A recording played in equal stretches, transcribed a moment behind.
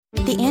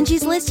The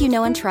Angie's List you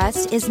know and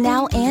trust is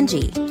now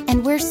Angie,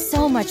 and we're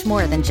so much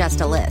more than just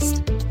a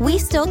list. We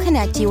still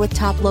connect you with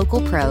top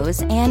local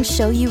pros and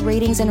show you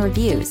ratings and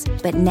reviews,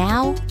 but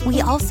now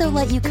we also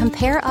let you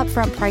compare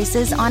upfront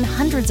prices on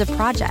hundreds of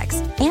projects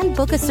and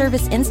book a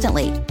service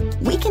instantly.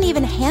 We can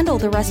even handle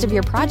the rest of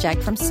your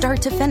project from start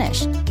to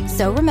finish.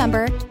 So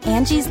remember,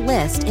 Angie's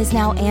List is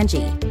now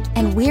Angie,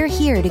 and we're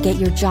here to get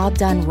your job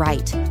done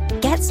right.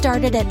 Get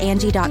started at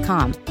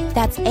Angie.com.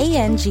 That's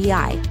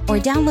ANGI, or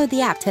download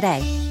the app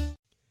today.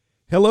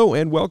 Hello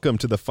and welcome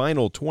to the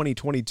final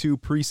 2022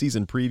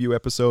 preseason preview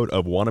episode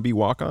of Wannabe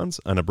Walk-Ons,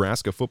 a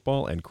Nebraska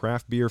football and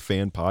craft beer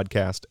fan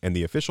podcast and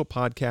the official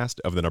podcast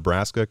of the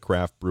Nebraska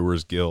Craft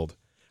Brewers Guild.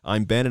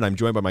 I'm Ben and I'm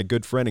joined by my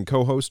good friend and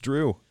co-host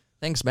Drew.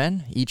 Thanks,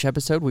 Ben. Each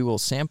episode we will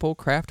sample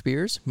craft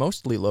beers,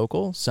 mostly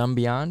local, some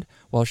beyond,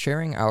 while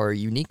sharing our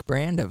unique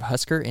brand of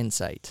Husker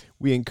insight.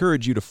 We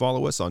encourage you to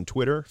follow us on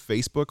Twitter,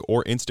 Facebook,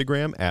 or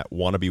Instagram at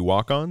Wannabe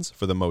Walk-Ons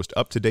for the most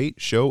up-to-date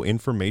show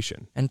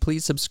information. And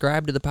please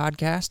subscribe to the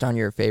podcast on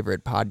your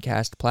favorite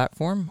podcast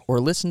platform or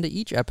listen to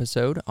each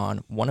episode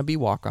on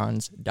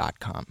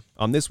wannabewalkons.com.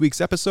 On this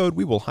week's episode,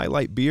 we will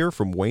highlight beer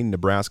from Wayne,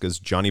 Nebraska's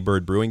Johnnie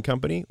Byrd Brewing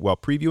Company while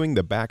previewing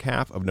the back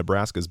half of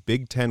Nebraska's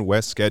Big Ten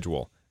West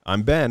schedule.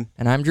 I'm Ben.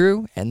 And I'm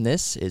Drew, and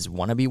this is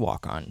Wannabe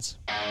Walk-Ons.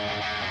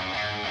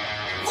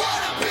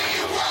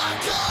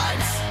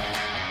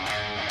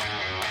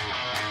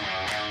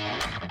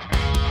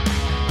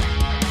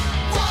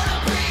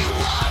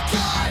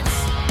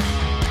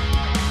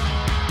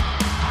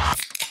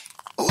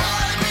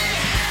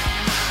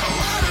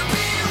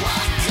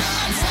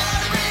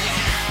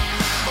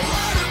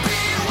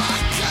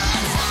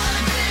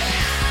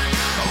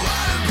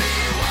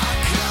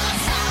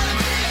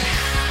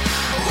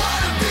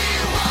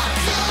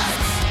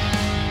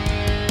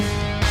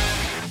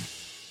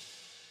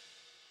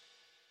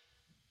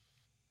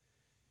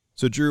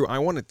 So, Drew, I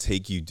want to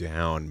take you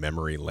down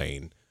memory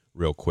lane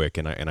real quick,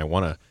 and I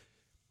want to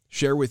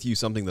share with you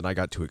something that I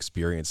got to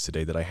experience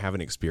today that I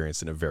haven't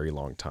experienced in a very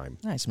long time.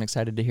 Nice. I'm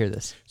excited to hear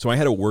this. So I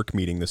had a work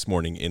meeting this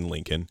morning in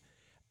Lincoln,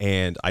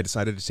 and I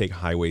decided to take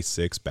Highway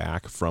 6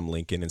 back from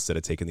Lincoln instead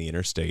of taking the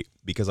interstate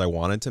because I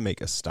wanted to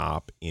make a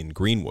stop in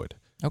Greenwood.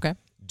 Okay.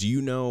 Do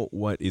you know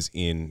what is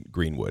in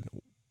Greenwood?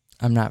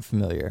 I'm not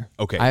familiar.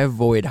 Okay. I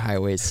avoid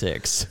Highway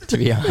 6, to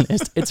be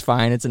honest. It's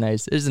fine. It's a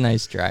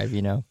nice drive,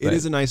 you know. It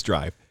is a nice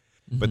drive.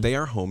 But they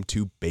are home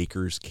to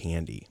Baker's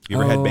Candy. Have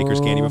you ever had Baker's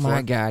Candy before? Oh,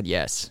 my God,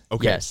 yes.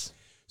 Okay. Yes.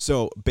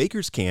 So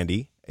Baker's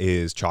Candy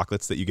is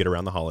chocolates that you get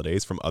around the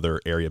holidays from other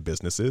area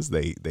businesses.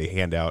 They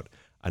hand out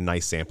a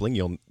nice sampling.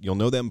 You'll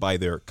know them by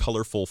their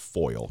colorful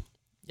foil.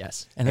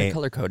 Yes, and they're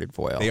color-coded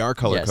foil. They are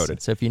color-coded.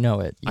 Yes. So if you know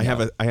it, I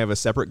have a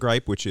separate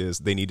gripe, which is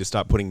they need to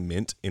stop putting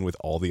mint in with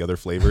all the other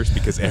flavors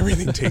because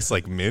everything tastes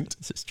like mint.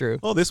 This is true.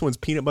 Oh, this one's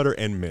peanut butter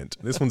and mint.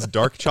 This one's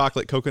dark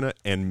chocolate, coconut,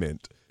 and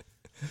mint.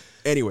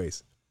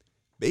 Anyways,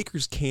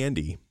 Baker's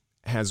Candy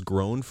has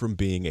grown from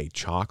being a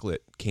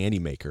chocolate candy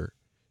maker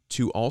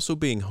to also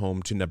being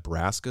home to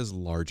Nebraska's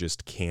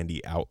largest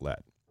candy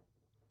outlet.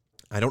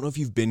 I don't know if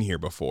you've been here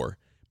before,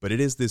 but it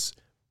is this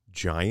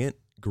giant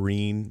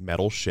green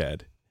metal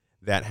shed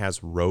that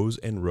has rows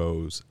and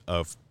rows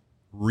of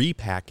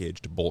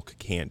repackaged bulk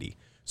candy.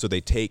 So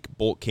they take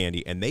bulk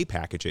candy and they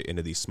package it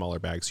into these smaller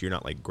bags. So you're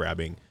not like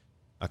grabbing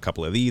a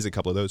couple of these, a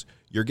couple of those.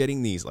 You're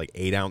getting these like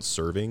 8-ounce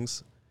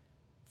servings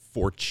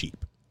for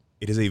cheap.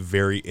 It is a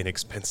very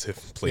inexpensive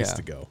place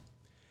to go.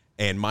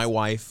 And my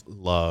wife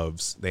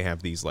they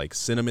have these like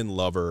cinnamon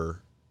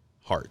lover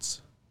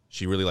hearts.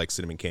 She really likes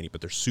cinnamon candy, but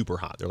they're super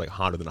hot. They're like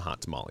hotter than a hot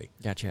tamale.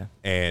 Gotcha.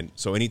 And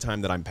so anytime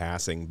that I'm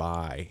passing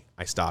by,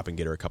 I stop and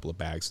get her a couple of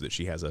bags so that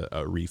she has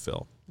a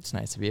refill. It's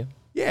nice of you.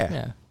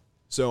 Yeah.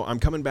 So I'm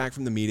coming back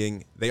from the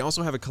meeting. They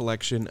also have a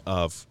collection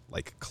of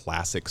like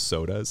classic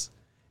sodas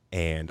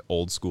and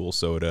old school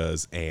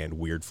sodas and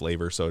weird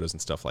flavor sodas and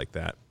stuff like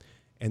that.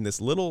 And this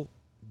little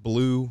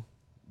blue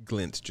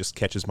glint just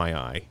catches my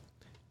eye,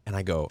 and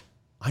I go,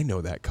 I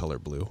know that color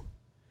blue.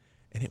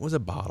 And it was a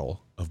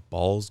bottle of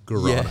Ball's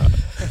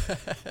Guarana.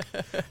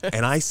 Yeah.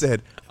 And I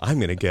said, I'm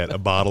going to get a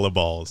bottle of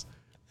Balls.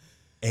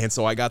 And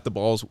so I got the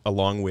Balls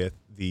along with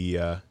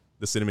the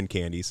cinnamon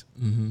candies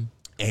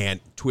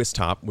and Twist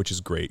Top, which is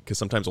great because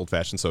sometimes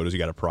old-fashioned sodas you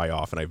got to pry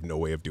off, and I have no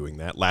way of doing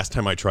that. Last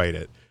time I tried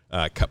it,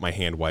 cut my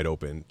hand wide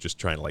open just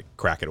trying to like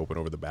crack it open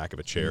over the back of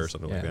a chair or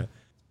something like that.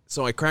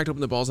 So I cracked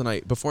open the Balls,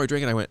 and before I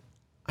drank it, I went,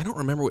 I don't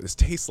remember what this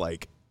tastes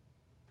like.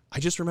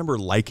 I just remember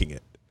liking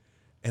it.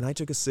 And I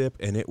took a sip,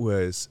 and it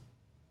was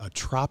a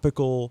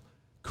tropical,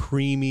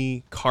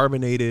 creamy,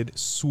 carbonated,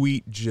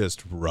 sweet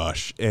just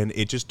rush. And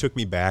it just took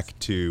me back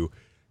to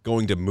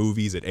going to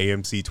movies at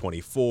AMC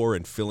 24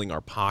 and filling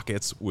our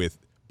pockets with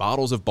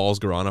bottles of Ball's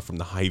Guarana from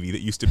the Hy-Vee that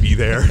used to be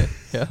there.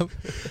 Yep.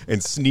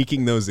 And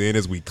sneaking those in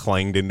as we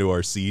clanged into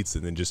our seats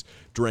and then just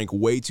drank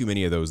way too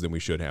many of those than we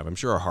should have. I'm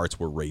sure our hearts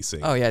were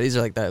racing. Oh, yeah. These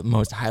are like the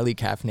most highly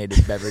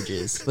caffeinated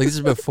beverages. Like this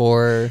is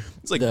before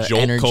it's like the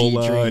Jolt energy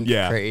Cola drink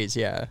and, craze.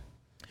 Yeah.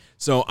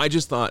 So I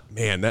just thought,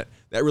 man, that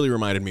really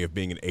reminded me of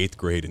being in 8th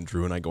grade and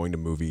Drew and I going to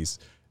movies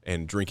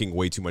and drinking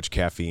way too much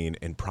caffeine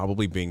and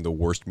probably being the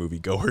worst movie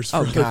goers for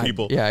other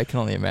people. Yeah, I can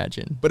only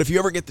imagine. But if you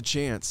ever get the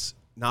chance,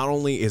 not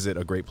only is it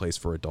a great place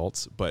for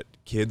adults, but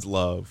kids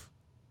love,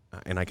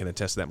 and I can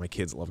attest to that, my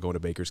kids love going to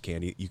Baker's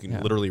Candy. You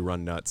can literally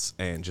run nuts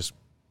and just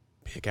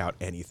pick out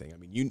anything. I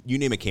mean, you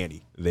name a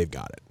candy, they've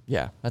got it.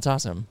 Yeah, that's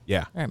awesome.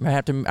 Yeah. All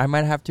right, I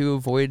might have to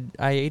avoid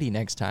I-80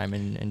 next time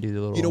and do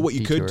the little You know what you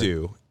detour. could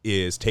do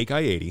is take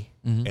I-80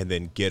 and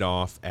then get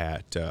off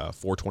at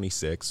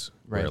 426,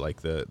 where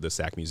like the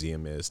SAC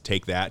Museum is.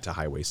 Take that to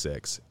Highway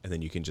 6, and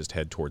then you can just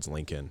head towards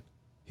Lincoln,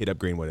 hit up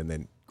Greenwood, and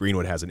then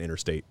Greenwood has an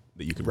interstate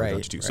that you can go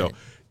to. So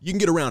you can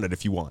get around it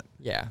if you want.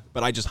 Yeah.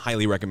 But I just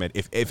highly recommend,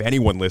 if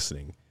anyone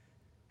listening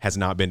has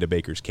not been to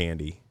Baker's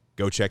Candy,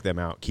 go check them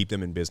out. Keep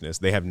them in business.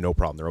 They have no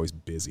problem. They're always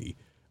busy.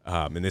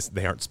 And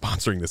they aren't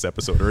sponsoring this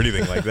episode or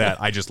anything like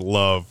that. I just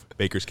love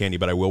Baker's Candy,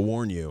 but I will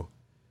warn you,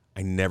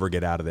 I never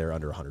get out of there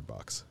under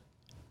 $100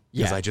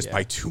 because I just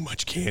buy too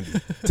much candy.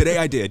 Today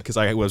I did because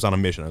I was on a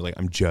mission. I was like,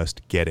 I'm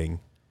just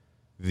getting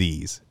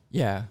these.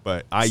 Yeah.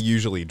 But I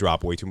usually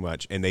drop way too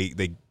much, and they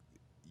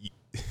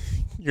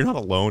you're not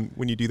alone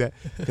when you do that,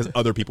 because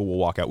other people will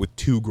walk out with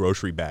 2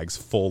 grocery bags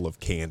full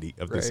of candy,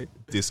 of this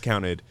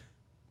discounted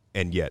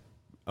and yet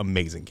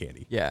amazing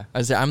candy. Yeah.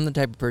 I'm the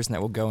type of person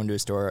that will go into a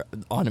store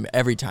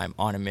every time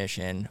on a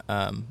mission.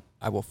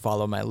 I will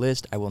follow my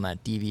list. I will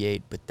not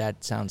deviate, but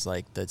that sounds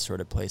like the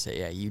sort of place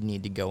that, you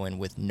need to go in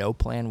with no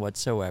plan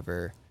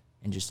whatsoever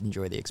and just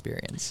enjoy the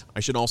experience. I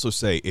should also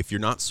say, if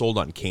you're not sold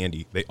on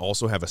candy, they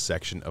also have a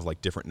section of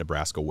like different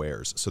Nebraska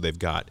wares. So they've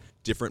got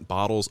different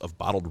bottles of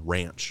bottled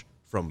ranch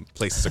from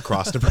places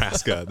across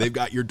Nebraska. They've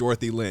got your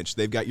Dorothy Lynch.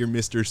 They've got your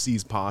Mr.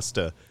 C's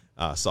pasta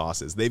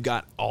sauces. They've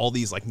got all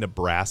these like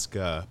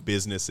Nebraska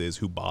businesses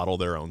who bottle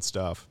their own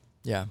stuff.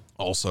 Yeah.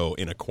 Also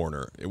in a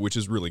corner, which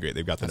is really great.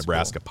 They've got the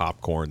Nebraska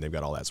popcorn. They've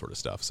got all that sort of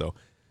stuff. So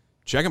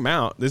check them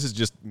out. This is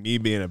just me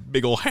being a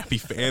big old happy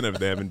fan of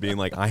them and being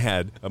like, I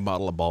had a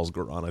bottle of Ball's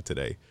Guarana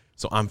today.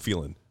 So I'm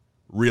feeling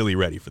really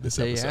ready for this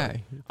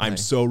episode. Yeah, I'm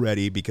so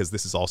ready because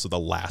this is also the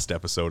last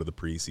episode of the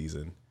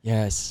preseason.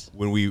 Yes.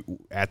 When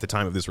at the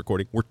time of this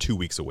recording, we're 2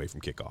 weeks away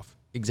from kickoff.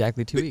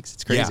 Exactly 2 weeks.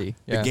 It's crazy.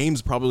 Yeah. The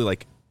game's probably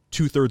like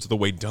 2/3 of the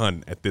way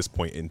done at this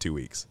point in 2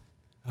 weeks,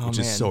 which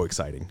is so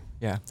exciting.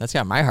 Yeah, that's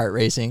got my heart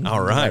racing.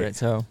 All right.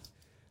 So,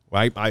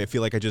 well, I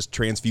feel like I just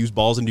transfused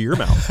balls into your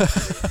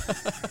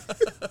mouth.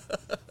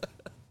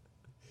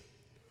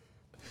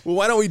 Well,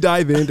 why don't we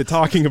dive into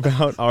talking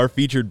about our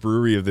featured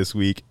brewery of this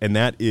week, and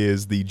that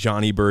is the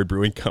Johnnie Byrd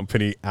Brewing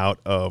Company out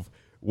of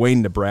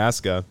Wayne,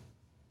 Nebraska.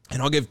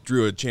 And I'll give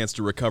Drew a chance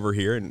to recover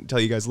here and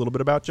tell you guys a little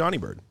bit about Johnnie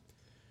Byrd.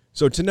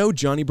 So to know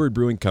Johnnie Byrd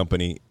Brewing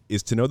Company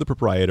is to know the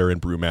proprietor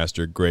and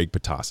brewmaster, Greg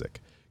Potasek.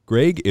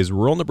 Greg is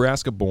rural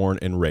Nebraska born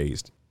and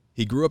raised.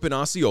 He grew up in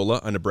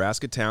Osceola, a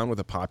Nebraska town with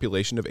a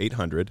population of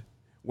 800,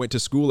 went to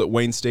school at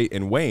Wayne State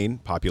in Wayne,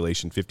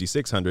 population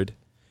 5,600,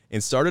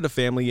 and started a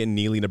family in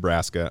Neely,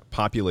 Nebraska,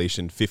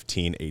 population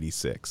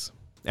 1,586.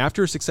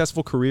 After a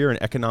successful career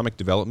in economic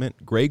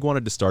development, Greg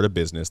wanted to start a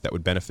business that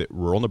would benefit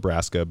rural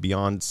Nebraska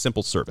beyond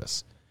simple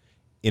service.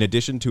 In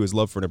addition to his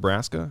love for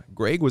Nebraska,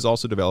 Greg was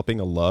also developing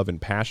a love and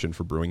passion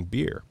for brewing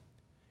beer.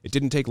 It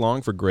didn't take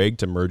long for Greg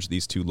to merge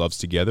these two loves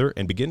together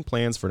and begin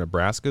plans for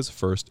Nebraska's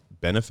first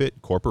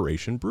benefit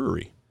corporation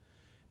brewery.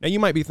 Now you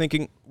might be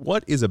thinking,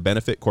 what is a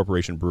benefit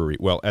corporation brewery?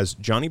 Well, as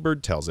Johnnie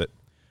Byrd tells it,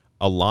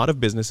 a lot of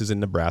businesses in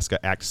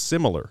Nebraska act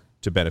similar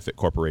to benefit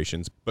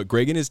corporations, but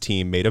Greg and his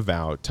team made a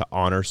vow to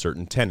honor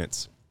certain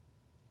tenets.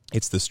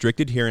 It's the strict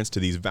adherence to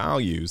these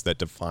values that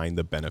define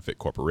the benefit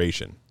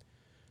corporation.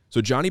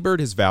 So Johnnie Byrd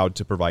has vowed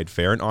to provide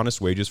fair and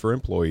honest wages for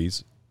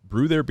employees,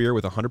 brew their beer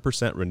with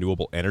 100%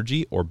 renewable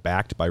energy or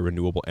backed by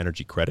renewable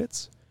energy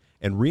credits,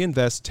 and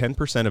reinvest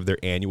 10% of their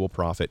annual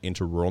profit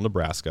into rural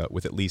Nebraska,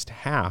 with at least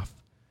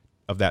half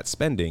of that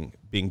spending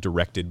being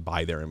directed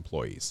by their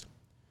employees.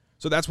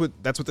 So that's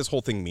what this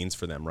whole thing means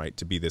for them, right?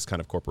 To be this kind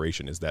of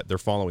corporation, is that they're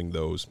following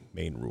those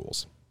main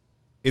rules.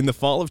 In the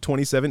fall of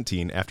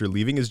 2017, after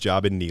leaving his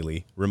job in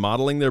Neely,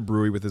 remodeling their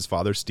brewery with his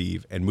father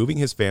Steve, and moving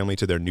his family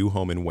to their new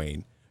home in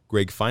Wayne,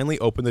 Greg finally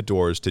opened the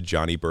doors to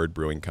Johnnie Byrd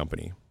Brewing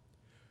Company.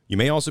 You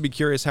may also be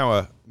curious how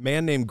a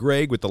man named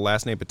Greg with the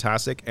last name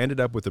Potasek ended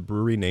up with a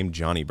brewery named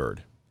Johnnie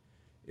Byrd.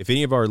 If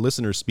any of our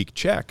listeners speak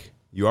Czech,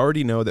 you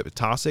already know that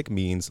Potasek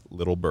means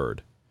little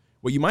bird.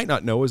 What you might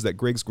not know is that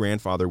Greg's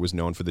grandfather was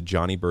known for the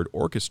Johnnie Byrd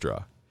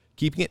Orchestra.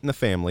 Keeping it in the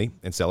family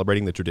and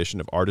celebrating the tradition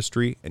of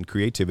artistry and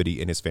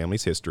creativity in his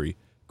family's history,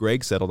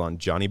 Greg settled on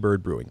Johnnie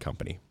Byrd Brewing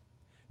Company.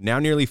 Now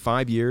nearly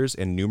 5 years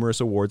and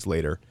numerous awards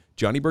later,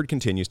 Johnnie Byrd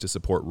continues to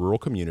support rural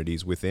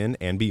communities within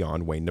and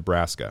beyond Wayne,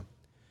 Nebraska.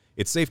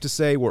 It's safe to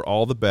say we're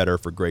all the better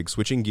for Greg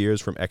switching gears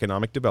from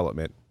economic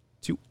development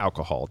to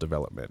alcohol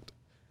development.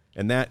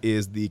 And that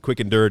is the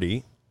quick and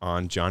dirty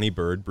on Johnnie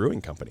Byrd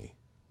Brewing Company.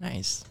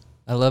 Nice.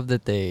 I love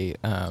that they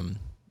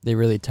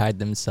really tied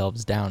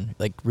themselves down,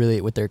 like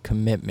really with their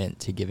commitment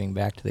to giving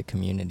back to the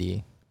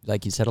community.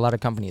 Like you said, a lot of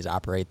companies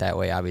operate that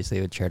way,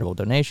 obviously with charitable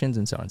donations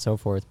and so on and so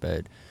forth.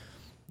 But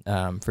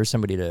for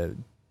somebody to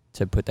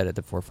put that at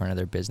the forefront of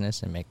their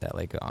business and make that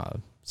like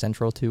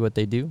central to what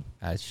they do.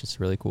 It's just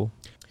really cool.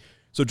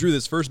 So, Drew,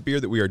 this first beer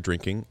that we are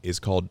drinking is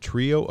called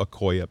Trio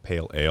Akoya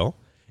Pale Ale.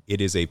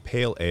 It is a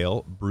pale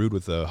ale brewed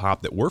with a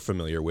hop that we're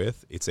familiar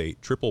with. It's a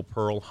triple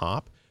pearl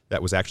hop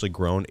that was actually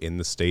grown in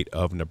the state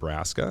of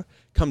Nebraska.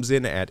 Comes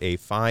in at a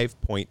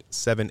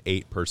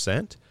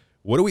 5.78%.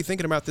 What are we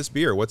thinking about this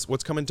beer?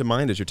 What's coming to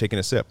mind as you're taking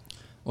a sip?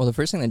 Well, the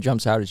first thing that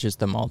jumps out is just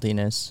the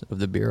maltiness of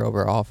the beer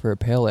overall for a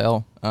pale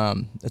ale.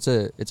 It's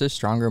a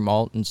stronger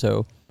malt, and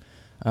so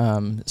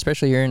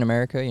especially here in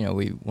America, you know,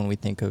 when we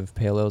think of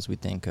pale ales, we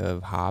think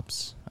of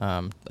hops,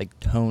 like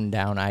toned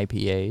down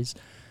IPAs.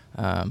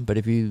 But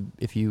if you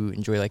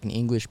enjoy like an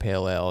English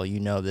pale ale, you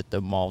know that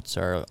the malts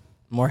are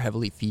more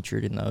heavily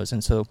featured in those,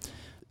 and so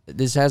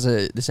this has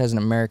an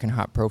American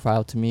hop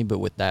profile to me, but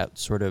with that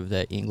sort of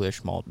the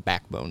English malt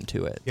backbone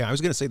to it. Yeah, I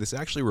was going to say this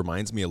actually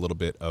reminds me a little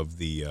bit of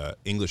the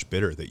English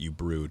bitter that you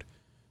brewed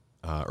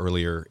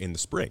earlier in the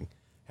spring.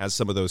 Has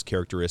some of those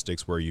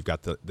characteristics where you've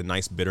got the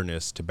nice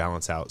bitterness to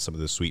balance out some of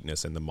the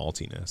sweetness and the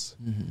maltiness.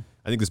 Mm-hmm.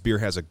 I think this beer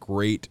has a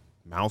great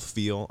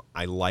mouthfeel.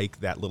 I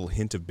like that little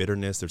hint of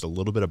bitterness. There's a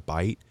little bit of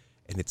bite,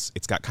 and it's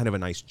got kind of a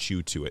nice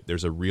chew to it.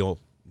 There's a real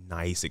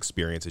nice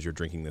experience as you're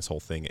drinking this whole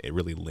thing. It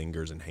really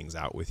lingers and hangs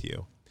out with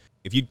you.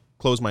 If you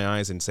close my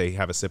eyes and say,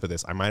 have a sip of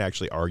this, I might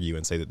actually argue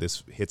and say that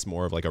this hits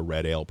more of like a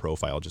red ale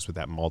profile, just with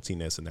that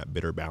maltiness and that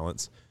bitter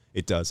balance.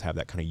 It does have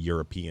that kind of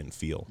European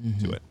feel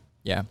to it.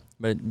 Yeah,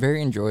 but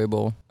very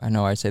enjoyable. I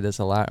know I say this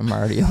a lot. I'm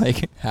already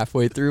like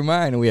halfway through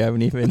mine. We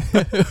haven't even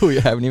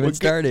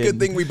started. Good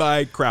thing we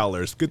buy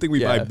crowlers. Good thing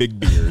we buy big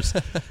beers.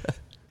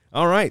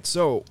 All right,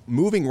 so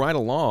moving right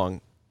along,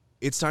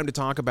 it's time to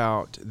talk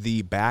about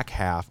the back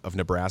half of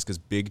Nebraska's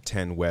Big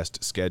Ten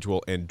West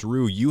schedule. And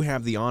Drew, you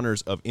have the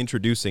honors of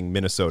introducing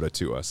Minnesota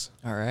to us.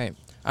 All right.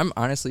 I'm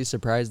honestly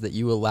surprised that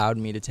you allowed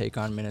me to take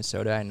on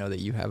Minnesota. I know that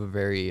you have a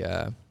very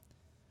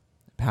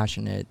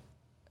passionate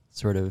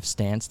sort of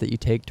stance that you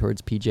take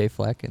towards PJ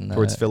Fleck and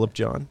towards Philip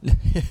John,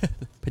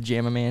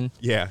 Pajama Man.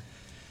 Yeah,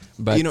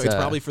 but you know, it's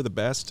probably for the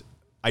best.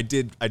 I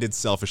did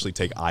selfishly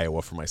take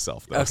Iowa for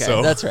myself, though. Okay,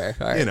 so, that's fair.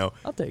 All right, you know,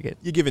 I'll take it.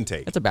 You give and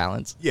take. It's a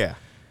balance. Yeah.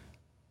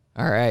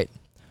 All right.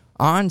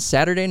 On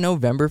Saturday,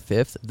 November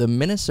 5th, the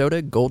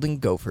Minnesota Golden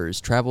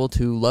Gophers travel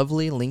to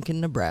lovely Lincoln,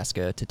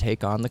 Nebraska to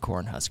take on the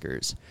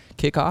Cornhuskers.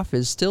 Kickoff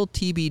is still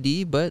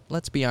TBD, but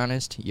let's be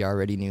honest, you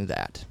already knew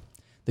that.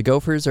 The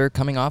Gophers are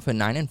coming off a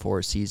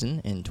 9-4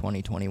 season in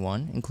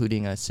 2021,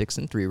 including a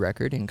 6-3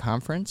 record in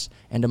conference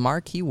and a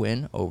marquee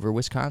win over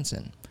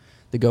Wisconsin.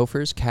 The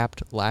Gophers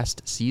capped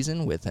last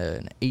season with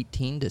an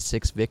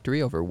 18-6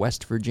 victory over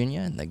West Virginia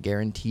in the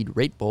Guaranteed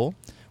Rate Bowl,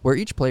 where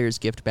each player's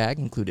gift bag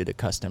included a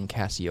custom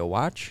Casio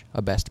watch,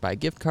 a Best Buy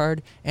gift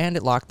card, and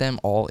it locked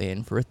them all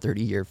in for a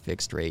 30-year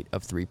fixed rate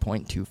of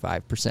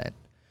 3.25%.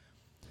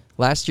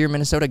 Last year,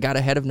 Minnesota got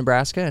ahead of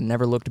Nebraska and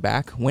never looked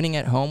back, winning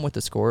at home with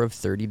a score of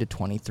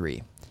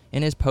 30-23.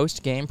 In his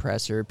post-game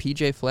presser,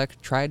 PJ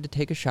Fleck tried to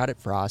take a shot at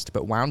Frost,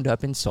 but wound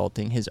up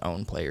insulting his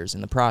own players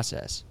in the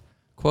process.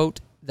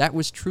 Quote, "That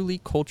was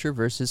truly culture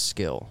versus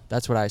skill.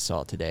 That's what I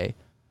saw today.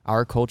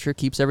 Our culture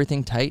keeps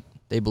everything tight.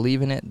 They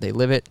believe in it. They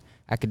live it.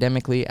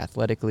 Academically,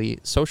 athletically,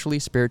 socially,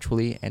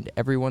 spiritually, and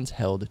everyone's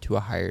held to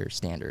a higher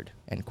standard."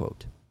 End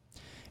quote.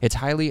 It's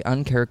highly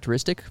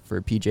uncharacteristic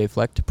for PJ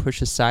Fleck to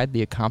push aside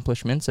the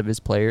accomplishments of his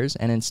players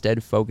and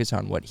instead focus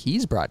on what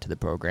he's brought to the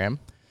program.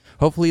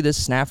 Hopefully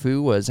this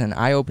snafu was an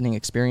eye-opening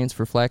experience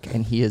for Fleck,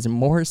 and he is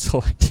more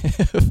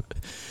selective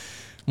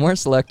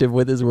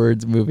with his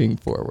words moving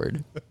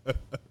forward.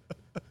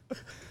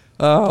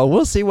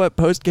 We'll see what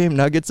post-game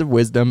nuggets of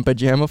wisdom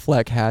Pajama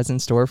Fleck has in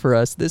store for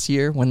us this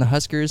year when the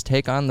Huskers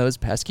take on those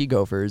pesky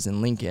Gophers in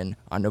Lincoln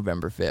on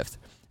November 5th.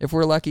 If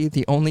we're lucky,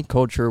 the only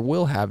culture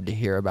we'll have to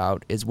hear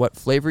about is what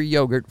flavor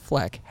yogurt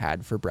Fleck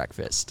had for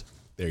breakfast.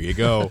 There you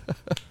go.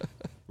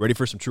 Ready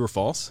for some true or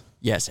false?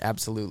 Yes,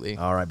 absolutely.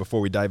 All right,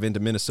 before we dive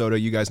into Minnesota,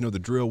 you guys know the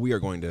drill. We are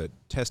going to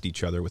test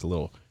each other with a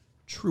little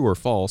true or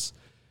false.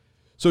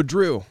 So,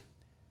 Drew,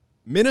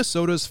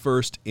 Minnesota's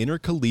first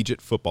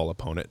intercollegiate football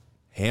opponent,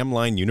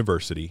 Hamline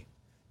University,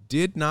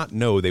 did not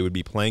know they would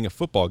be playing a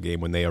football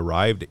game when they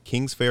arrived at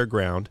Kings Fair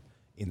Ground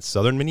in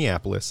southern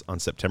Minneapolis on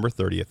September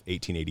 30th,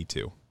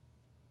 1882.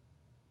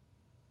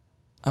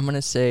 I'm going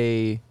to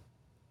say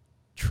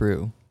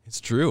true.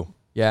 It's true.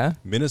 Yeah?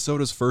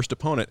 Minnesota's first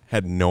opponent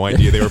had no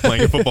idea they were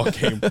playing a football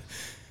game.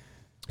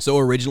 So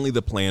originally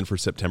the plan for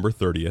September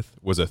 30th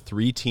was a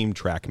 3-team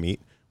track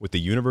meet with the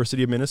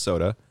University of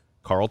Minnesota,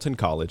 Carleton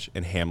College,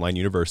 and Hamline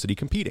University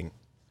competing.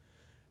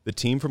 The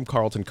team from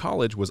Carleton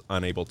College was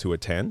unable to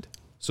attend,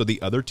 so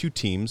the other 2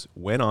 teams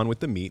went on with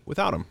the meet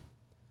without them.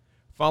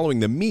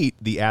 Following the meet,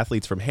 the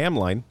athletes from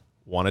Hamline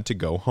wanted to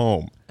go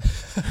home.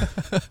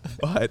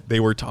 But they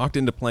were talked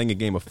into playing a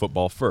game of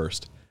football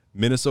first.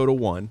 Minnesota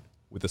won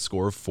with a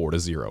score of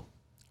 4-0.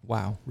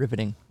 Wow,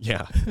 riveting.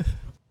 Yeah.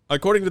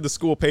 According to the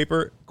school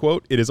paper,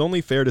 quote, "It is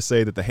only fair to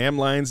say that the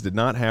Hamlines did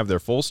not have their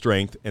full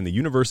strength and the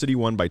university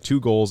won by 2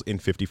 goals in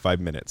 55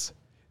 minutes.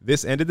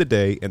 This ended the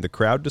day and the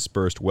crowd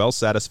dispersed well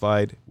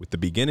satisfied with the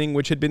beginning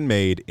which had been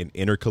made in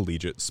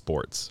intercollegiate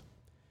sports."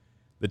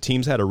 The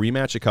teams had a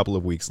rematch a couple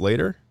of weeks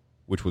later,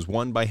 which was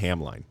won by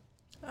Hamline.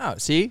 Oh,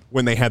 see?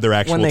 When they had their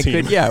actual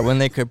team. When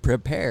they could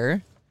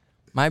prepare.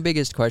 My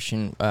biggest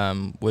question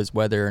was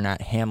whether or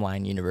not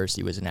Hamline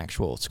University was an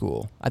actual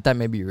school. I thought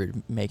maybe you were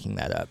making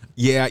that up.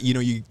 Yeah,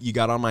 you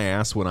got on my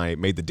ass when I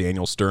made the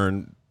Daniel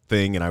Stern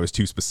thing, and I was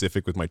too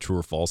specific with my true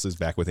or falses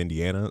back with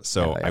Indiana,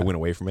 so I went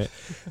away from it.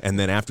 And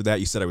then after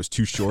that, you said I was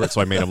too short, so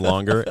I made them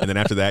longer. And then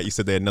after that, you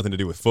said they had nothing to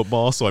do with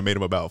football, so I made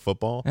them about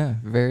football. Yeah,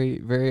 very,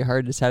 very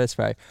hard to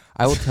satisfy.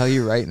 I will tell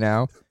you right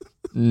now,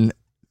 none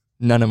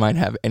of mine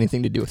have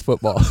anything to do with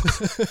football.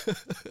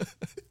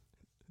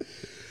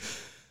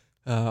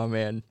 Oh,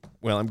 man.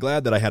 Well, I'm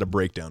glad that I had a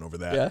breakdown over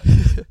that.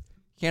 Yeah.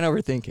 Can't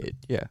overthink it.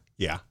 Yeah.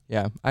 Yeah.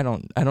 Yeah. I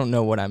don't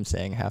know what I'm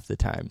saying half the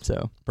time.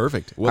 So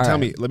perfect. Well, tell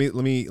me. right.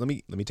 Let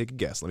me take a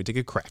guess. Let me take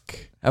a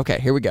crack. Okay,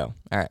 here we go.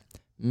 All right.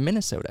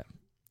 Minnesota.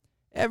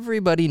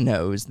 Everybody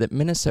knows that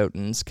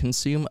Minnesotans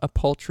consume a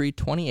paltry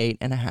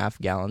 28.5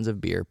 gallons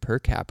of beer per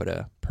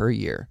capita per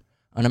year,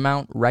 an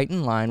amount right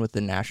in line with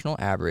the national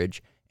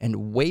average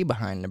and way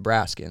behind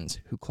Nebraskans,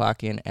 who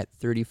clock in at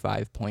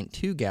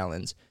 35.2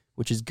 gallons,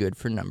 which is good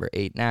for number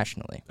 8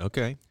 nationally.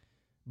 Okay.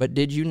 But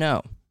did you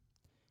know?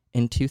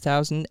 In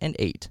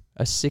 2008,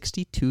 a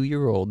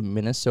 62-year-old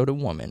Minnesota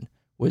woman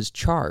was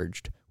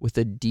charged with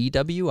a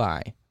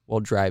DWI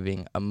while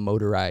driving a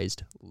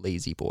motorized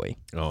lazy boy.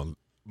 Oh,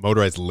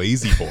 motorized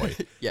lazy boy.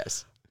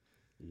 Yes.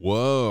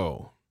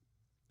 Whoa.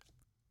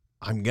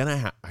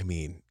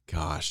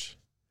 Gosh.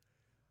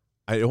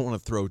 I don't want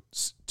to throw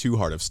too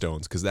hard of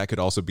stones because that could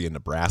also be a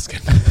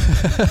Nebraskan.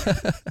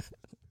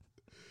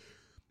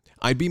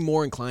 I'd be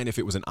more inclined if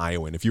it was an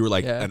Iowan. If you were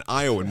like an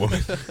Iowan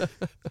woman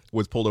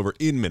was pulled over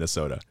in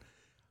Minnesota.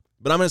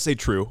 But I'm going to say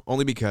true,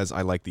 only because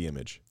I like the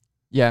image.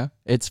 Yeah,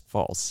 it's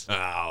false.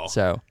 Oh.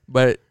 So,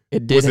 but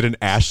it did. Was it an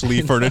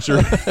Ashley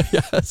furniture?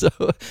 Yeah. So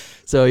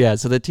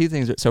the two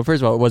things. So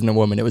first of all, it wasn't a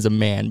woman; it was a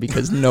man,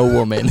 because no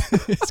woman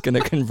is going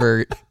to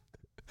convert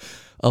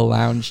a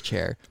lounge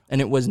chair,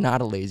 and it was not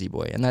a lazy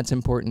boy, and that's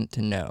important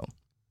to know.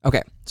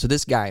 Okay, so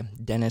this guy,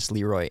 Dennis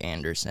Leroy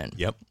Anderson.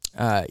 Yep.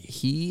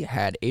 He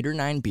had 8 or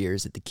 9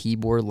 beers at the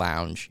Keyboard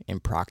Lounge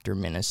in Proctor,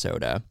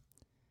 Minnesota.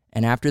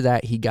 And after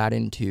that, he got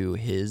into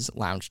his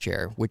lounge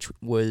chair, which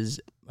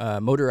was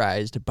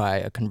motorized by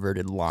a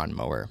converted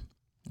lawnmower.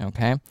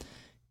 Okay?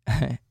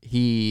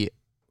 He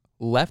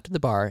left the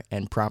bar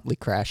and promptly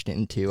crashed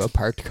into a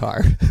parked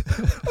car.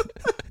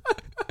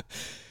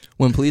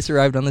 When police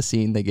arrived on the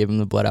scene, they gave him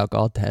the blood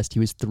alcohol test. He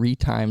was 3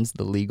 times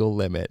the legal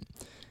limit.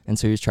 And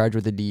so he was charged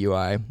with a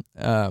DUI.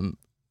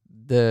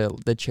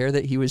 The chair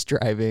that he was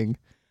driving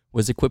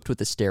was equipped with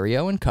a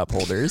stereo and cup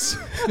holders.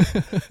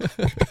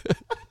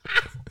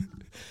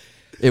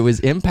 It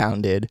was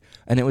impounded,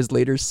 and it was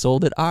later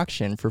sold at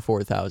auction for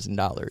 $4,000.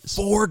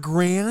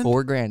 $4,000?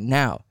 $4,000.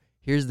 Now,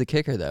 here's the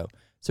kicker, though.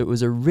 So it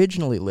was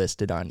originally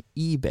listed on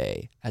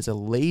eBay as a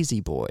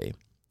lazy boy,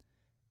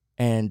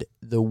 and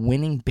the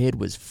winning bid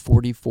was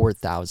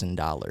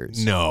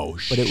 $44,000. No,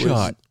 but it shut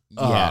was,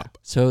 yeah. up.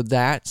 So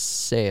that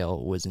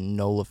sale was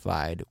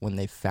nullified when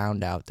they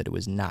found out that it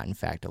was not, in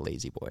fact, a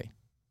lazy boy.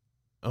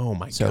 Oh,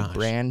 my gosh. So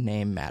brand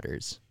name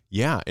matters.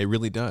 Yeah, it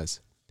really does.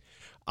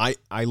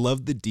 I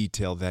love the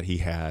detail that he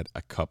had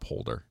a cup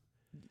holder.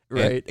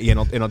 Right.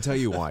 And I'll tell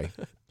you why.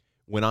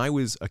 When I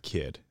was a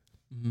kid,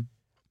 Mm-hmm.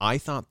 I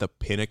thought the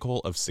pinnacle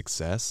of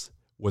success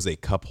was a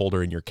cup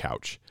holder in your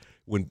couch.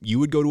 When you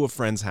would go to a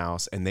friend's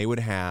house and they would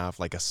have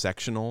like a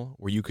sectional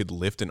where you could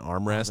lift an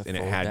armrest and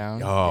it had,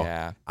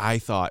 yeah. I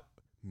thought,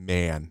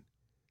 man,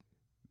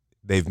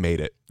 they've made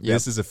it. Yep.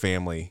 This is a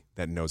family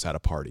that knows how to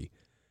party.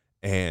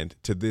 And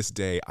to this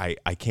day,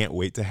 I can't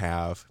wait to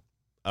have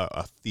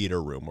a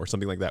theater room or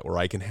something like that where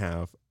I can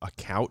have a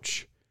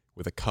couch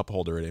with a cup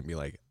holder in it and be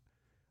like,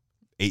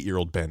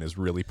 8-year-old Ben is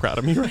really proud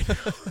of me right now.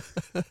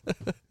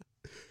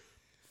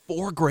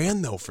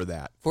 $4,000 though for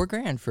that.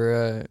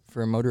 $4,000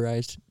 for a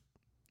motorized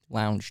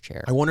lounge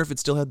chair. I wonder if it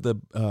still had the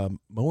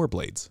mower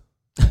blades.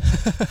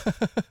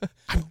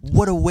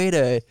 What a way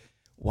to!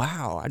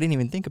 Wow, I didn't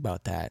even think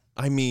about that.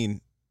 I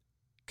mean,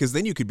 because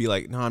then you could be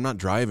like, no, I'm not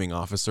driving,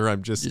 officer.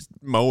 I'm just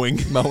mowing.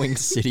 Mowing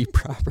city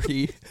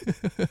property.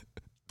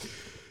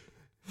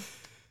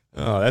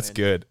 Oh, that's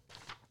good.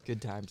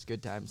 Good times,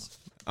 good times.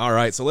 All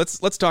right, so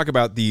let's talk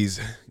about these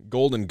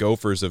Golden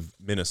Gophers of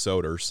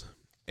Minnesoters.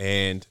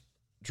 And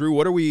Drew,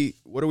 what are we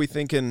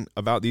thinking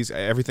about these?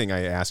 Everything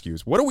I ask you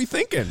is, what are we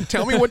thinking?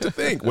 Tell me what to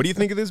think. What do you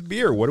think of this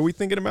beer? What are we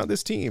thinking about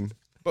this team?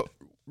 But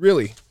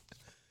really,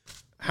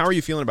 how are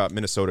you feeling about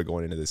Minnesota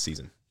going into this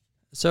season?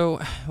 So,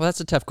 well,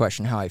 that's a tough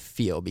question, how I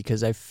feel,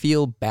 because I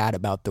feel bad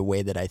about the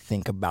way that I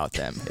think about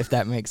them, if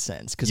that makes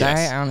sense. Because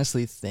Yes. I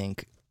honestly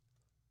think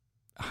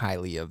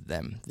highly of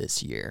them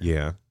this year.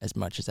 Yeah. As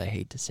much as I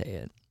hate to say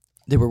it.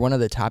 They were one of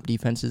the top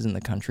defenses in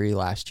the country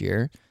last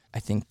year. I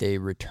think they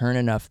return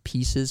enough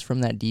pieces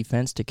from that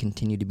defense to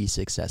continue to be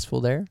successful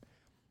there.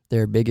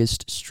 Their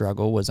biggest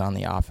struggle was on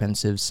the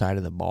offensive side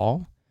of the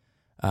ball.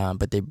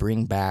 But they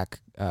bring back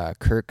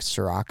Kirk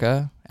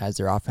Soraka as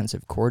their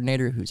offensive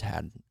coordinator, who's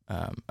had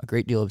a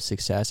great deal of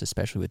success,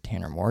 especially with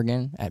Tanner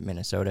Morgan at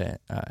Minnesota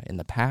in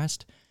the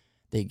past.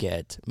 They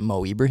get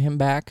Mo Ibrahim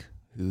back,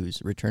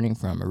 who's returning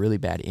from a really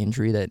bad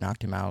injury that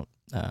knocked him out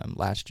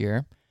last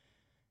year.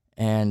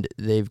 And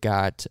they've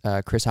got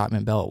Chris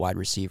Hotman-Bell at wide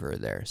receiver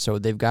there. So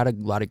they've got a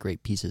lot of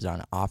great pieces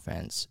on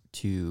offense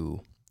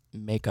to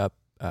make up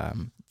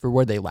for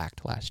where they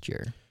lacked last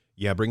year.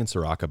 Yeah, bringing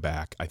Soraka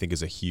back, I think,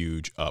 is a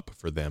huge up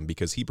for them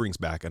because he brings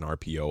back an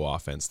RPO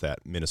offense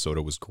that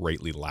Minnesota was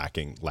greatly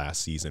lacking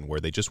last season,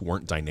 where they just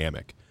weren't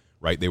dynamic,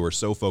 right? They were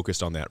so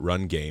focused on that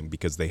run game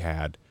because they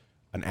had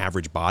an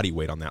average body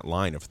weight on that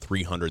line of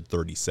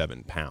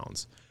 337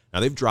 pounds. Now,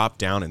 they've dropped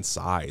down in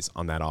size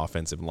on that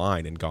offensive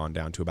line and gone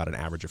down to about an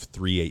average of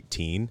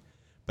 318,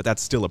 but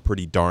that's still a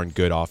pretty darn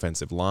good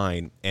offensive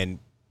line. And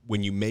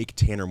when you make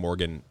Tanner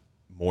Morgan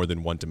more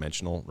than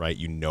one-dimensional, right,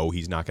 you know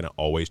he's not going to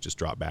always just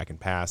drop back and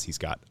pass. He's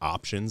got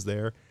options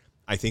there.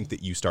 I think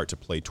that you start to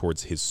play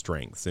towards his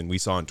strengths. And we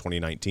saw in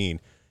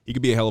 2019, he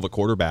could be a hell of a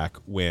quarterback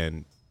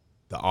when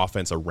the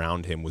offense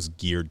around him was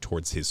geared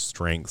towards his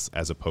strengths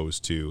as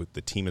opposed to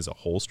the team as a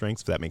whole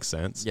strengths, if that makes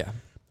sense. Yeah.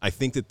 I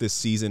think that this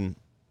season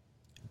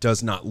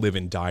does not live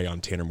and die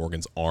on Tanner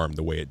Morgan's arm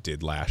the way it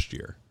did last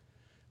year.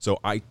 So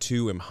I,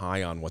 too, am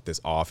high on what this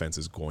offense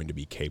is going to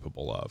be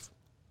capable of.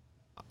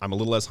 I'm a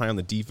little less high on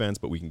the defense,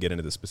 but we can get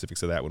into the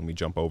specifics of that when we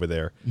jump over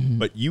there. Mm-hmm.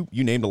 But you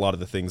named a lot of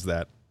the things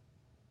that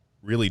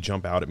really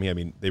jump out at me. I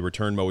mean, they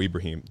return Mo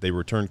Ibrahim, they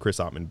return Chris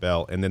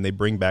Ottman-Bell, and then they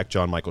bring back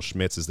John Michael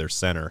Schmitz as their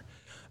center.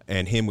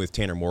 And him with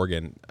Tanner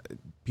Morgan,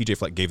 PJ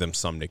Fleck gave them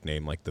some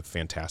nickname like the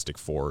Fantastic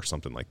Four or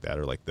something like that,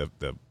 or like the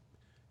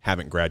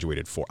haven't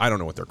graduated four. I don't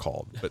know what they're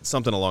called, but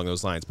something along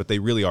those lines. But they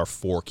really are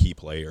four key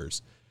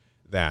players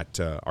that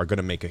are going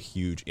to make a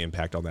huge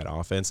impact on that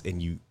offense.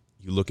 And you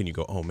look and you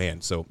go, oh, man,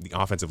 so the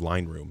offensive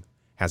line room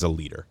has a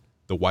leader.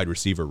 The wide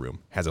receiver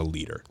room has a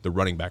leader. The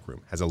running back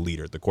room has a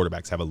leader. The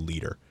quarterbacks have a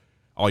leader.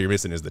 All you're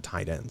missing is the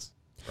tight ends,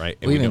 right?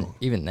 And well,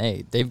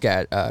 they've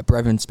got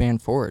Brevin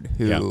Spanford,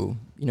 who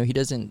he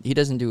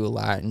doesn't do a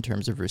lot in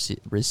terms of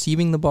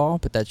receiving the ball,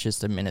 but that's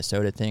just a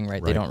Minnesota thing,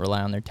 right? They don't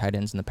rely on their tight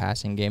ends in the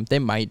passing game. They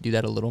might do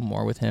that a little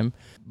more with him,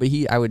 but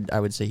I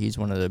would say he's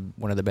one of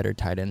the better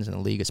tight ends in the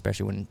league,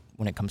 especially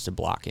when it comes to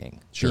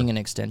blocking, being an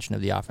extension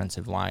of the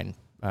offensive line.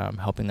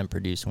 Helping them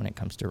produce when it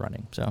comes to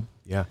running. So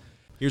yeah.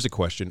 Here's a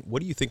question.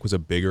 What do you think was a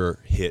bigger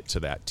hit to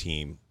that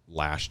team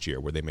last year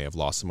where they may have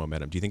lost some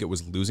momentum? Do you think it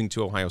was losing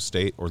to Ohio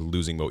State or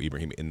losing Mo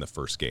Ibrahim in the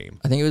first game?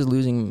 I think it was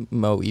losing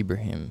Mo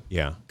Ibrahim.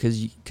 Yeah.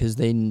 Because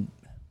they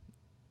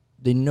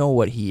know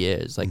what he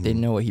is. Like, they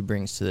know what he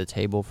brings to the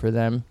table for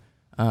them.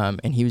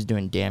 And he was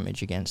doing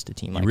damage against a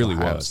team like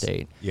Ohio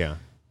State. Yeah.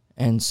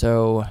 And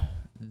so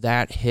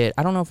that hit,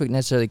 I don't know if it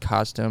necessarily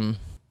cost him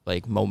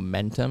like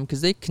momentum,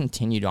 because they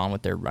continued on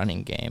with their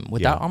running game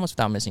almost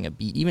without missing a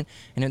beat.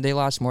 And they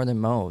lost more than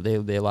Mo.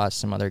 They lost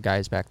some other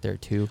guys back there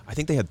too. I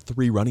think they had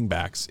 3 running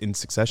backs in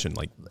succession,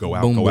 like go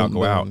out,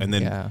 go out, and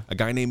then a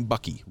guy named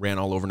Bucky ran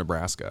all over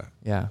Nebraska.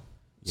 Yeah.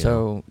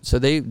 So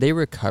they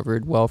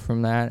recovered well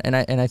from that, and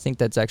I think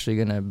that's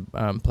actually going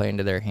to play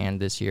into their hand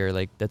this year.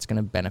 Like, that's going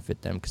to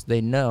benefit them because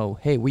they know,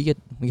 hey, we get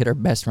our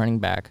best running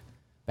back,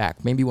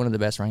 maybe one of the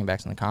best running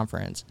backs in the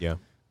conference. Yeah.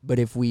 But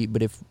if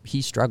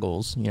he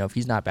struggles, if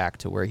he's not back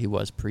to where he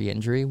was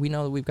pre-injury, we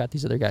know that we've got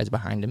these other guys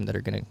behind him that are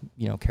going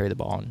to carry the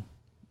ball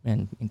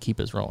and keep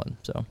us rolling.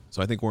 So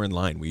I think we're in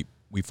line.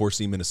 We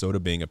foresee Minnesota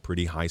being a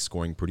pretty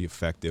high-scoring, pretty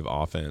effective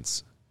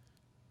offense.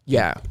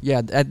 Yeah.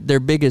 Their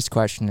biggest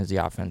question is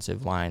the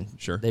offensive line.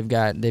 Sure. They've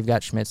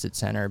got Schmitz at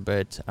center,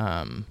 but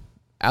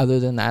other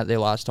than that, they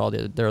lost all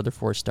their other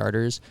 4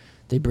 starters.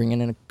 They bring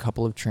in a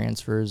couple of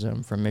transfers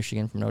from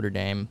Michigan, from Notre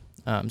Dame.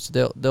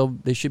 So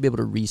they should be able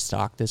to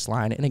restock this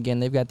line. And again,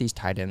 they've got these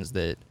tight ends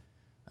that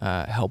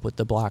help with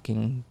the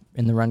blocking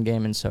in the run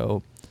game. And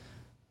so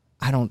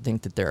I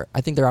think their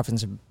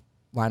offensive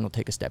line will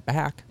take a step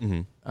back.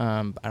 Mm-hmm.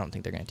 I don't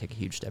think they're going to take a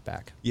huge step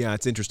back. Yeah,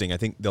 it's interesting. I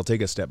think they'll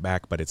take a step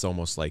back, but it's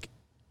almost like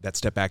that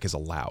step back is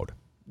allowed,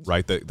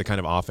 right? The kind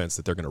of offense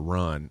that they're going to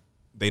run,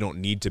 they don't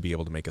need to be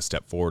able to make a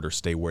step forward or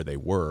stay where they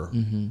were.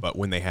 Mm-hmm. But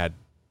when they had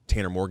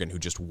Tanner Morgan, who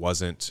just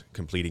wasn't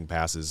completing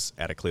passes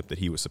at a clip that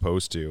he was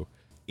supposed to,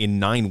 in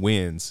 9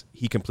 wins,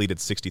 he completed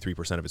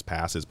 63% of his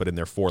passes, but in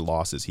their 4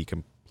 losses, he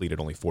completed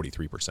only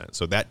 43%.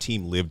 So that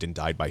team lived and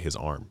died by his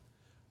arm,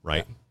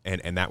 right? Yeah.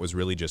 And that was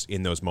really just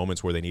in those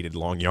moments where they needed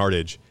long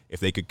yardage. If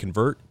they could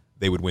convert,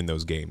 they would win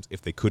those games.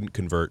 If they couldn't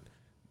convert,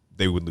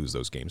 they would lose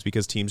those games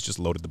because teams just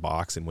loaded the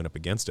box and went up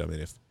against them.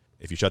 And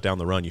if you shut down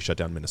the run, you shut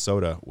down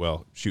Minnesota.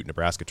 Well,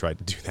 Nebraska tried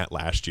to do that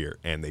last year,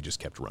 and they just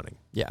kept running.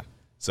 Yeah.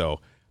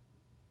 So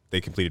they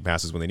completed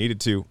passes when they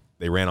needed to.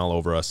 They ran all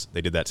over us.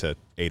 They did that to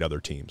 8 other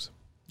teams.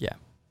 Yeah.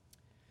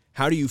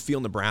 How do you feel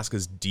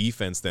Nebraska's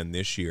defense then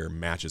this year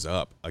matches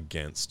up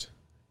against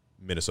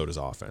Minnesota's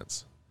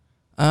offense?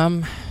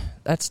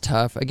 That's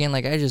tough. Again,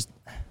 like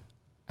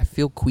I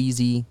feel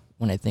queasy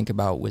when I think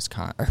about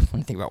Wisconsin. Or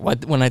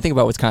when I think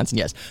about Wisconsin,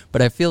 yes.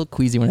 But I feel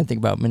queasy when I think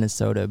about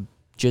Minnesota,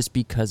 just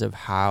because of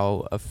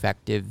how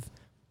effective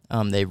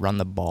They run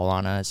the ball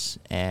on us,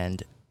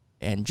 and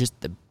just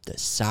the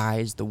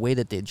size, the way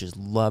that they just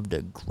love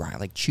to grind,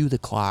 like chew the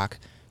clock,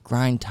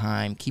 grind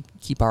time,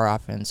 keep our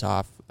offense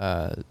off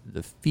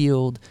the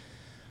field.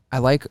 I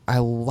like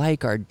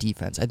our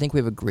defense. I think we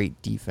have a great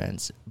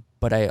defense,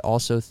 but I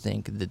also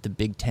think that the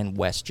Big Ten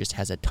West just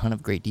has a ton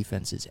of great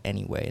defenses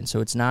anyway, and so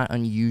it's not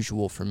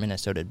unusual for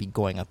Minnesota to be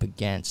going up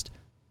against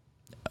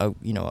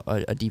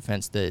a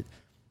defense that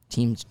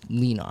teams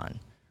lean on,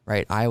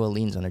 right? Iowa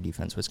leans on their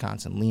defense.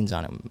 Wisconsin leans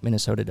on it.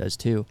 Minnesota does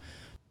too.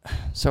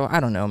 So I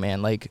don't know,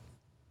 man. Like,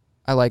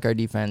 I like our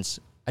defense.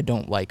 I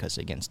don't like us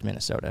against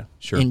Minnesota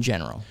in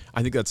general.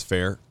 I think that's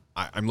fair.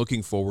 I'm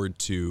looking forward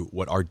to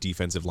what our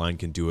defensive line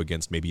can do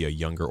against maybe a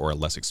younger or a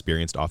less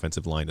experienced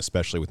offensive line,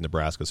 especially with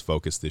Nebraska's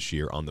focus this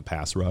year on the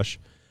pass rush.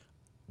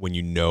 When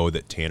you know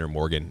that Tanner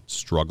Morgan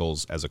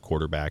struggles as a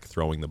quarterback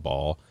throwing the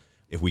ball,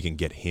 if we can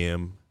get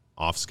him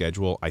off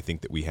schedule, I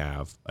think that we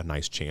have a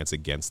nice chance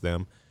against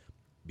them,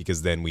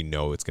 because then we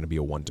know it's going to be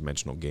a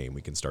one-dimensional game.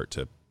 We can start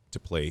to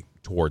play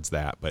towards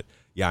that. But,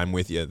 yeah, I'm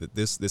with you that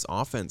this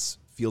offense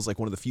feels like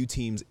one of the few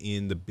teams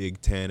in the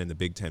Big Ten and the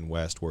Big Ten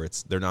West where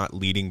they're not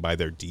leading by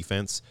their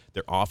defense.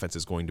 Their offense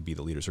is going to be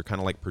the leaders. They're kind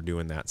of like Purdue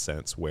in that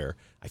sense, where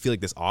I feel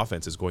like this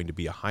offense is going to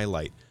be a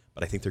highlight,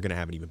 but I think they're going to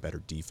have an even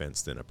better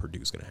defense than a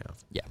Purdue's going to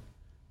have. Yeah.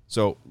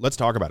 So let's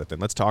talk about it then.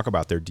 Let's talk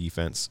about their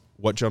defense.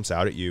 What jumps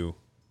out at you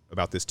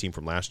about this team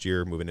from last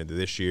year moving into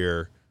this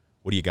year?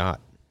 What do you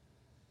got?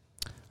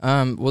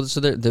 Well,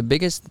 so the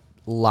biggest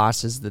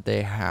losses that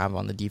they have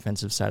on the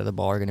defensive side of the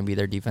ball are going to be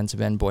their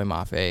defensive end, Boy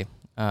Mafe.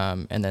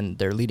 And then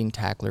their leading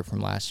tackler from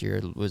last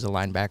year was a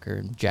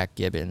linebacker, Jack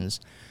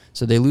Gibbons.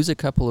 So they lose a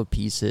couple of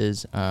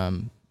pieces.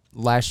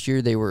 Last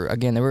year they were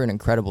an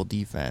incredible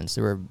defense.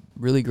 They were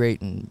really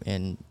great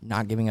in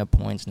not giving up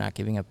points, not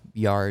giving up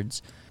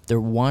yards. The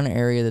one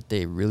area that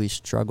they really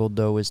struggled,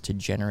 though, was to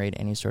generate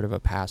any sort of a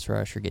pass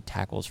rush or get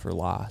tackles for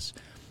loss.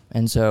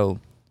 And so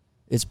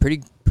it's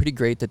pretty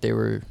great that they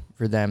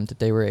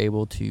were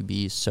able to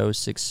be so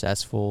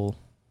successful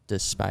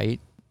despite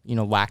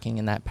lacking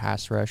in that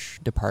pass rush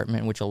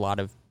department, which a lot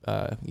of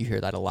you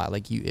hear that a lot.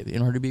 Like,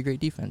 in order to be a great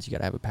defense, you got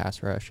to have a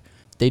pass rush.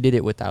 They did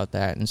it without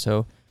that, and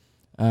so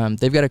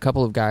they've got a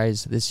couple of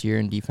guys this year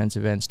in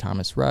defensive ends,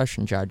 Thomas Rush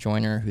and Ja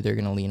Joyner, who they're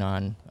going to lean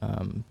on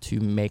to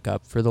make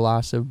up for the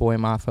loss of Boy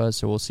Mafa.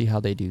 So we'll see how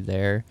they do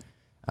there.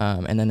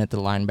 And then at the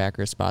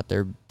linebacker spot,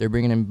 they're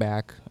bringing him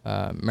back,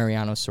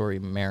 Mariano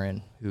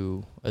Marin,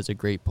 who is a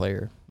great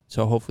player.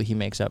 So hopefully he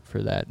makes up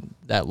for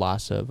that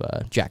loss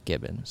of Jack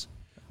Gibbons.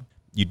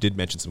 You did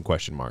mention some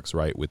question marks,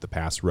 right, with the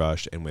pass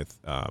rush and with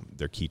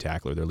their key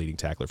tackler, their leading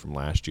tackler from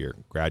last year,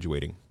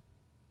 graduating.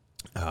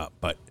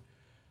 But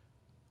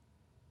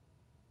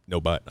no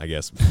but, I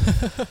guess.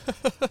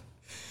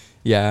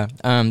 Yeah,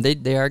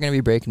 they are going to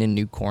be breaking in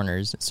new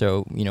corners.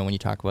 So, when you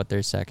talk about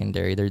their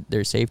secondary,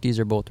 their safeties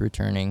are both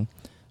returning.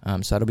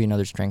 So that'll be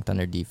another strength on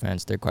their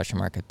defense. Their question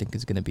mark, I think,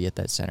 is going to be at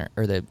that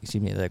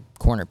the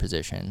corner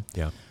position.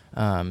 Yeah.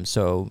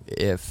 So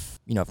if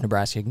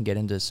Nebraska can get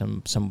into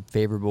some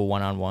favorable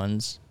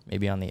one-on-ones,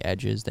 maybe on the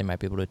edges, they might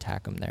be able to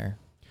attack them there.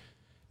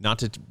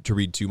 Not to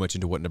read too much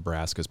into what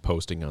Nebraska's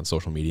posting on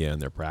social media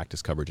and their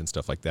practice coverage and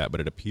stuff like that, but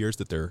it appears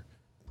that they're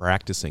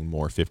practicing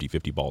more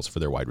 50-50 balls for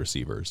their wide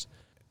receivers.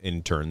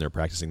 In turn, they're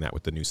practicing that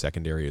with the new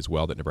secondary as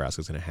well that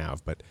Nebraska's going to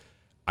have. But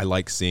I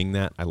like seeing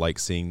that. I like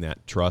seeing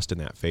that trust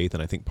and that faith,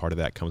 and I think part of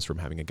that comes from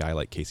having a guy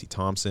like Casey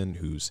Thompson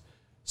who's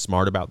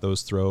smart about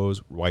those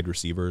throws, wide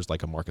receivers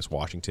like a Marcus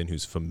Washington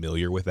who's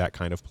familiar with that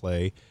kind of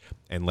play,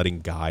 and letting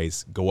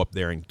guys go up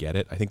there and get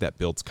it. I think that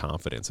builds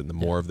confidence, and the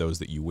more of those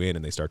that you win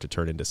and they start to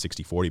turn into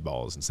 60-40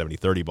 balls and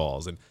 70-30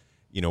 balls, and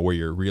where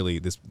you're really,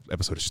 this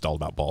episode is just all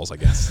about balls, I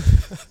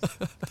guess.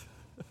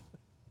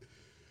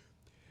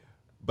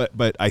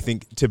 But I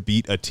think to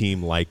beat a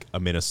team like a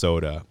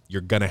Minnesota,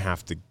 you're going to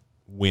have to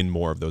win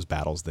more of those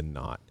battles than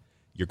not.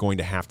 You're going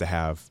to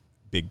have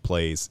big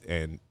plays,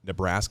 and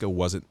Nebraska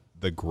wasn't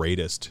the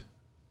greatest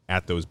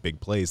at those big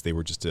plays. They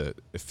were just an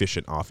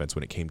efficient offense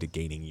when it came to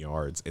gaining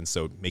yards. And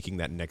so making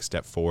that next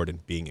step forward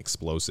and being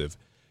explosive,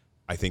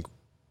 I think,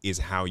 is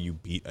how you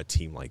beat a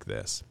team like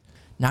this.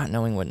 Not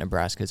knowing what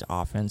Nebraska's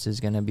offense is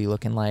going to be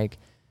looking like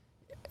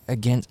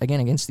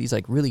against these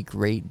like really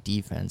great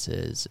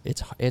defenses,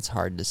 it's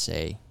hard to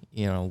say,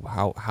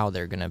 how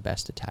they're going to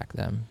best attack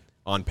them.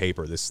 On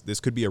paper, this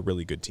could be a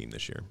really good team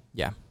this year.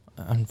 Yeah.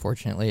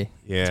 Unfortunately,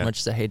 as much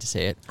as I hate to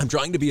say it. I'm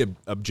trying to be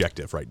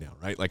objective right now,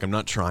 right? Like, I'm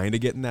not trying to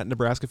get in that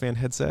Nebraska fan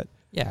headset.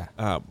 Yeah.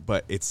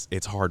 But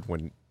it's hard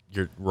when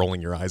you're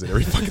rolling your eyes at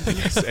every fucking thing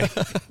I say.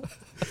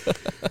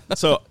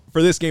 So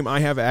for this game, I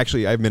have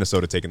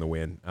Minnesota taking the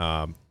win.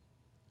 I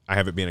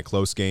have it being a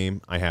close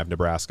game. I have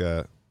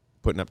Nebraska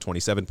putting up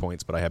 27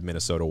 points, but I have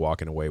Minnesota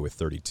walking away with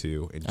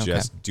 32 and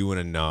just doing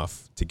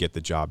enough to get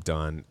the job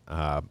done.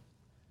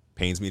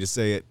 Pains me to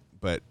say it,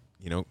 but,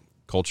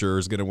 culture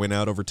is going to win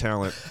out over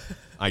talent,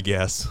 I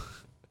guess.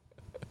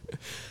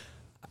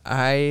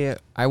 I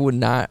would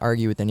not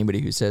argue with anybody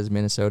who says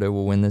Minnesota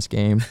will win this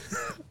game.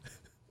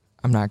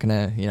 I'm not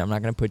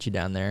gonna put you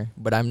down there,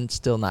 but I'm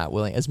still not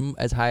willing.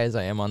 As high as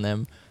I am on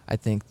them, I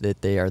think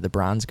that they are the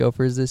Bronze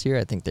Gophers this year.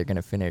 I think they're going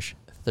to finish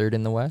third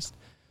in the West.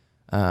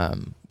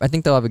 I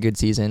think they'll have a good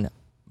season,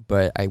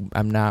 but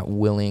I'm not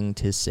willing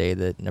to say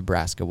that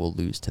Nebraska will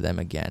lose to them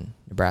again.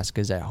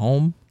 Nebraska's at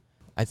home.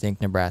 I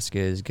think Nebraska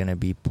is going to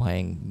be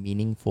playing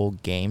meaningful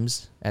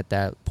games at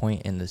that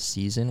point in the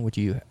season, which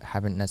you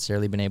haven't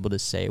necessarily been able to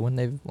say when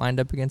they've lined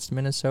up against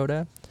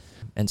Minnesota.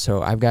 And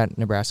so I've got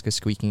Nebraska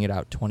squeaking it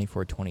out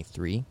 24-23. I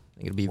think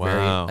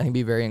it'll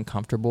be very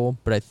uncomfortable,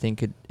 but I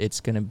think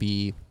it's going to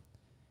be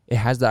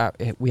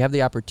we have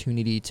the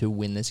opportunity to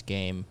win this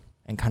game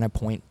and kind of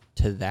point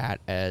to that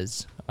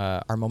as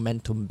our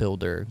momentum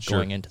builder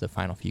going into the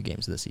final few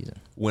games of the season.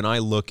 When I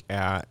look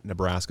at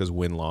Nebraska's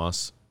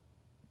win-loss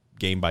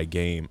game by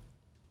game,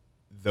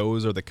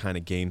 those are the kind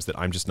of games that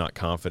I'm just not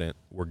confident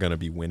we're going to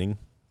be winning.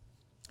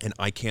 And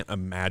I can't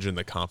imagine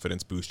the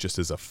confidence boost just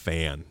as a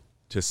fan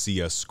to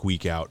see us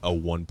squeak out a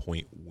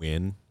 1-point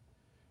win,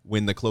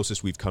 when the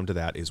closest we've come to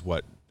that is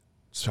what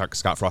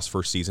Scott Frost's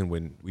first season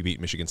when we beat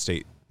Michigan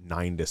State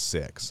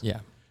 9-6. Yeah.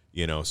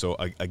 You know, so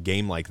a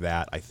game like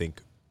that, I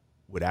think,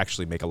 would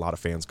actually make a lot of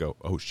fans go,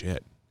 oh,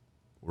 shit,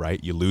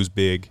 right? You lose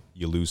big,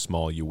 you lose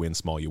small, you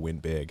win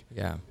big.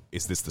 Yeah.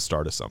 Is this the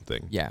start of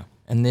something? Yeah.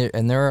 And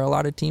there are a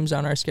lot of teams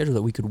on our schedule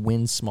that we could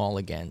win small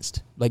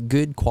against, like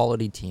good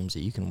quality teams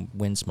that you can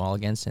win small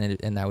against,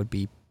 and that would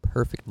be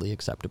perfectly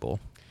acceptable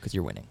because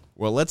you're winning.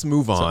 Well, let's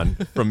move on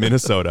from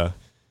Minnesota,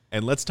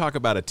 and let's talk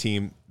about a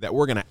team that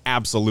we're going to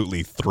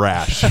absolutely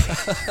thrash.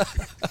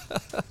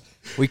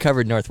 We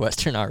covered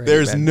Northwestern already.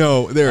 There is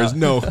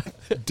no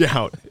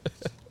doubt.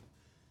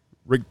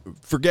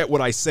 Forget what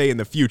I say in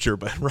the future,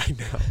 but right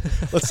now,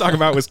 let's talk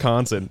about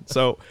Wisconsin.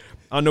 So,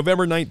 on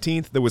November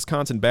 19th, the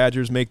Wisconsin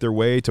Badgers make their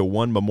way to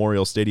One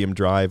Memorial Stadium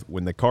Drive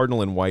when the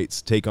Cardinal and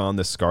Whites take on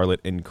the Scarlet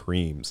and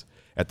Creams.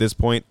 At this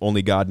point,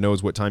 only God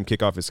knows what time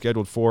kickoff is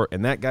scheduled for,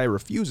 and that guy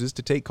refuses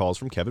to take calls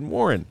from Kevin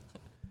Warren.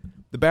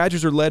 The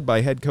Badgers are led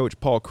by head coach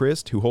Paul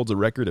Chryst, who holds a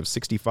record of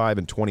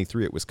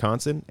 65-23 at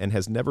Wisconsin and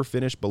has never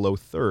finished below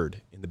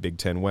third in the Big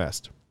Ten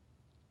West.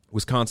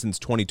 Wisconsin's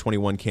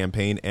 2021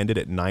 campaign ended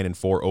at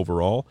 9-4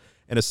 overall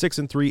and a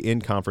 6-3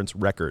 in-conference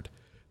record.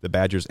 The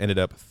Badgers ended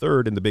up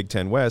third in the Big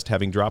Ten West,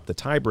 having dropped the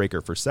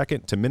tiebreaker for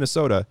second to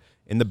Minnesota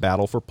in the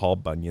battle for Paul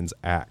Bunyan's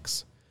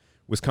axe.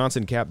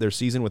 Wisconsin capped their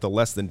season with a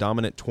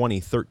less-than-dominant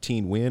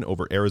 20-13 win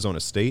over Arizona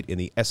State in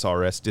the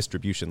SRS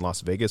Distribution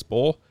Las Vegas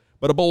Bowl,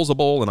 but a bowl's a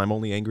bowl, and I'm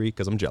only angry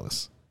because I'm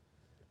jealous.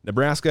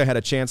 Nebraska had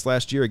a chance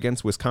last year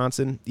against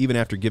Wisconsin, even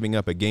after giving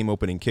up a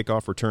game-opening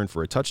kickoff return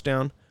for a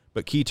touchdown,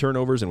 but key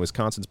turnovers in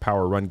Wisconsin's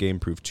power run game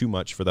proved too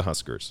much for the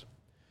Huskers.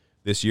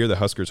 This year, the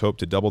Huskers hope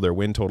to double their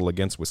win total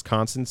against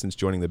Wisconsin since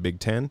joining the Big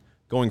Ten,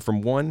 going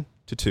from 1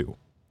 to 2.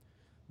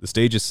 The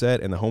stage is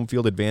set and the home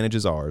field advantage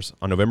is ours.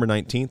 On November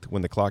 19th,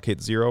 when the clock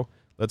hits 0,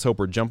 let's hope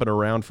we're jumping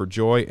around for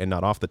joy and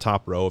not off the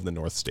top row of the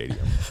North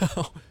Stadium.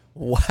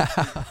 Wow.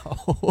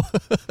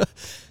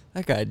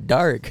 That got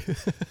dark.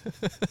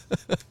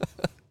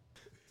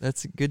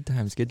 That's good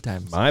times, good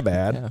times. My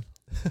bad.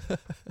 Yeah.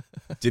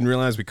 Didn't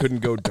realize we couldn't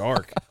go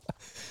dark.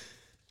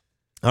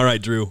 All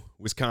right, Drew.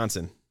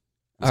 Wisconsin.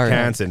 All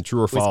right.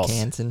 True or false?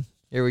 Wisconsin.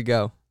 Here we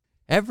go.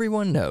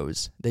 Everyone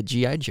knows that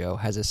G.I. Joe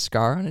has a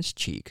scar on his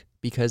cheek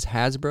because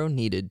Hasbro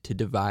needed to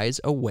devise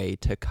a way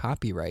to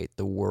copyright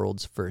the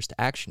world's first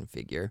action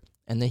figure,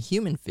 and the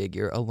human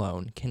figure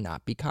alone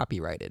cannot be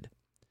copyrighted.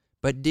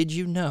 But did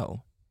you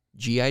know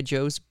G.I.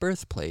 Joe's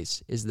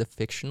birthplace is the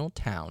fictional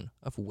town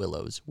of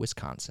Willows,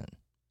 Wisconsin?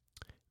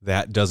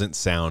 That doesn't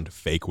sound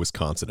fake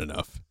Wisconsin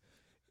enough.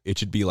 It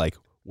should be like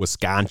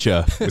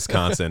Wisconsin,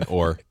 Wisconsin,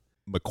 or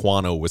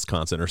Mequano,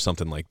 Wisconsin, or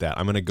something like that.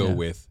 I'm going to go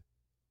with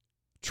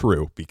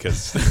true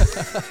because I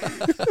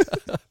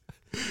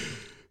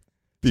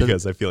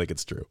feel like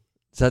it's true.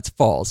 So that's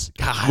false.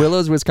 God.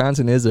 Willows,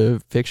 Wisconsin is a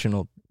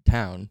fictional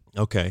town.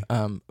 Okay.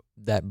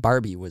 That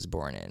Barbie was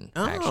born in,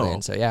 actually.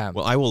 And so, yeah.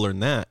 Well, I will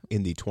learn that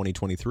in the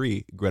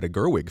 2023 Greta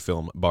Gerwig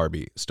film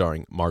Barbie,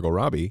 starring Margot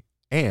Robbie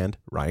and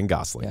Ryan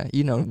Gosling. Yeah,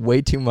 you know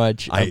way too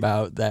much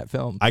about that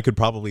film. I could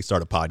probably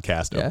start a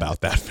podcast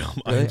about that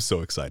film. Really? I'm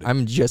so excited.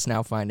 I'm just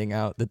now finding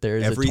out that there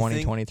is a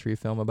 2023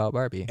 film about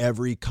Barbie.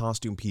 Every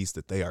costume piece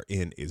that they are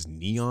in is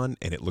neon,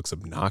 and it looks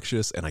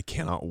obnoxious, and I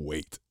cannot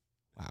wait.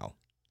 Wow.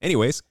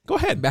 Anyways, go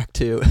ahead. Back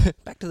to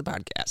the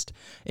podcast.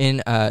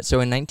 In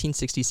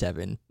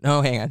 1967.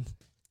 No, hang on.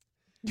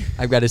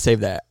 I've got to save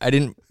that. I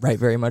didn't write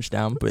very much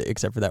down, but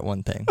except for that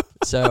one thing.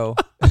 So,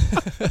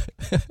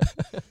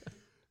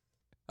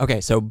 okay,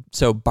 so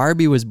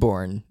Barbie was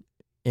born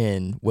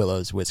in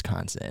Willows,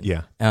 Wisconsin.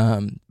 Yeah.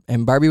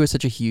 And Barbie was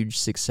such a huge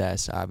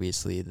success,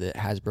 obviously, that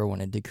Hasbro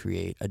wanted to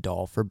create a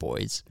doll for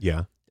boys.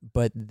 Yeah.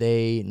 But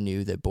they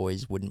knew that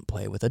boys wouldn't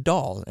play with a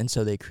doll, and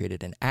so they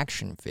created an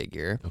action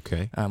figure.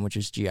 Okay. Which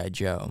is G.I.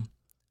 Joe,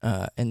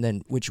 and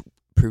then which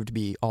proved to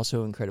be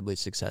also incredibly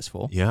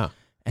successul. Yeah.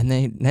 And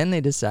then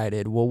they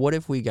decided, well, what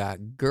if we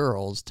got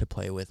girls to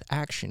play with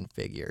action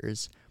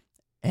figures?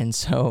 And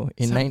so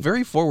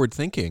very forward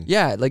thinking.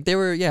 Yeah, like they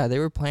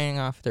were playing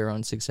off their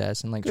own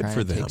success and like good trying for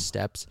to them. take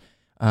steps.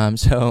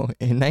 So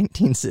in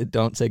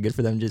don't say good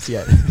for them just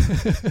yet.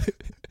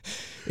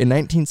 In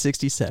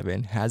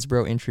 1967,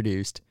 Hasbro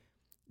introduced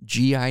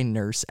GI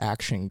Nurse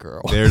Action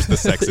Girl. There's the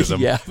sexism.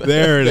 Yeah,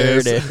 there it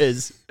is. There it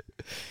is.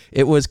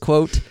 It was,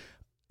 quote,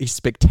 a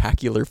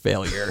spectacular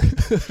failure.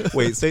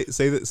 Wait, say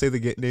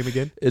the name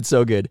again. It's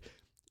so good.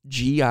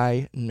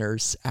 GI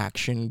Nurse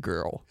Action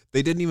Girl.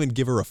 They didn't even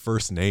give her a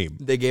first name.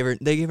 They gave her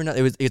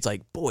it's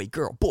like boy,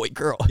 girl.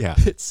 Yeah.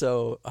 It's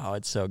so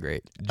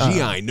great.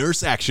 GI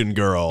Nurse Action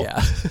Girl.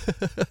 Yeah.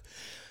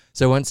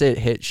 So once it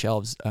hit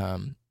shelves,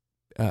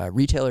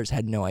 retailers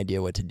had no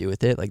idea what to do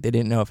with it. Like, they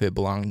didn't know if it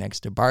belonged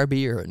next to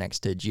Barbie or next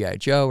to G.I.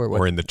 Joe or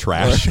what. Or in the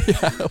trash.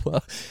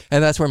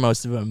 And that's where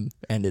most of them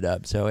ended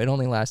up. So it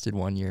only lasted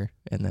 1 year,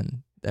 and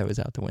then that was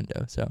out the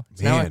window. So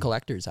it's now a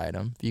collector's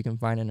item. If you can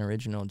find an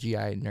original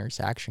G.I.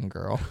 Nurse Action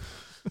Girl.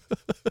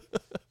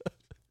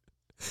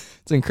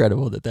 It's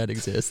incredible that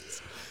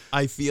exists.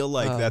 I feel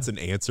like that's an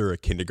answer a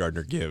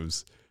kindergartner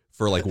gives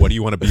for, like, what do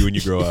you want to be when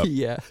you grow up?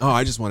 Yeah. Oh,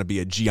 I just want to be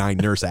a GI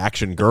Nurse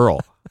Action Girl.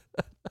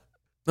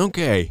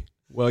 Okay.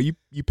 Well, you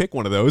pick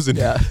one of those and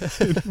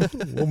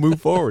we'll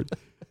move forward.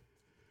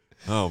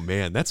 Oh,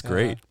 man, that's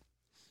great.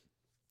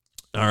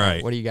 All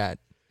right. What do you got?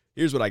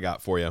 Here's what I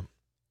got for you.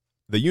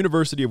 The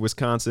University of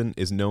Wisconsin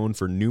is known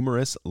for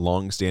numerous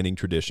long-standing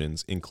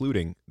traditions,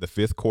 including the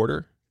fifth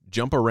quarter,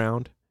 jump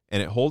around,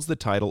 and it holds the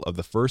title of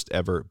the first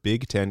ever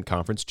Big Ten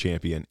Conference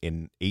champion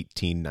in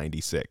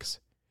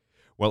 1896.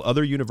 While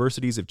other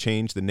universities have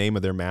changed the name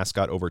of their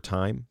mascot over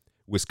time,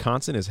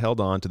 Wisconsin has held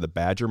on to the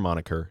Badger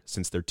moniker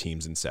since their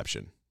team's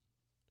inception.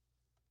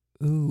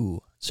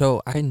 Ooh,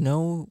 so I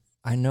know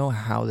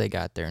how they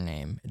got their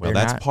name. Well,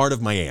 that's part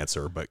of my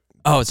answer, but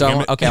I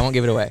won't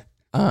give it away.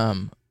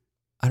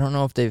 I don't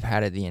know if they've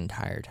had it the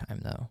entire time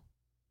though.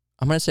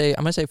 I'm gonna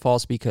say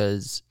false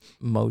because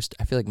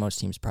I feel like most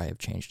teams probably have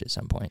changed at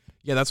some point.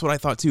 Yeah, that's what I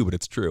thought too, but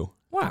it's true.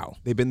 Wow,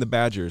 they've been the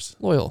Badgers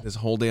loyal this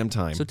whole damn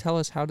time. So tell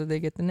us, how did they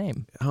get the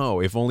name?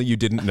 Oh, if only you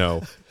didn't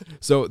know.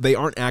 So they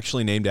aren't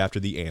actually named after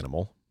the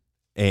animal.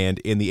 And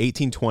in the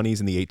 1820s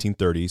and the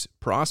 1830s,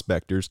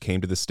 prospectors came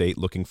to the state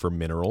looking for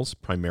minerals,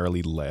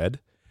 primarily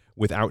lead.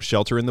 Without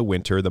shelter in the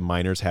winter, the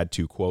miners had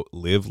to, quote,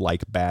 live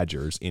like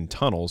badgers in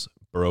tunnels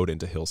burrowed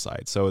into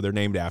hillsides. So they're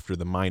named after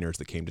the miners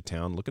that came to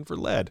town looking for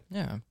lead.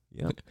 Yeah.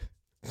 Yep.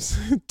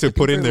 To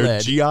put in their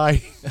lead.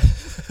 GI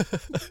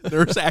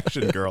Nurse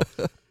Action Girl.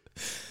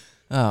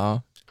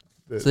 Oh.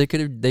 So they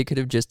could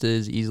have just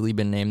as easily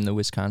been named the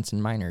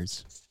Wisconsin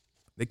Miners.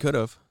 They could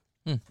have.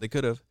 They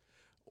could have.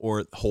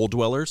 Or Hole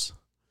Dwellers.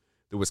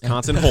 The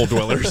Wisconsin Hole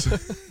Dwellers.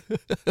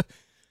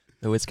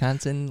 The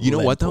Wisconsin You know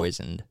lead what, though?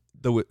 poisoned.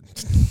 The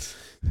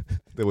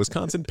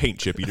Wisconsin Paint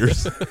Chip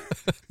Eaters.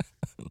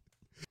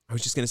 I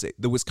was just going to say,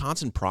 the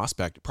Wisconsin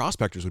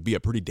Prospectors would be a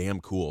pretty damn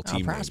cool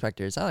team.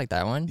 Prospectors. I like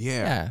that one.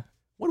 Yeah.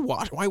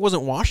 Why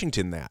wasn't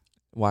Washington that?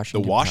 The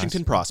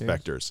Washington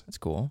Prospectors. That's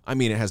cool. I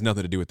mean, it has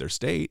nothing to do with their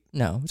state.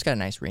 No, it's got a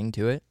nice ring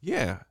to it.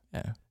 Yeah.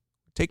 Yeah.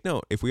 Take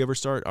note. If we ever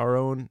start our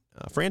own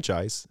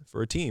franchise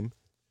for a team,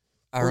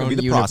 our own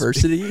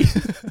university.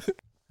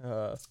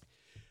 Well,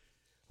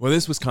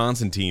 this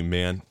Wisconsin team,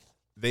 man,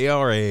 they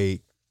are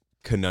a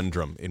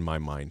conundrum in my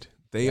mind.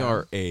 They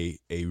are a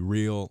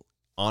real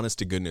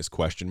honest-to-goodness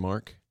question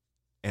mark,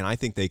 and I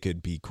think they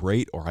could be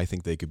great, or I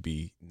think they could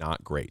be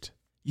not great.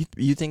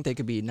 You think they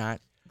could be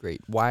not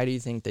great? Why do you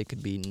think they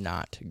could be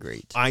not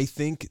great? I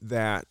think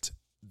that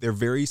they're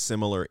very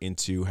similar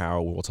into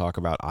how we'll talk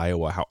about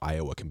Iowa, how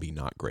Iowa can be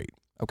not great.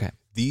 Okay.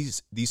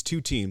 These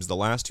two teams, the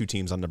last two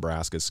teams on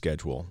Nebraska's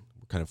schedule,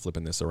 we're kind of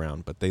flipping this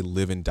around, but they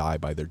live and die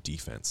by their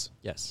defense.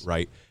 Yes.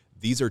 Right?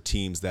 These are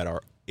teams that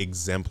are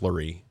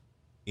exemplary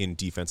in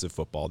defensive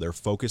football. They're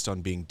focused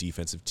on being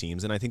defensive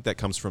teams, and I think that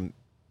comes from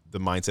the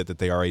mindset that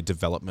they are a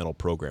developmental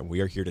program. We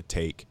are here to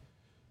take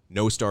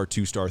no-star,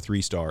 two-star,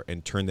 three-star,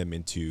 and turn them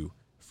into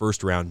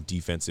first-round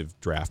defensive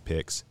draft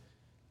picks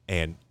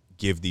and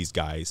give these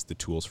guys the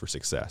tools for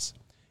success.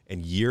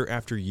 And year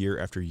after year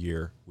after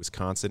year,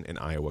 Wisconsin and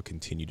Iowa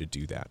continue to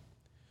do that.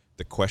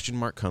 The question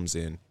mark comes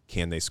in,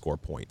 can they score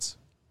points?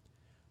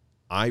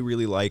 I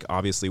really like,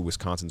 obviously,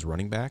 Wisconsin's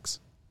running backs.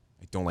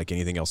 I don't like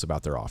anything else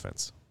about their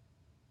offense.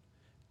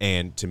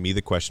 And to me,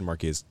 the question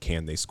mark is,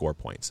 can they score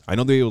points? I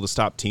know they're able to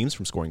stop teams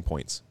from scoring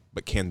points,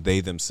 but can they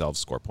themselves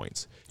score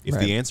points? If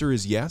the answer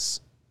is yes,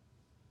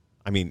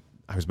 I mean,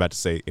 I was about to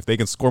say, if they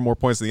can score more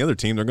points than the other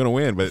team, they're going to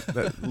win. But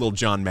that little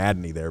John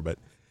Madden-y there, but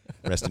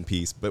rest in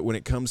peace. But when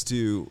it comes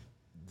to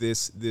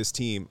this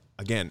team,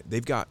 again,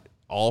 they've got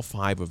all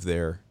five of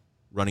their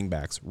running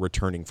backs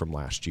returning from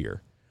last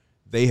year.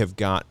 They have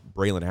got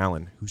Braylon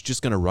Allen, who's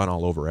just going to run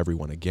all over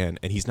everyone again.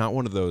 And he's not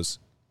one of those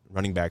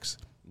running backs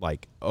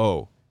like,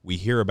 oh, we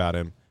hear about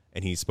him,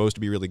 and he's supposed to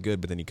be really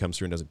good, but then he comes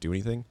through and doesn't do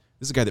anything.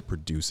 This is a guy that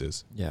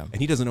produces. Yeah.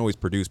 And he doesn't always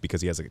produce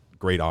because he has a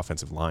great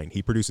offensive line.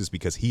 He produces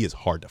because he is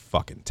hard to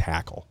fucking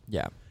tackle.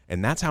 Yeah.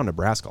 And that's how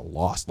Nebraska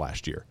lost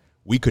last year.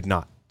 We could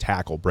not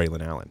tackle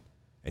Braylon Allen,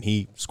 and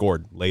he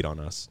scored late on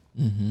us,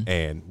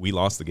 and we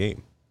lost the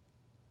game.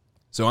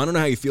 So I don't know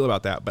how you feel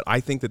about that, but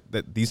I think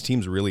that these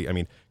teams really, I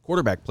mean,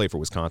 quarterback play for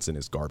Wisconsin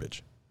is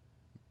garbage.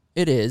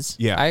 It is.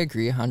 Yeah. I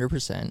agree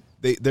 100%.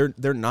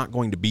 They're not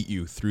going to beat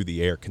you through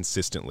the air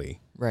consistently.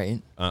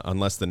 Right.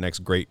 Unless the next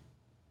great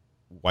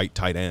white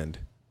tight end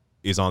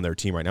is on their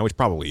team right now, which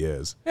probably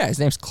is. Yeah, his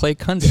name's Clay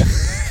Cundiff.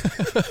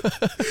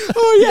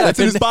 Oh, yeah, that's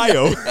in his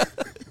bio.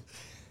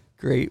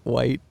 Great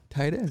white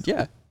tight end,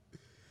 yeah.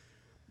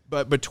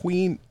 But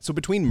between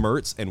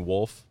Mertz and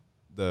Wolf,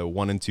 the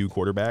 1 and 2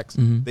 quarterbacks,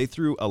 they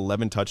threw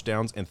 11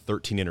 touchdowns and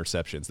 13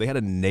 interceptions. They had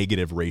a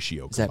negative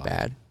ratio. Is that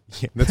bad?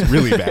 Yeah, that's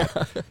really bad.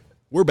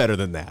 We're better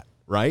than that,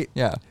 right?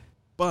 Yeah.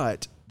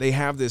 But they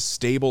have this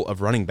stable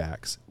of running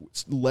backs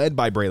led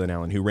by Braylon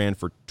Allen, who ran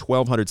for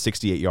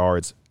 1,268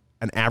 yards,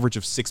 an average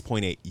of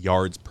 6.8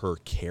 yards per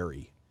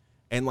carry.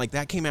 And like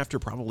that came after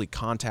probably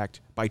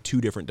contact by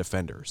 2 different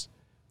defenders.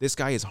 This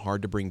guy is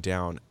hard to bring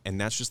down, and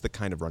that's just the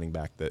kind of running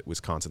back that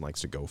Wisconsin likes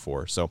to go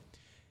for. So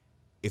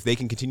if they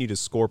can continue to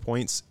score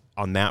points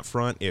on that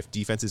front, if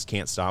defenses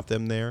can't stop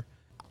them there,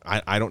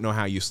 I don't know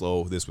how you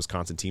slow this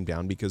Wisconsin team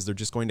down because they're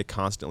just going to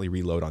constantly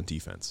reload on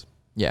defense.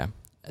 Yeah.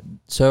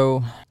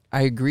 So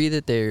I agree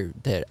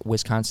that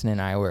Wisconsin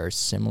and Iowa are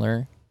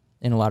similar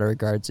in a lot of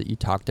regards that you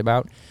talked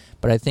about,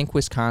 but I think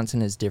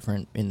Wisconsin is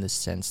different in the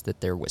sense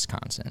that they're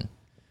Wisconsin.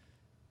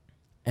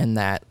 And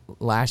that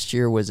last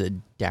year was a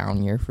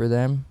down year for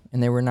them,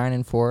 and they were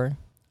 9-4.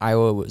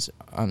 Iowa was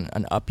on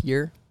an up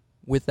year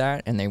with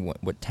that, and they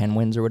went 10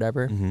 wins or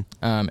whatever.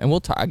 And we'll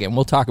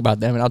talk about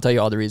them, and I'll tell you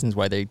all the reasons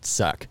why they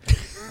suck.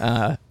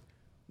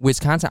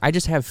 Wisconsin, I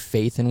just have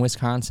faith in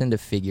Wisconsin to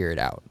figure it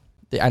out.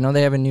 I know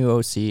they have a new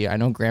OC. I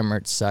know Graham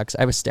Mertz sucks.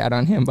 I have a stat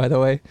on him, by the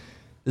way.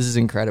 This is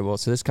incredible.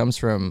 So this comes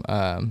from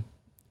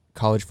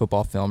College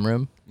Football Film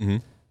Room.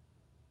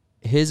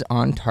 His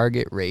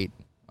on-target rate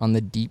on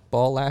the deep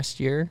ball last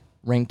year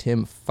ranked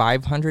him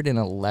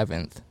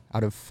 511th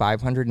out of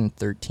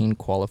 513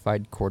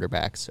 qualified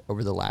quarterbacks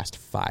over the last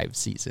 5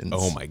 seasons.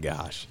 Oh, my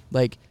gosh.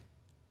 Like,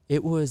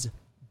 it was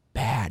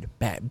bad.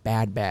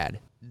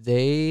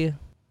 They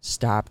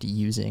stopped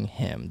using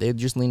him. They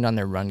just leaned on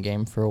their run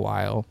game for a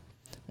while.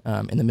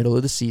 In the middle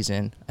of the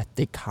season,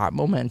 they caught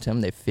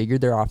momentum. They figured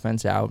their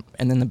offense out.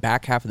 And then the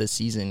back half of the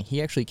season, he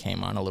actually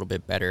came on a little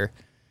bit better.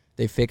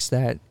 They fixed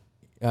that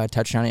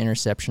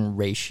touchdown-interception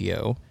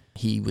ratio.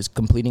 He was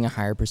completing a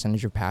higher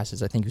percentage of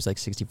passes. I think he was like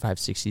 65,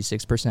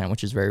 66%,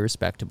 which is very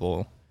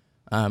respectable.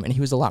 And he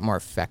was a lot more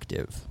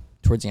effective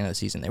towards the end of the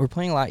season. They were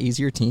playing a lot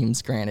easier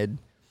teams, granted.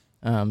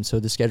 So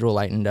the schedule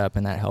lightened up,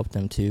 and that helped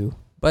them too.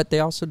 But they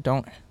also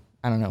don't,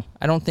 I don't know.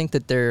 I don't think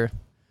that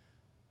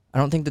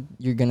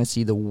you're going to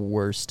see the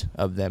worst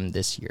of them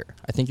this year.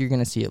 I think you're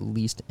going to see at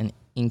least an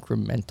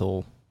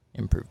incremental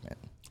improvement.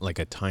 Like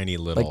a tiny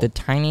little. Like the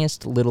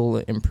tiniest little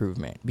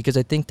improvement. Because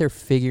I think they're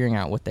figuring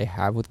out what they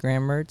have with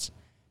Graham Mertz.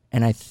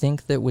 And I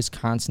think that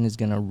Wisconsin is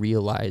going to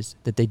realize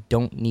that they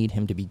don't need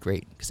him to be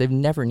great. Because they've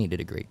never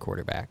needed a great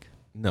quarterback.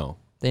 No.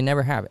 They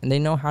never have. And they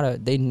know how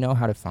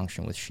to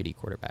function with shitty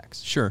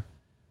quarterbacks. Sure.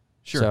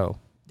 So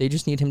they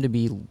just need him to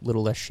be a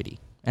little less shitty.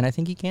 And I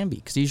think he can be,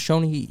 because he's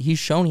shown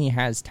he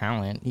has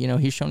talent. You know,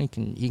 he's shown he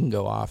can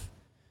go off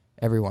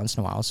every once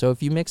in a while. So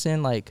if you mix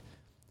in like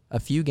a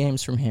few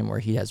games from him where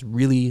he has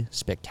really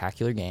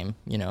spectacular game,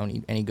 you know,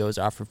 and he goes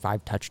off for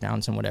 5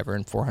 touchdowns and whatever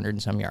and 400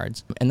 and some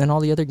yards, and then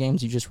all the other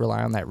games you just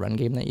rely on that run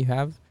game that you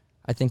have,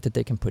 I think that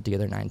they can put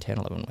together 9, 10,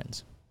 11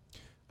 wins.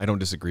 I don't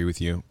disagree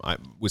with you.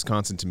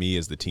 Wisconsin to me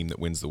is the team that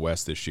wins the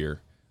West this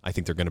year. I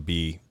think they're going to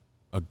be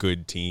a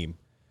good team.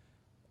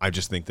 I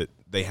just think that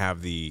they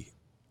have the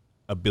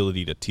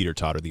ability to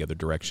teeter-totter the other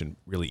direction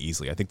really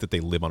easily. I think that they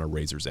live on a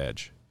razor's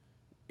edge,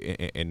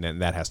 and then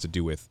that has to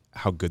do with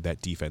how good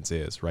that defense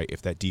is, right?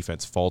 If that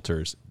defense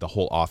falters, the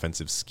whole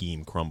offensive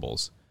scheme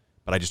crumbles.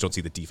 But I just don't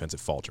see the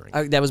defensive faltering.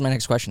 That was my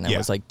next question. I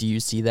was like, do you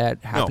see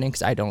that happening?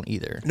 Because I don't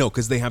either. No,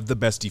 because they have the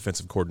best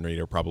defensive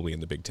coordinator probably in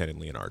the Big Ten in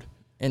Leonard.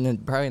 And then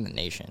probably in the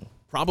nation.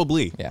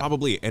 Probably. Yeah.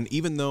 Probably. And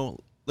even though,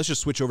 let's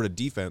just switch over to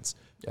defense.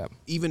 Yeah.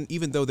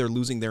 Even though they're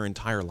losing their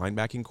entire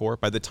linebacking core,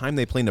 by the time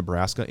they play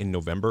Nebraska in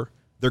November,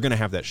 they're going to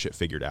have that shit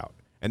figured out.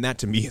 And that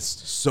to me is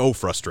so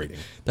frustrating.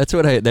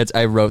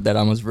 I wrote that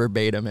almost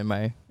verbatim in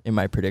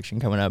my prediction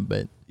coming up,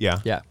 but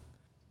yeah.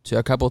 So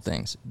a couple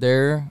things.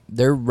 Their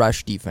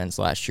rush defense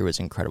last year was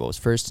incredible. It was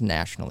first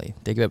nationally.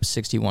 They gave up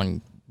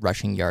 61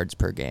 rushing yards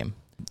per game.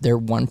 Their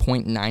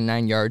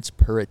 1.99 yards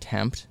per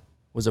attempt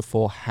was a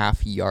full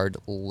half yard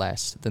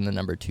less than the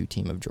number 2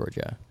 team of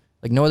Georgia.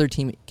 Like no other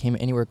team came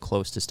anywhere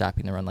close to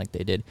stopping the run like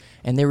they did.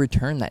 And they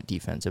returned that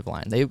defensive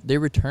line. They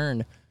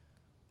returned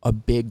a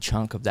big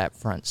chunk of that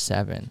front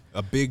 7.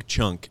 A big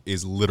chunk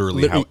is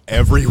literally how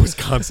every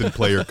Wisconsin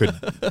player could.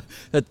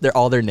 They're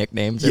all their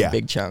nicknames. They're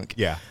Big Chunk.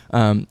 Yeah.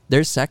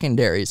 Their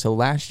secondary. So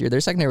last year,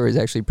 their secondary was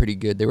actually pretty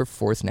good. They were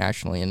 4th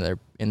nationally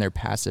in their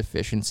pass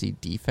efficiency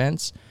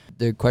defense.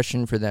 The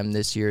question for them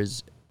this year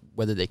is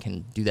whether they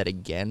can do that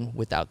again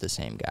without the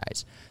same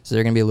guys. So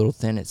they're going to be a little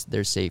thin. It's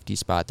their safety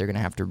spot. They're going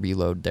to have to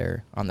reload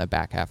on the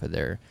back half of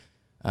their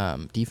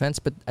defense.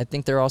 But I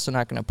think they're also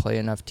not going to play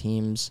enough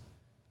teams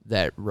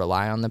that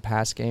rely on the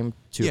pass game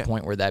to a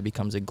point where that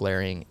becomes a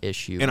glaring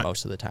issue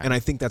most of the time. And I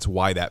think that's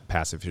why that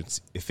pass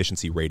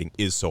efficiency rating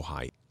is so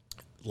high.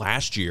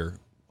 last year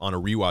on a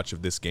rewatch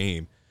of this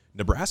game,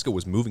 Nebraska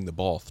was moving the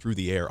ball through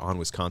the air on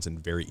Wisconsin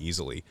very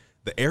easily.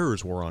 The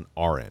errors were on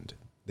our end.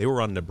 They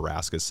were on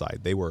Nebraska's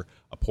side. They were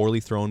a poorly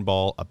thrown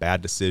ball, a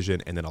bad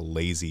decision, and then a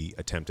lazy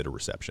attempt at a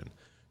reception.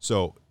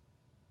 So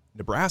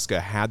Nebraska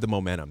had the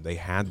momentum. They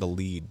had the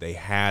lead. They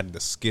had the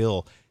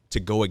skill to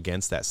go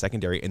against that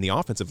secondary, and the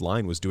offensive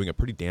line was doing a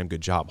pretty damn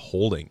good job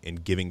holding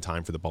and giving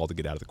time for the ball to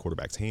get out of the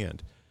quarterback's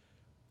hand.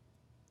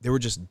 There were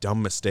just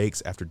dumb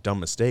mistakes after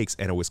dumb mistakes,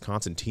 and a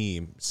Wisconsin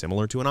team,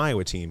 similar to an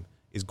Iowa team,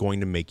 is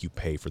going to make you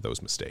pay for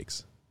those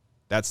mistakes.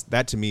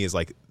 That to me is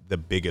like the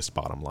biggest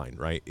bottom line,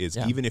 right? Is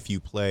even if you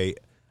play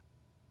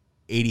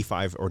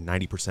 85 or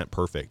 90%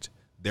 perfect,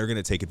 they're going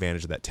to take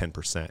advantage of that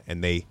 10%,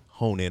 and they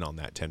hone in on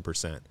that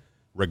 10%,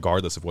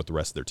 regardless of what the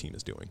rest of their team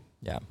is doing.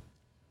 Yeah.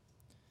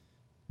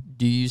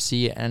 Do you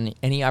see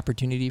any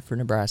opportunity for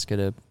Nebraska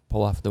to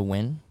pull off the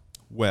win?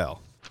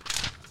 Well,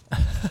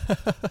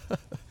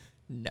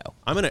 no.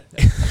 I'm going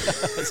to...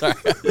 Sorry.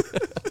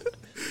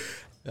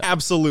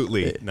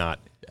 Absolutely not.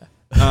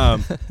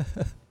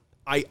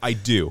 I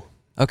do.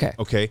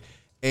 Okay.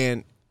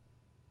 And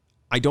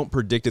I don't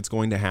predict it's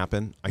going to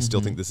happen. I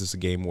still think this is a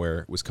game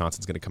where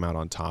Wisconsin's going to come out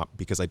on top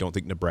because I don't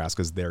think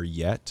Nebraska's there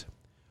yet.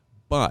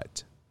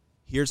 But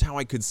here's how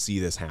I could see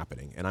this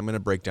happening, and I'm going to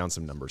break down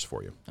some numbers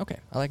for you. Okay,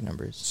 I like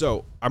numbers.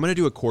 So I'm going to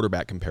do a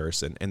quarterback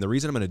comparison, and the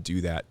reason I'm going to do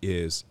that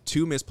is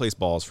 2 misplaced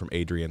balls from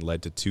Adrian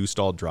led to 2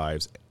 stalled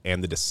drives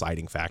and the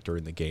deciding factor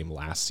in the game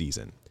last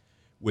season.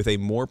 With a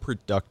more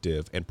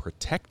productive and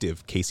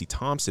protective Casey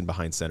Thompson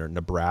behind center,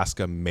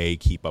 Nebraska may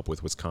keep up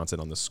with Wisconsin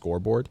on the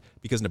scoreboard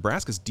because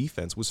Nebraska's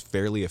defense was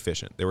fairly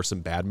efficient. There were some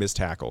bad missed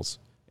tackles,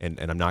 and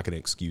I'm not going to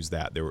excuse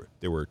that.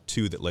 There were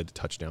 2 that led to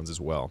touchdowns as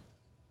well.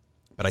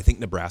 But I think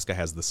Nebraska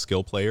has the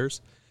skill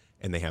players,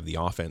 and they have the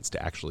offense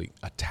to actually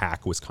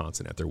attack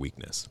Wisconsin at their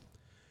weakness.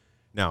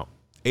 Now,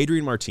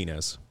 Adrian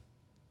Martinez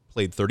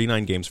played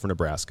 39 games for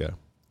Nebraska.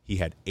 He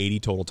had 80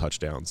 total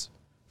touchdowns.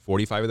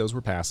 45 of those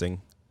were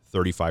passing.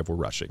 35 were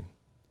rushing.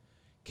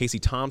 Casey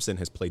Thompson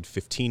has played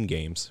 15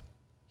 games.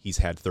 He's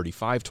had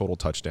 35 total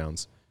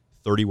touchdowns.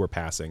 30 were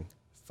passing.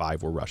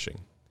 5 were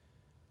rushing.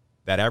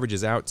 That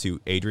averages out to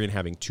Adrian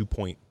having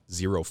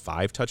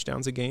 2.05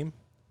 touchdowns a game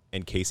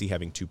and Casey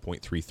having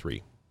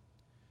 2.33.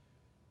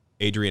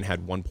 Adrian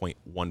had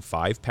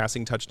 1.15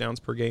 passing touchdowns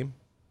per game.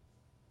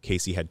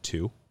 Casey had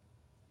 2.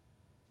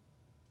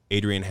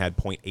 Adrian had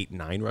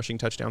 0.89 rushing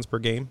touchdowns per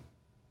game.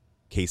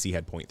 Casey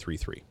had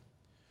 0.33.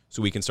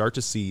 So we can start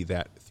to see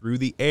that through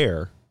the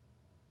air,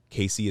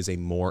 Casey is a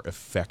more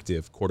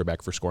effective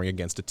quarterback for scoring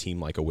against a team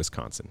like a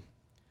Wisconsin.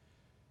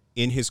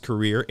 In his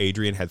career,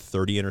 Adrian had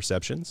 30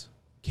 interceptions.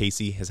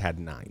 Casey has had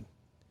 9.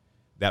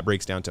 That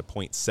breaks down to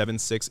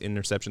 0.76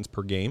 interceptions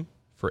per game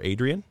for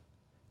Adrian,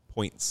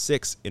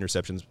 0.6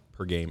 interceptions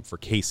per game for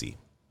Casey.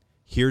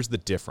 Here's the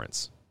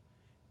difference.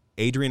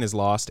 Adrian has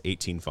lost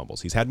 18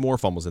 fumbles. He's had more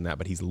fumbles than that,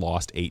 but he's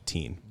lost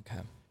 18.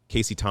 Okay.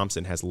 Casey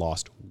Thompson has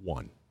lost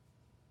 1.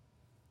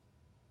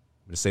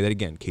 I'm going to say that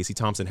again. Casey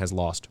Thompson has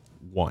lost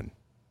 1.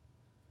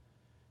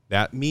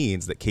 That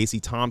means that Casey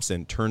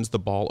Thompson turns the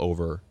ball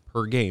over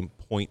per game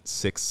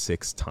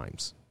 0.66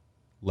 times.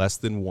 Less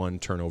than 1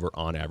 turnover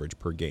on average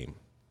per game.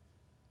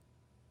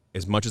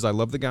 As much as I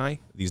love the guy,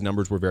 these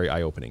numbers were very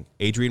eye-opening.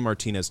 Adrian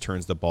Martinez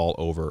turns the ball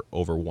over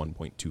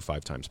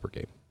 1.25 times per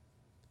game.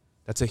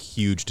 That's a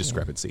huge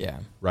discrepancy,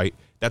 right?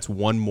 That's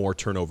 1 more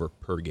turnover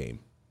per game.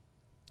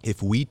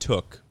 If we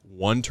took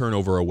 1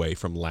 turnover away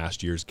from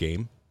last year's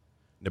game,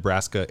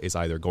 Nebraska is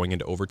either going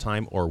into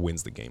overtime or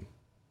wins the game.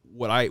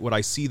 What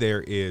I see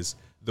there is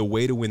the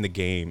way to win the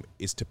game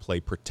is to play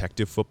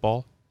protective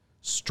football,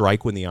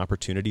 strike when the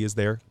opportunity is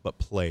there, but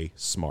play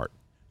smart.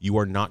 You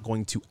are not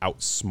going to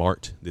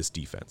outsmart this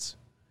defense.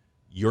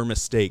 Your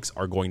mistakes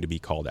are going to be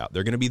called out.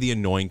 They're going to be the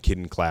annoying kid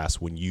in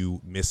class when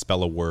you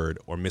misspell a word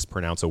or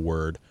mispronounce a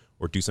word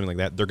or do something like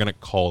that. They're going to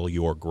call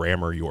your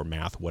grammar, your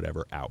math,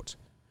 whatever out.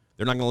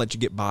 They're not going to let you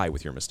get by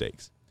with your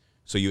mistakes.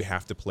 So you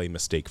have to play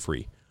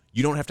mistake-free.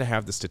 You don't have to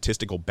have the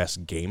statistical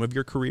best game of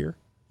your career.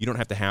 You don't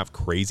have to have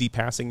crazy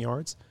passing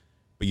yards,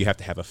 but you have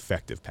to have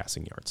effective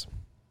passing yards.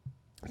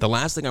 The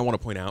last thing I want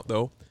to point out,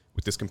 though,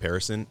 with this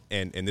comparison,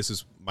 and this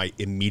is my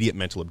immediate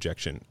mental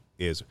objection,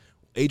 is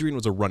Adrian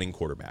was a running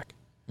quarterback.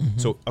 Mm-hmm.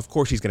 So, of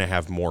course, he's going to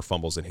have more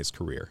fumbles in his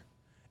career.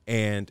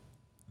 And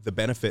the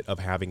benefit of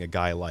having a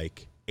guy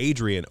like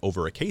Adrian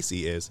over a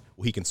Casey is,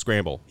 well, he can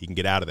scramble. He can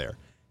get out of there.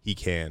 He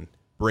can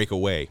break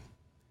away.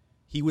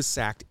 He was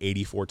sacked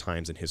 84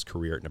 times in his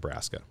career at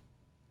Nebraska.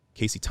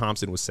 Casey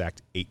Thompson was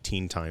sacked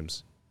 18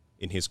 times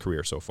in his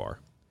career so far.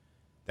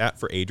 That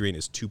for Adrian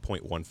is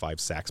 2.15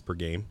 sacks per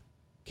game.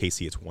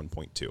 Casey, it's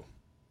 1.2.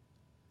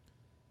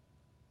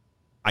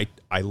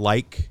 I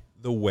like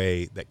the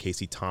way that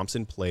Casey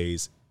Thompson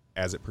plays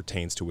as it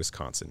pertains to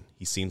Wisconsin.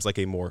 He seems like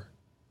a more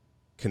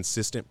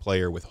consistent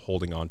player with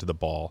holding on to the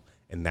ball,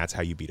 and that's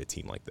how you beat a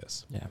team like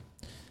this. Yeah.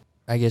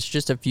 I guess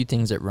just a few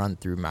things that run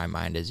through my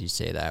mind as you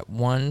say that.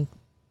 One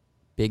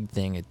big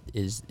thing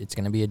is it's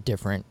going to be a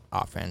different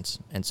offense,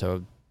 and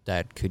so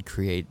that could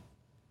create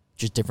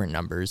just different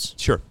numbers.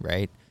 Sure.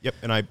 Right? Yep,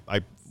 and I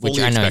Which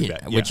fully I know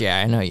expect that. Which,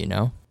 I know you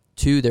know.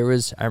 2, there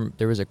was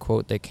a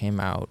quote that came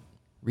out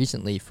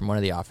recently from one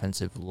of the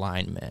offensive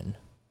linemen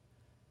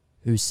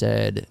who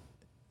said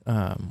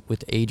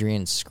with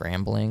Adrian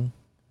scrambling,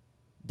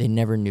 they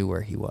never knew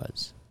where he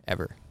was,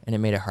 ever. And it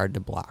made it hard to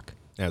block.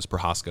 Yeah, it's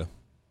Prohaska.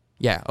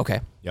 Yeah,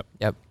 okay.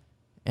 Yep.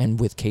 And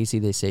with Casey,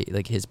 they say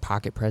like his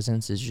pocket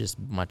presence is just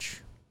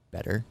much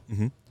better.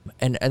 Mm-hmm.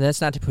 And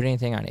that's not to put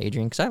anything on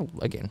Adrian, because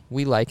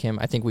we like him.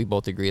 I think we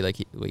both agree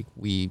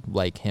we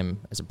like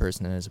him as a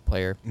person and as a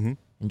player. Mm-hmm.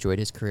 Enjoyed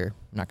his career.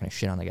 I'm not going to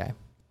shit on the guy.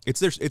 It's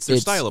their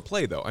style of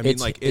play, though. I mean,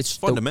 it's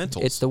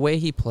fundamentals. It's the way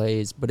he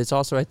plays, but it's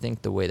also, I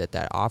think, the way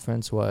that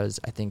offense was.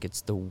 I think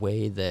it's the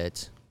way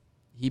that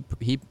he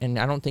and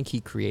I don't think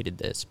he created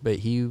this, but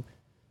he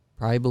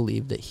probably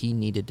believed that he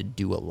needed to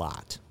do a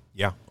lot.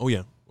 Yeah. Oh,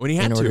 yeah. When he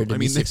had in order to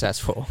be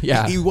successful.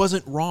 Yeah. He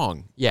wasn't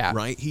wrong. Yeah.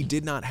 Right? He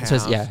did not have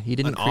he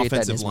didn't an create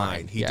offensive that in line. his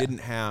mind. He didn't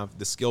have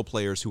the skill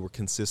players who were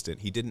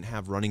consistent. He didn't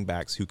have running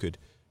backs who could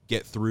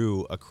get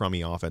through a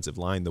crummy offensive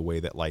line the way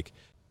that, like,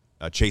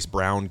 Chase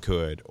Brown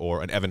could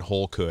or an Evan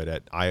Hull could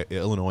at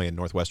Illinois and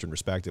Northwestern,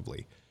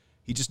 respectively.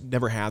 He just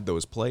never had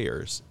those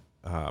players.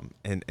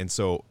 And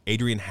so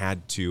Adrian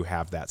had to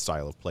have that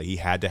style of play. He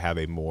had to have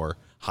a more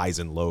highs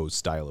and lows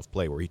style of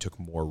play where he took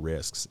more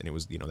risks, and it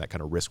was, that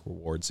kind of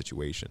risk-reward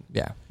situation.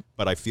 Yeah.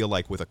 But I feel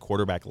like with a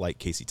quarterback like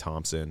Casey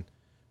Thompson,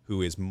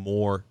 who is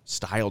more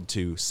styled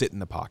to sit in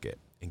the pocket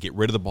and get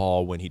rid of the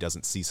ball when he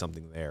doesn't see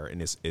something there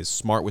and is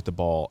smart with the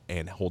ball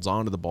and holds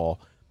on to the ball,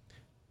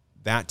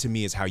 that to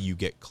me is how you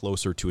get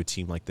closer to a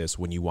team like this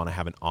when you want to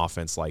have an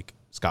offense like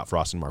Scott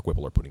Frost and Mark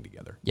Whipple are putting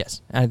together.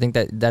 Yes. And I think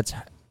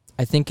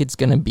I think it's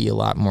going to be a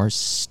lot more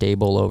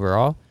stable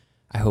overall.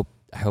 I hope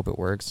it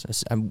works.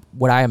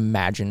 What I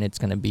imagine it's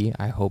going to be,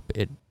 I hope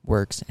it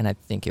works, and I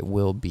think it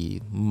will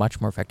be much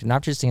more effective,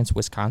 not just against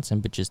Wisconsin,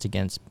 but just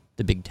against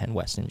the Big Ten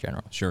West in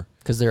general. Sure.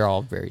 Because they're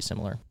all very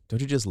similar. Don't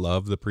you just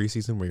love the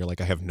preseason where you're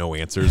like, I have no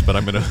answers, but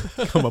I'm going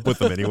to come up with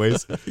them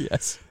anyways?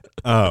 Yes.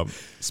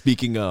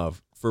 Speaking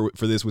of, for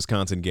this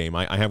Wisconsin game,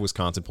 I have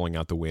Wisconsin pulling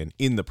out the win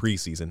in the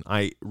preseason.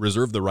 I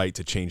reserve the right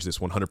to change this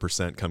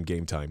 100% come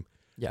game time.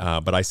 Yeah.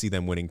 But I see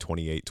them winning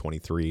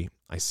 28-23.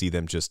 I see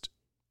them just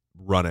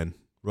running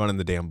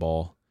the damn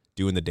ball,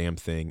 doing the damn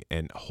thing,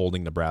 and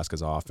holding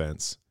Nebraska's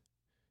offense.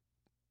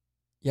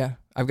 Yeah,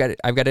 I've got it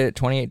at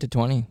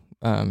 28-20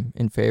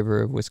 in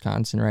favor of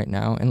Wisconsin right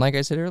now. And like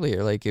I said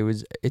earlier, like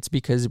it's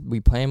because we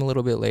play them a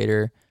little bit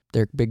later.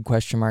 Their big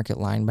question mark at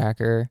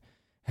linebacker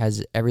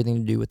has everything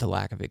to do with the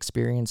lack of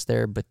experience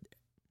there, but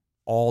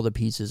all the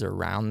pieces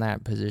around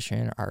that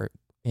position are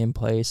in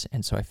place,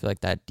 and so I feel like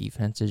that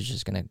defense is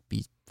just going to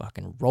be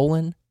fucking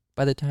rolling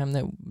by the time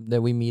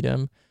that we meet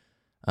them.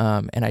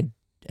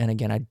 And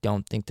again, I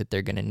don't think that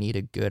they're going to need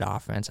a good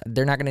offense.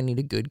 They're not going to need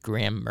a good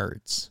Graham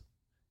Mertz.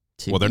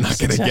 Well, they're not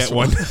going to get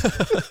one.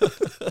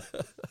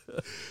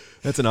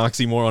 That's an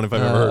oxymoron if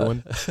I've ever heard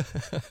one.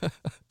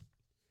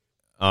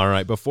 All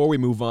right, before we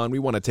move on, we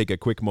want to take a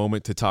quick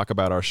moment to talk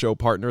about our show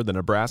partner, the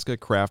Nebraska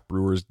Craft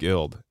Brewers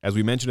Guild. As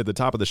we mentioned at the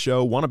top of the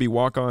show, Wannabe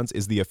Walk-Ons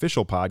is the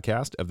official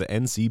podcast of the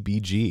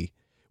NCBG.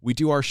 We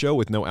do our show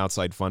with no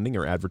outside funding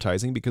or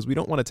advertising because we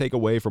don't want to take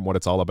away from what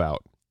it's all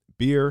about.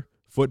 Beer,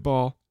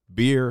 football,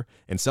 beer,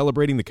 and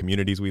celebrating the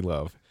communities we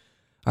love.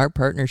 Our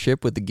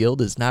partnership with the Guild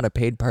is not a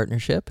paid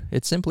partnership.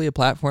 It's simply a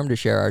platform to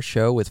share our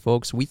show with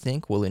folks we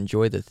think will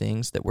enjoy the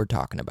things that we're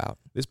talking about.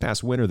 This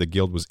past winter, the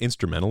Guild was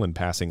instrumental in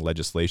passing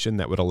legislation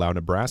that would allow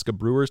Nebraska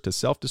brewers to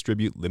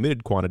self-distribute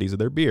limited quantities of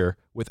their beer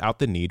without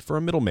the need for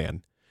a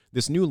middleman.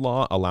 This new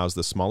law allows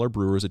the smaller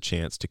brewers a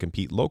chance to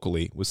compete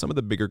locally with some of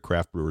the bigger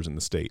craft brewers in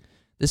the state.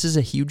 This is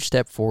a huge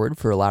step forward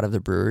for a lot of the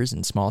brewers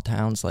in small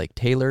towns like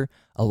Taylor,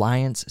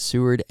 Alliance,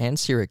 Seward, and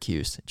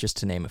Syracuse, just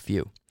to name a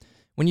few.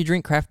 When you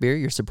drink craft beer,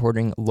 you're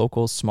supporting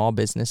local small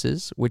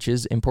businesses, which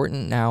is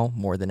important now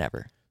more than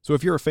ever. So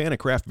if you're a fan of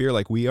craft beer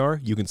like we are,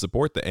 you can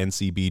support the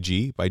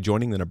NCBG by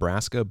joining the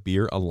Nebraska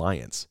Beer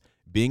Alliance.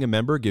 Being a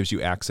member gives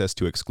you access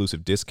to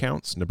exclusive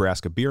discounts,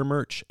 Nebraska beer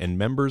merch, and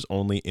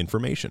members-only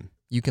information.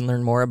 You can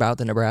learn more about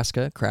the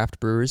Nebraska Craft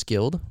Brewers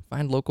Guild,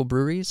 find local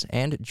breweries,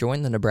 and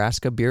join the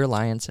Nebraska Beer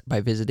Alliance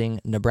by visiting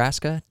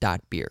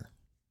nebraska.beer.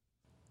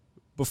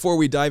 Before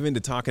we dive into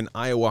talking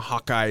Iowa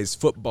Hawkeyes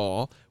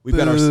football, we've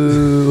got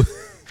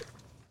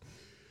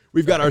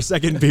our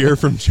second beer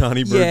from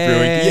Johnnie Byrd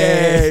Brewing.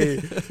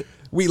 Yay!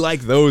 We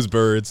like those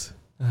birds.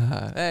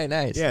 Hey,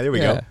 nice. Yeah, there we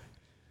go.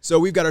 So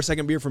we've got our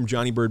second beer from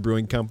Johnnie Byrd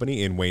Brewing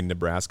Company in Wayne,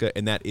 Nebraska,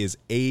 and that is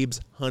Abe's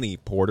Honey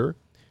Porter.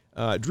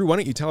 Drew, why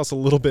don't you tell us a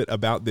little bit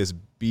about this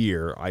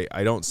beer?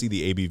 I don't see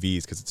the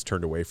ABVs because it's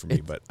turned away from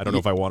me, but I don't know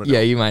if I want to know.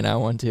 Yeah, you might not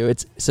want to.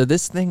 So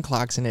this thing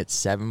clocks in at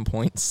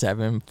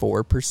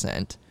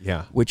 7.74%.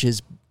 Yeah. Which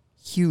is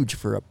huge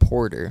for a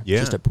porter. Yeah.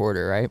 Just a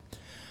porter, right?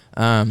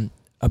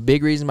 A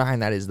big reason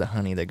behind that is the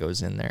honey that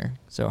goes in there.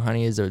 So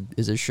honey is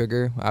a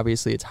sugar.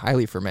 Obviously, it's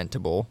highly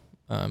fermentable,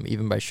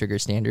 even by sugar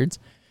standards.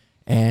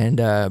 And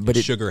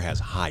sugar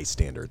has high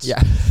standards.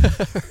 Yeah.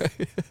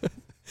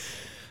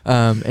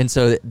 And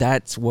so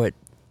that's what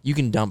you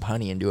can dump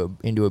honey into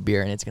a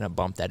beer and it's going to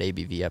bump that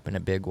ABV up in a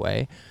big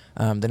way.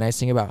 The nice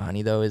thing about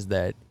honey, though, is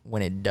that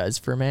when it does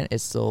ferment, it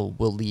still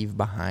will leave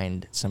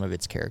behind some of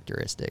its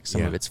characteristics,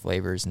 some of its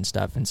flavors and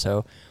stuff. And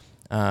so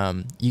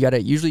you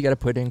usually gotta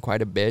put in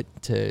quite a bit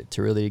to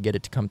really get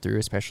it to come through,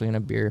 especially in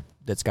a beer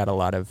that's got a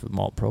lot of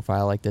malt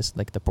profile like this,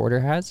 like the porter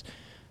has.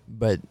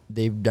 But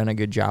they've done a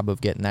good job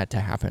of getting that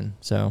to happen.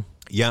 So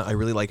yeah, I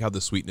really like how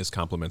the sweetness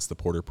complements the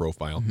porter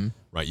profile.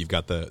 Right, you've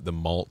got the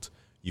malt.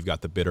 You've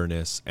got the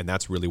bitterness, and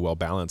that's really well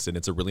balanced, and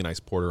it's a really nice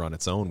porter on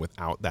its own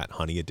without that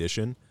honey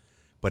addition.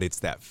 But it's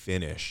that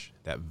finish,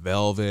 that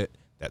velvet,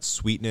 that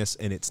sweetness,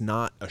 and it's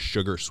not a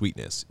sugar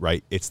sweetness,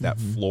 right? It's that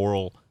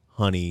floral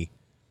honey.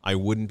 I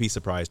wouldn't be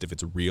surprised if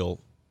it's real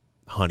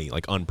honey,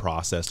 like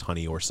unprocessed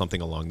honey or something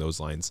along those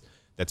lines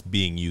that's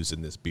being used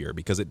in this beer,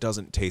 because it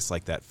doesn't taste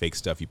like that fake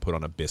stuff you put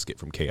on a biscuit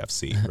from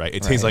KFC, right?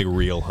 It tastes like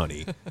real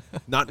honey.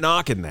 Not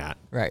knocking that.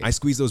 Right. I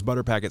squeeze those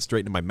butter packets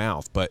straight into my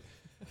mouth, but...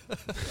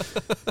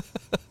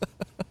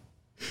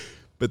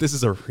 But this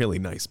is a really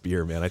nice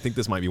beer, man. I think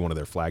this might be one of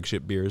their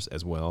flagship beers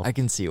as well. I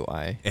can see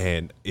why.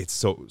 And it's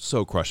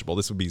so crushable.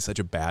 This would be such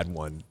a bad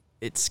one.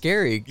 It's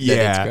scary that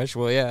it's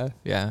crushable,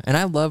 yeah. And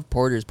I love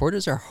porters.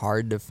 Porters are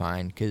hard to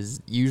find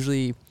because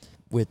usually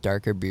with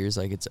darker beers,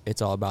 like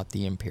it's all about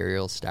the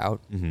imperial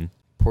stout.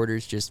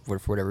 Porters just, for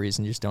whatever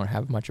reason, just don't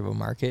have much of a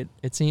market,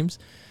 it seems.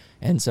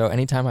 And so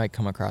anytime I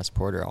come across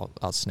porter,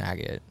 I'll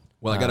snag it.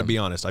 Well, I got to be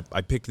honest.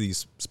 I picked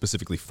these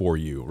specifically for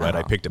you, right?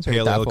 I picked a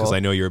pale ale because I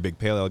know you're a big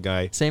pale ale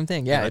guy. Same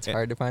thing, yeah. It's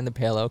hard to find the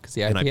pale ale because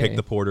the IPA. And I picked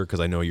the porter because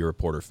I know you're a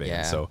porter fan.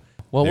 Yeah. So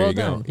well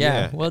done.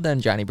 Yeah, well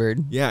done, Johnnie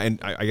Byrd. Yeah, and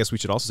I guess we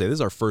should also say this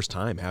is our first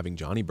time having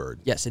Johnnie Byrd.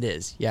 Yes, it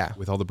is. Yeah.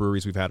 With all the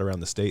breweries we've had around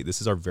the state, this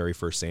is our very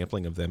first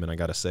sampling of them, and I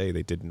got to say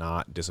they did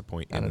not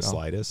disappoint in the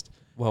slightest.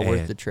 Well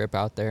worth the trip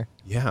out there.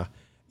 Yeah.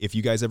 If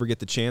you guys ever get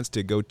the chance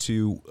to go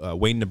to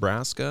Wayne,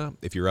 Nebraska,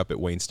 if you're up at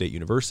Wayne State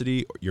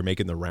University, you're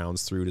making the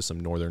rounds through to some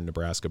northern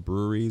Nebraska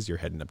breweries, you're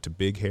heading up to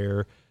Big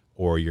Hair,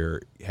 or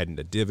you're heading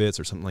to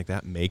Divots or something like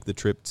that, make the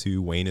trip to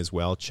Wayne as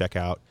well. Check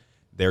out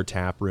their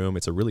tap room.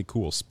 It's a really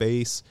cool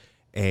space.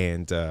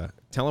 And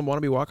tell them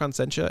Wannabe Walk-On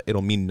sent you.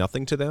 It'll mean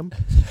nothing to them.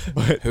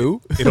 But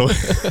who?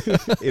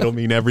 It'll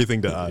mean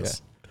everything to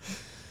us. Yeah.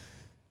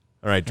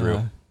 All right,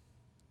 Drew.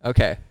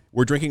 Okay.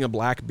 We're drinking a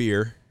black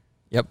beer.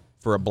 Yep.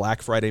 For a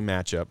Black Friday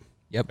matchup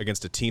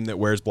against a team that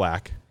wears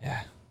black.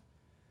 Yeah.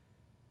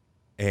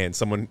 And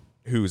someone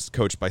who's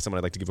coached by someone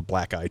I'd like to give a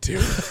black eye to.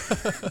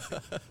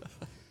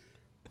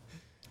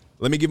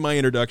 Let me give my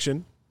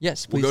introduction.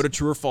 Yes, please. We'll go to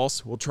true or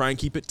false. We'll try and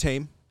keep it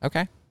tame.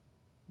 Okay.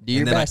 Do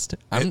your best.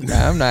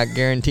 I'm not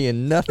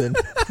guaranteeing nothing.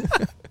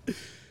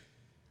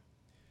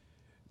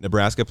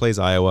 Nebraska plays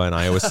Iowa in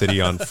Iowa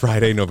City on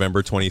Friday,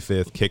 November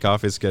 25th.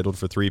 Kickoff is scheduled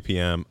for 3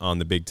 p.m. on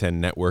the Big Ten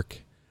Network.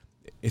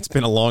 It's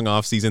been a long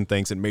offseason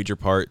thanks in major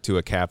part to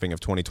a capping of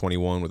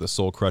 2021 with a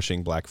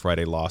soul-crushing Black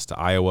Friday loss to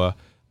Iowa.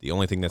 The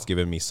only thing that's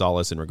given me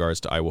solace in regards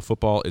to Iowa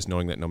football is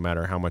knowing that no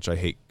matter how much I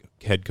hate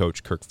head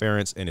coach Kirk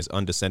Ferentz and his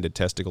undescended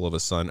testicle of a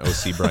son,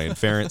 O.C. Brian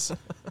Ferentz,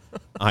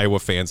 Iowa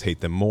fans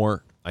hate them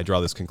more. I draw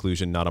this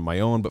conclusion not on my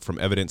own, but from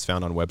evidence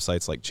found on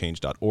websites like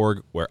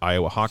change.org, where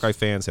Iowa Hawkeye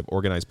fans have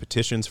organized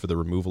petitions for the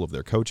removal of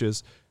their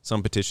coaches,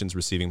 some petitions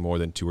receiving more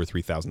than 2,000 or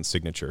 3,000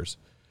 signatures.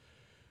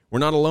 We're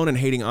not alone in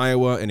hating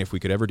Iowa, and if we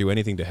could ever do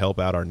anything to help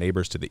out our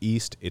neighbors to the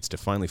east, it's to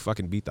finally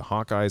fucking beat the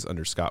Hawkeyes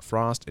under Scott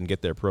Frost and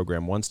get their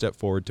program one step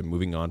forward to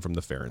moving on from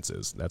the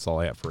Ferentzes. That's all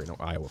I have for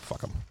Iowa.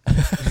 Fuck them.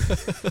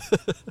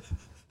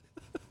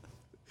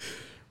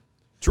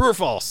 True or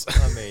false?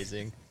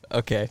 Amazing.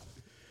 Okay.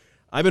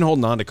 I've been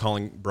holding on to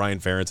calling Brian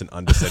Ferentz an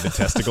undescended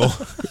testicle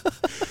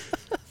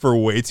for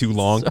way too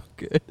long. So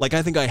good. Like,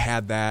 I think I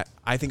had that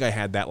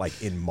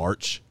like in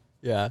March.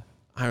 Yeah.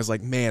 I was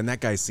like, man, that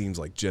guy seems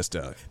like just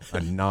a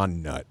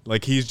non-nut.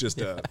 Like, he's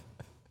just a...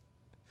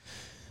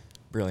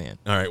 Brilliant.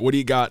 All right, what do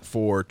you got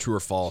for true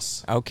or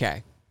false?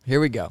 Okay, here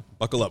we go.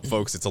 Buckle up,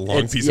 folks. It's a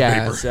long piece of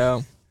paper.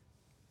 So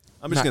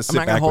I'm just going to sit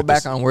back. I'm not going to hold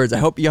back on words. I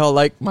hope you all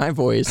like my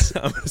voice.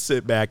 I'm going to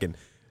sit back and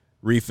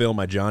refill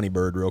my Johnnie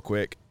Byrd real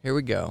quick. Here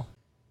we go.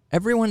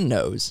 Everyone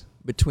knows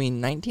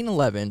between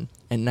 1911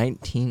 and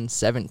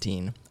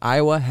 1917,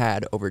 Iowa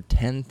had over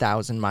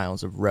 10,000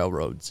 miles of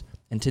railroads.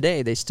 And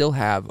today, they still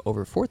have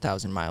over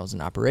 4,000 miles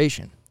in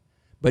operation.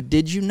 But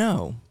did you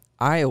know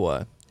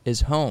Iowa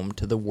is home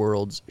to the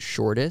world's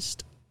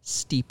shortest,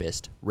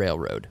 steepest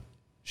railroad?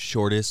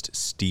 Shortest,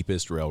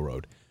 steepest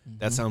railroad.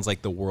 That sounds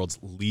like the world's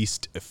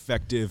least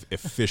effective,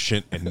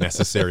 efficient, and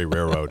necessary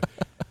railroad.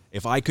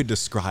 If I could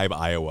describe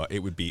Iowa, it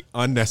would be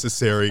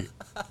unnecessary,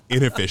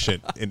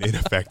 inefficient, and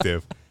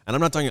ineffective. And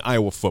I'm not talking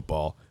Iowa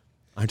football.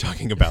 I'm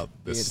talking about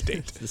the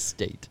state. The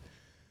state.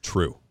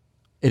 True.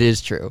 It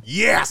is true.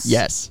 Yes!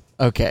 Yes.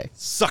 Okay.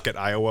 Suck it,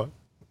 Iowa.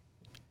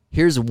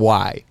 Here's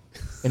why,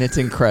 and it's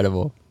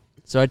incredible.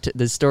 So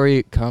the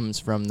story comes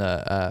from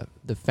the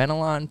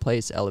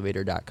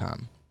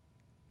fenelonplaceelevator.com.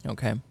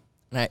 Okay. And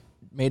I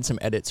made some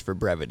edits for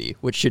brevity,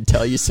 which should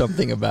tell you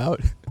something about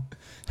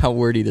how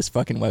wordy this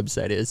fucking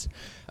website is.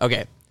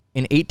 Okay.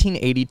 In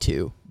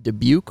 1882,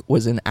 Dubuque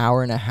was an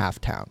hour-and-a-half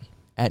town.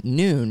 At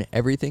noon,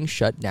 everything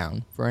shut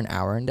down for an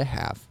hour and a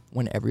half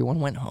when everyone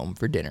went home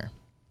for dinner.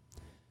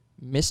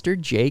 Mr.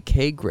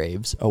 J.K.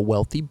 Graves, a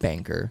wealthy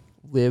banker,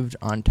 lived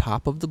on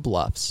top of the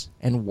bluffs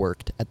and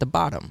worked at the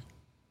bottom.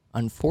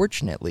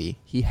 Unfortunately,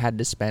 he had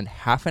to spend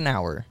half an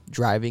hour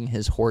driving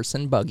his horse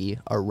and buggy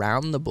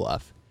around the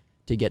bluff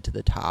to get to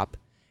the top,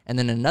 and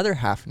then another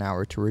half an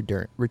hour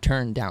to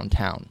return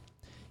downtown,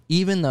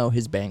 even though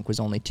his bank was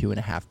only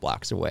 2.5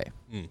 blocks away.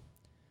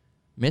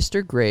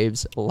 Mr.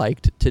 Graves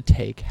liked to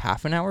take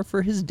half an hour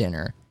for his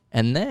dinner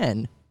and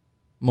then,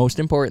 most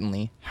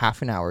importantly,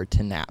 half an hour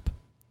to nap.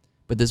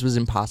 But this was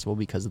impossible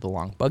because of the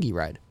long buggy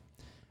ride.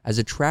 As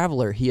a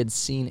traveler, he had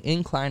seen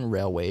incline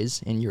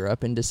railways in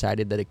Europe and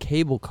decided that a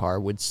cable car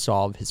would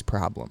solve his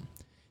problem.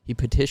 He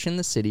petitioned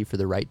the city for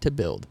the right to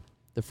build.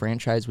 The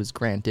franchise was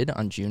granted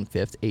on June 5,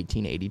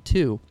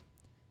 1882.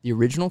 The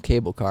original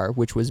cable car,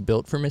 which was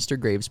built for Mr.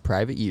 Graves'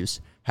 private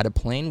use, had a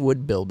plain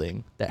wood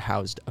building that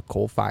housed a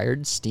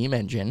coal-fired steam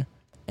engine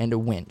and a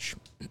winch.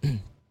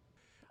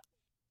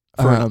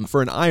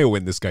 For an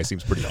Iowan, this guy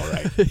seems pretty all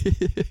right.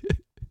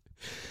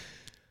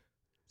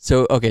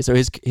 So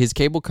his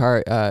cable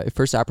car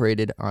first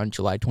operated on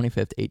July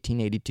 25th,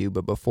 1882,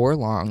 but before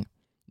long,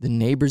 the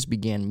neighbors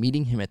began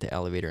meeting him at the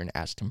elevator and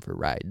asked him for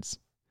rides.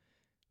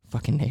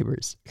 Fucking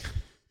neighbors.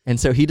 And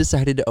so he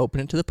decided to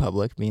open it to the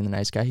public, being the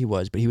nice guy he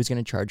was, but he was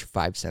going to charge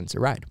 5 cents a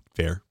ride.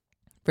 Fair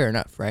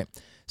enough, right?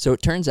 So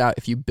it turns out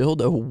if you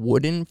build a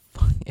wooden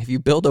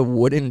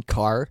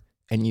car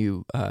and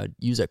you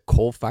use a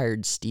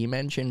coal-fired steam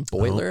engine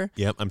boiler,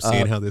 yep, I'm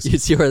seeing how this you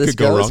see where this could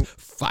go goes. wrong.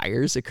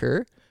 Fires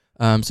occur.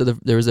 So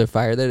there was a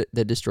fire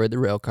that destroyed the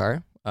rail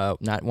car,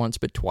 not once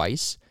but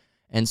twice.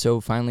 And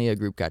so finally a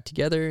group got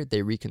together.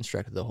 They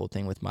reconstructed the whole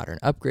thing with modern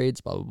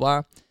upgrades, blah, blah,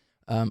 blah.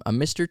 A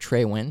Mr.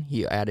 Traywin,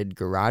 he added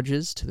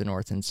garages to the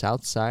north and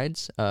south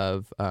sides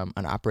of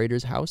an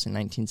operator's house in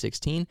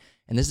 1916.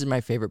 And this is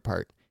my favorite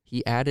part.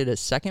 He added a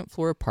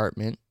second-floor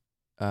apartment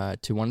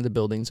to one of the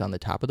buildings on the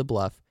top of the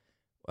bluff,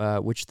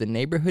 which the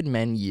neighborhood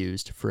men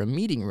used for a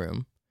meeting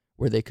room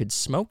where they could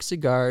smoke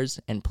cigars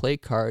and play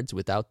cards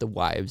without the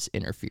wives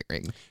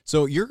interfering.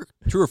 So your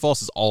true or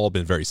false has all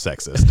been very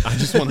sexist. I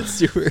just want to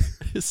super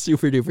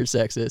duper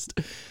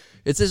sexist.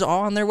 It's just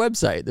all on their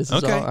website. This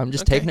is all. I'm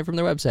just taking it from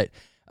their website.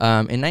 In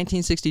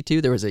 1962,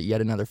 there was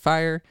yet another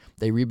fire.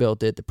 They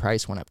rebuilt it. The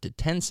price went up to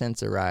 10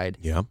 cents a ride.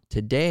 Yeah.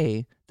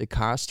 Today, the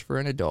cost for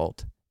an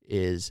adult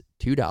is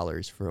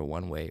 $2 for a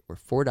one-way or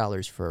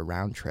 $4 for a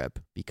round trip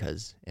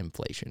because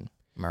inflation.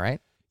 Am I right?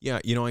 Yeah,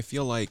 I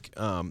feel like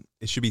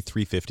it should be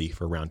 $3.50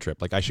 for a round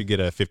trip. Like I should get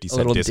a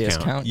 50-cent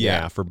discount.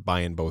 Yeah, for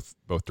buying both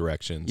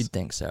directions. You'd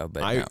think so, but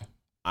no.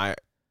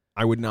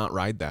 I would not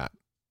ride that.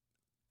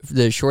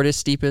 The shortest,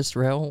 steepest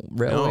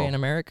railway in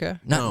America?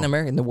 Not in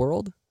America, in the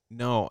world?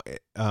 No,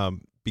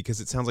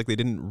 because it sounds like they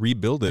didn't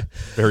rebuild it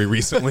very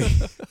recently.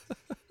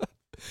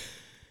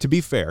 To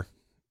be fair,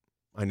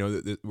 I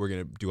know that we're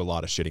going to do a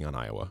lot of shitting on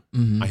Iowa.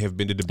 Mm-hmm. I have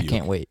been to Dubuque. I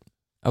can't wait.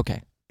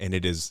 Okay. And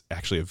it is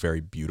actually a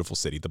very beautiful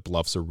city. The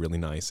bluffs are really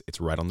nice.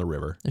 It's right on the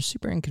river. They're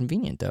super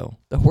inconvenient, though.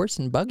 The horse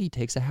and buggy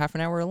takes a half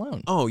an hour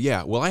alone. Oh,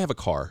 yeah. Well, I have a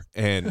car,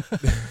 and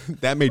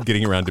that made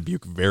getting around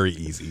Dubuque very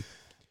easy.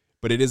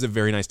 But it is a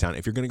very nice town.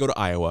 If you're going to go to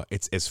Iowa,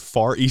 it's as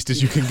far east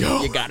as you can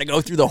go. You got to go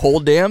through the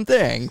whole damn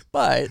thing.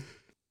 But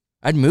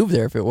I'd move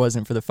there if it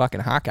wasn't for the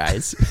fucking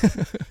Hawkeyes.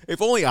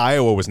 If only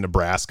Iowa was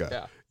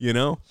Nebraska,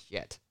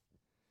 Shit.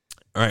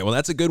 All right, well,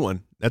 that's a good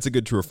one. That's a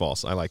good true or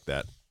false. I like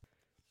that.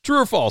 True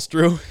or false,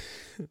 Drew?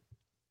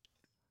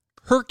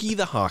 Herky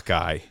the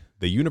Hawkeye,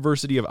 the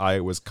University of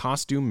Iowa's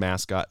costume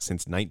mascot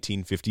since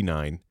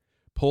 1959,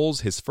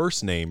 pulls his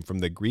first name from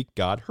the Greek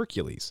god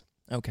Hercules.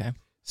 Okay.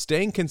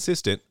 Staying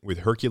consistent with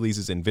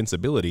Hercules'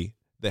 invincibility,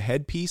 the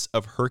headpiece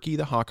of Herky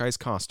the Hawkeye's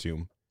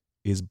costume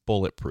is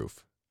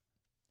bulletproof.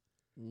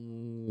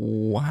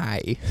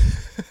 Why?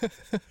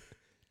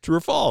 True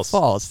or false?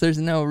 False. There's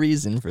no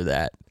reason for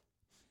that.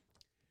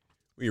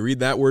 Will you read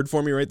that word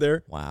for me right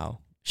there? Wow.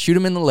 Shoot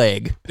him in the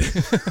leg.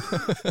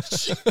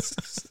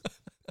 Jesus.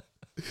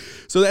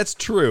 So that's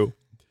true.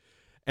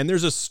 And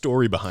there's a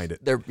story behind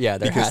it. There has to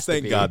be. Because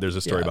thank God there's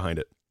a story behind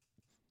it.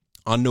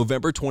 On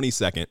November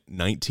 22nd,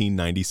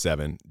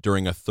 1997,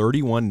 during a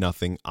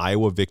 31-0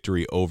 Iowa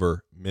victory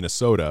over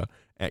Minnesota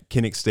at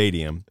Kinnick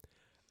Stadium,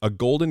 a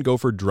Golden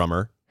Gopher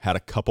drummer had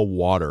a cup of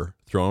water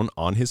thrown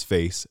on his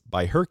face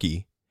by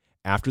Herky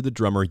after the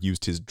drummer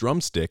used his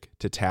drumstick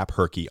to tap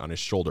Herky on his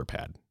shoulder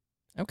pad.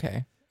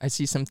 Okay. I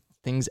see some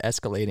things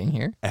escalating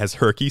here. As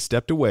Herky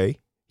stepped away,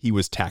 he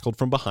was tackled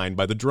from behind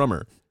by the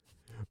drummer.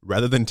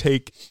 Rather than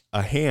take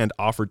a hand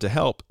offered to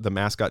help the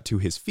mascot to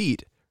his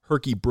feet,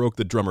 Herky broke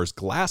the drummer's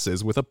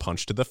glasses with a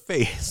punch to the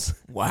face.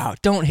 Wow,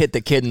 don't hit the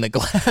kid in the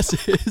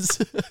glasses.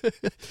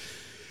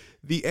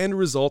 The end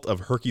result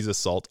of Herky's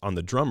assault on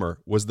the drummer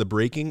was the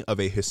breaking of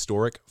a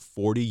historic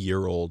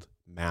 40-year-old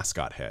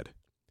mascot head.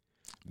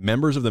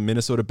 Members of the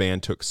Minnesota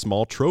band took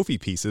small trophy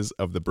pieces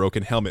of the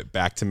broken helmet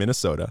back to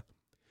Minnesota.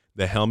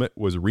 The helmet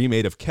was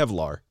remade of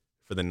Kevlar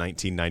for the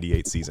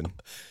 1998 season.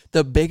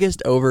 The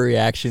biggest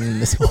overreaction in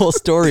this whole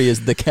story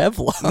is the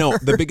Kevlar. No,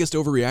 the biggest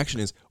overreaction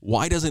is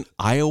why doesn't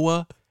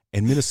Iowa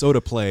and Minnesota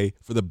play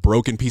for the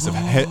broken piece of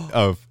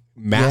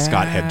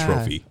mascot head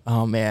trophy?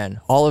 Oh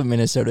man, all of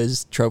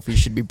Minnesota's trophies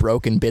should be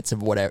broken bits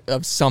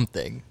of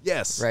something.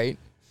 Yes. Right?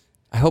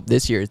 I hope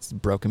this year it's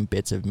broken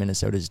bits of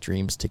Minnesota's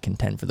dreams to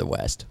contend for the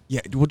West.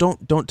 Yeah, well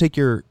don't take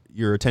your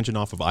attention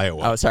off of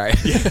Iowa. Oh, sorry.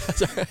 Yeah.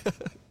 Sorry.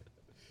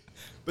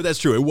 But that's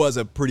true. It was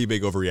a pretty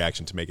big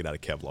overreaction to make it out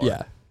of Kevlar.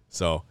 Yeah.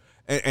 So,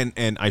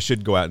 and I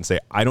should go out and say,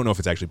 I don't know if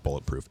it's actually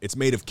bulletproof. It's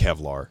made of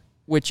Kevlar,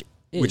 which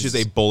is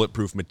a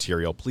bulletproof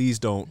material. Please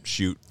don't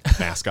shoot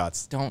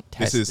mascots. Don't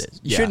test this.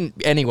 You yeah.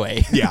 shouldn't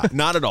anyway. Yeah,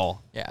 not at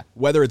all. Yeah.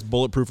 Whether it's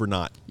bulletproof or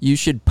not. You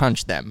should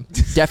punch them.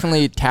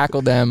 Definitely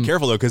tackle them.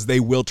 Careful, though, because they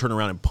will turn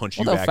around and punch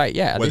you they'll back, fight.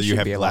 Yeah, whether they you should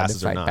have be allowed to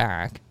glasses or fight not.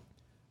 back.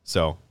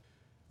 So,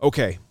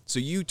 okay. So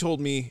you told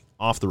me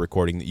off the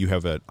recording that you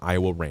have an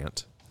Iowa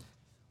rant.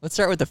 Let's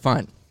start with the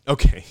fun.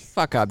 Okay.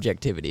 Fuck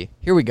objectivity.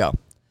 Here we go.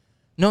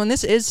 No, and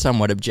this is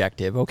somewhat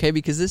objective, okay,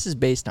 because this is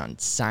based on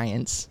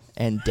science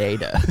and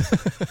data.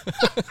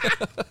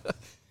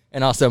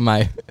 And also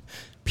my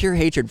pure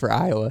hatred for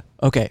Iowa.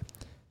 Okay.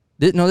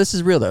 This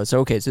is real, though.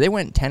 So they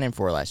went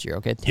 10-4 last year,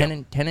 okay?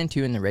 10-2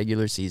 in the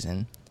regular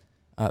season.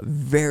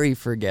 Very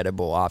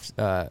forgettable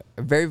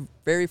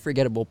very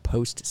forgettable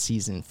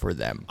postseason for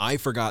them. I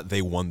forgot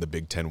they won the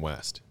Big Ten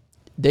West.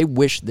 They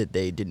wish that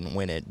they didn't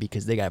win it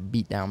because they got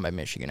beat down by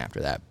Michigan after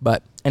that.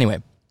 But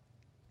anyway,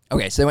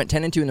 okay, so they went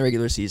 10-2 in the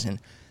regular season.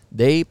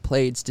 They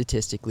played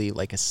statistically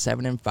like a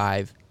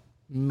 7-5,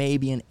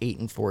 maybe an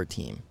 8-4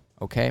 team,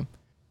 okay?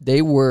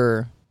 They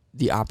were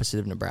the opposite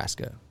of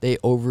Nebraska. They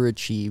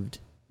overachieved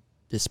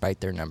despite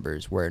their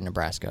numbers, where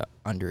Nebraska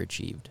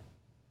underachieved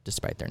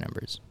despite their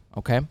numbers,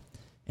 okay?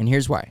 And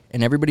here's why.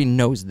 And everybody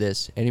knows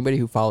this. Anybody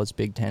who follows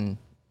Big Ten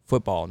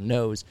football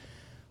knows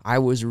I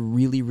was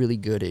really, really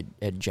good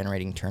at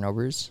generating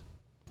turnovers.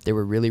 They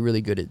were really,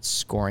 really good at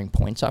scoring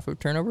points off of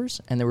turnovers,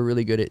 and they were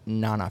really good at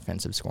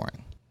non-offensive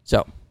scoring.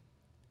 So,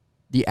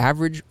 the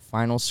average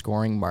final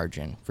scoring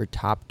margin for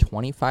top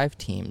 25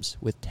 teams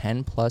with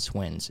 10-plus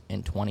wins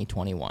in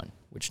 2021,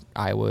 which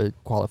Iowa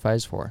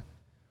qualifies for,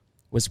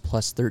 was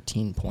plus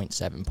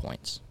 13.7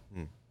 points.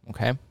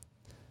 Okay?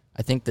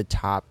 I think the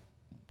top,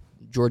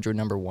 Georgia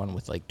number one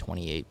with like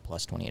 28,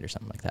 plus 28 or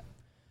something like that.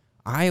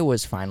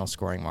 Iowa's final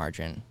scoring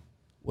margin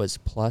was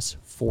plus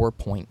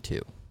 4.2.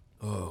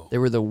 Oh. They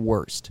were the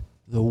worst.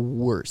 The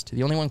worst.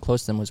 The only one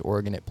close to them was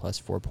Oregon at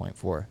plus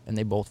 4.4, and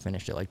they both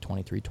finished at like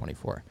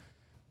 23-24.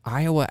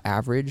 Iowa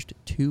averaged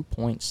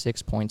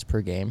 2.6 points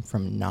per game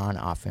from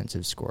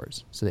non-offensive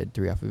scores. So they had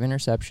 3 off of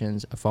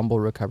interceptions, a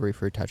fumble recovery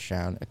for a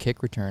touchdown, a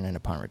kick return, and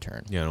a punt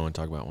return. Yeah, I don't want to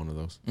talk about one of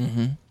those.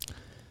 Mm-hmm.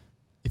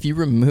 If you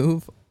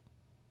remove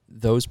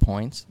those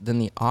points, then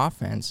the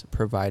offense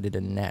provided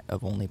a net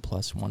of only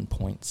plus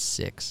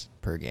 1.6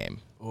 per game.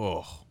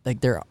 Oh,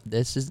 Like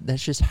that's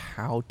just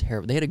how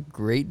terrible. They had a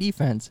great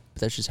defense,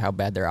 but that's just how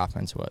bad their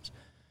offense was.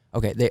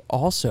 Okay, they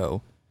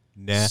also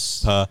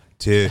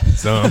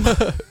nepotism.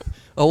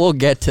 Oh, we'll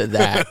get to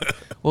that.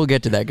 We'll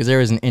get to that because there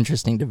was an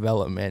interesting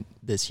development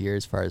this year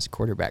as far as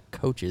quarterback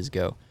coaches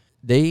go.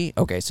 They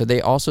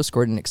also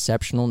scored an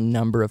exceptional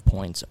number of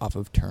points off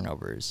of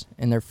turnovers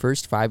in their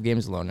first 5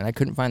 games alone, and I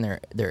couldn't find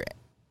their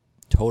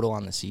total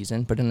on the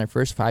season, but in their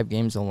first 5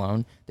 games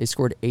alone, they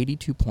scored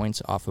 82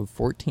 points off of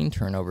 14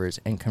 turnovers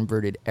and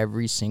converted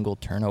every single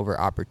turnover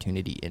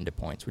opportunity into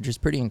points, which is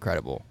pretty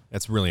incredible.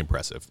 That's really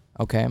impressive.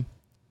 Okay?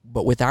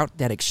 But without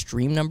that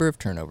extreme number of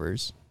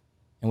turnovers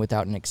and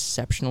without an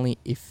exceptionally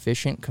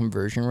efficient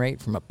conversion rate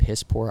from a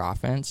piss-poor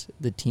offense,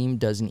 the team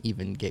doesn't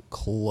even get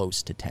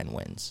close to 10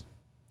 wins.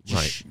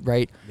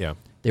 Right? Yeah.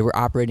 They were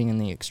operating in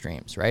the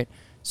extremes, right?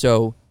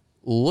 So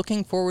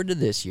looking forward to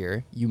this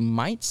year, you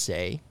might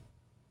say,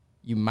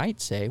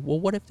 well,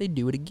 what if they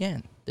do it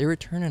again? They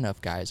return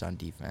enough guys on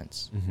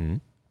defense.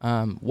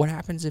 Mm-hmm. What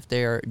happens if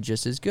they are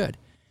just as good?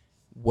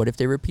 What if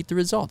they repeat the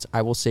results?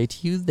 I will say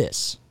to you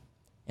this.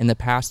 In the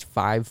past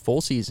 5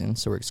 full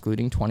seasons, so we're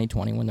excluding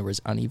 2020 when there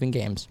was uneven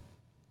games,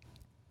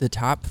 the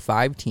top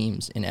 5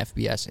 teams in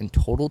FBS in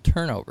total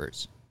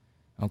turnovers,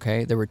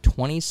 okay, there were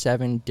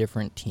 27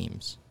 different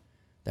teams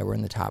that were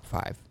in the top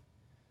 5.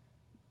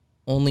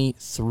 Only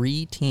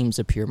 3 teams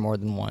appear more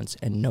than once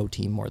and no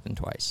team more than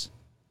twice.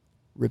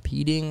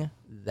 Repeating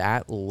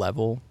that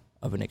level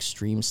of an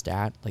extreme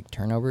stat like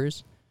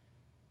turnovers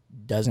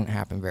doesn't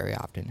happen very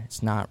often.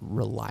 It's not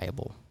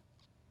reliable.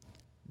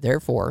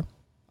 Therefore,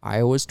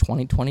 Iowa's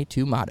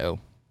 2022 motto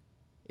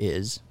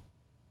is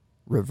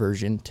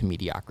reversion to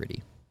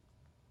mediocrity.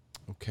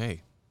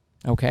 Okay.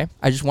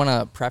 I just want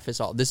to preface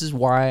all. This is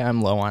why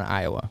I'm low on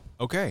Iowa.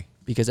 Okay.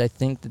 Because I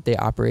think that they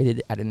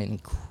operated at an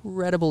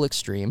incredible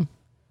extreme,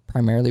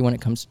 primarily when it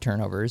comes to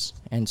turnovers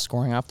and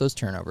scoring off those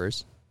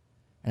turnovers.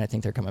 And I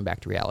think they're coming back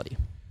to reality.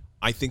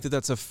 I think that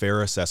that's a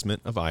fair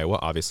assessment of Iowa,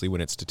 obviously,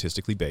 when it's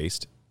statistically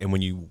based. And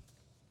when you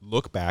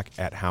look back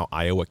at how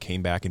Iowa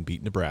came back and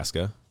beat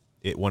Nebraska,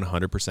 it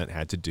 100%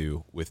 had to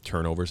do with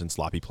turnovers and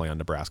sloppy play on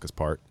Nebraska's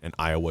part, and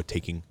Iowa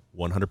taking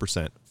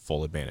 100%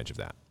 full advantage of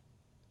that.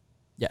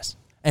 Yes.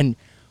 And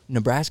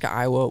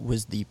Nebraska-Iowa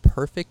was the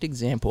perfect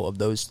example of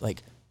those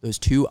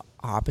two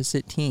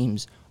opposite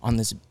teams on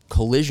this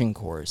collision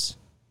course.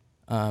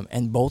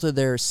 And both of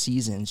their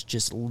seasons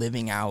just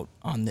living out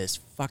on this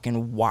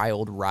fucking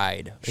wild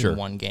ride in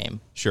one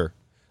game. Sure.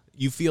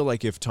 You feel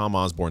like if Tom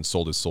Osborne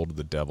sold his soul to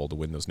the devil to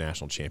win those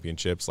national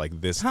championships,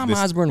 like this... Tom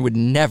Osborne would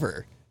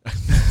never.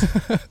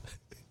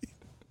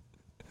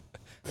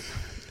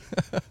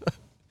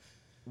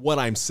 What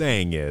I'm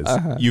saying is,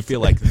 you feel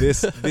like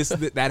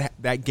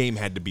that game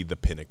had to be the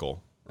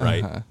pinnacle,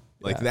 right?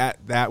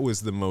 That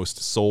was the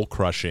most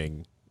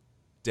soul-crushing,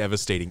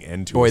 devastating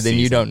end to a season. Boy, then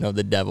you don't know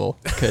the devil,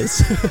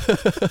 because...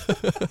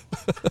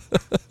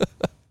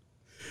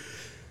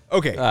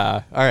 Okay.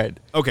 All right.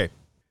 Okay.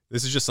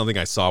 This is just something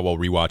I saw while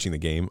rewatching the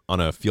game. On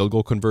a field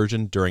goal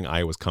conversion during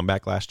Iowa's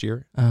comeback last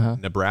year,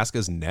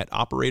 Nebraska's net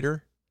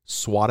operator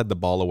swatted the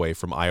ball away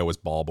from Iowa's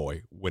ball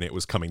boy when it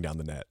was coming down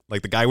the net.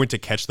 Like, the guy went to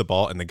catch the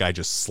ball, and the guy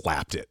just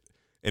slapped it,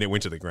 and it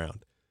went to the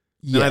ground.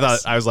 Yes. And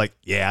I was like,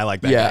 yeah, I like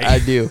that guy.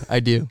 Yeah,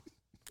 I do.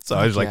 So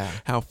I was like,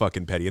 how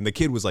fucking petty. And the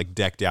kid was, like,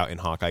 decked out in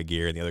Hawkeye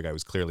gear, and the other guy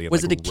was clearly in,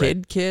 was like, it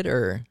a kid,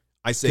 or...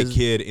 I say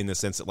kid in the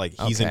sense that, like,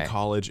 he's in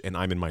college and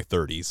I'm in my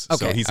 30s.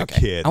 Okay, so he's a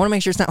kid. I want to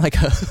make sure it's not like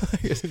a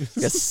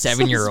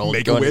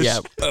 7-year-old going, yeah,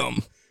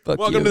 boom.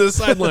 Welcome to the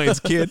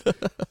sidelines, kid.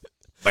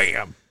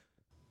 Bam.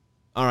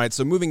 All right,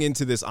 so moving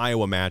into this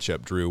Iowa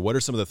matchup, Drew, what are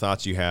some of the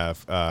thoughts you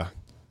have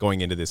going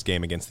into this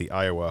game against the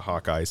Iowa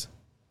Hawkeyes?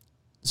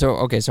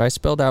 So I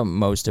spelled out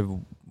most of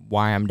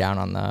why I'm down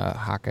on the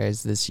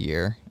Hawkeyes this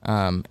year.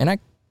 And I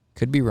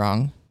could be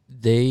wrong.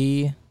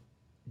 They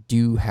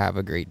do have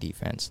a great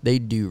defense. They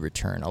do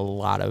return a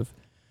lot of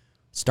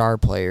star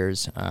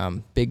players,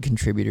 big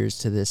contributors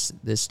to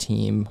this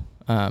team,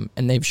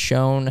 and they've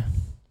shown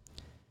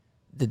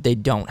that they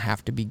don't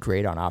have to be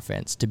great on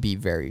offense to be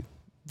very,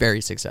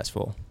 very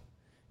successful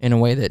in a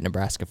way that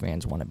Nebraska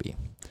fans want to be.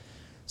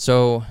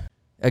 So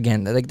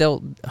again, like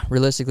they'll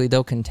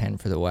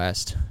contend for the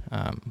West.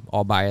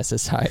 All bias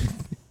aside,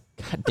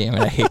 God damn it,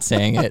 I hate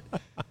saying it.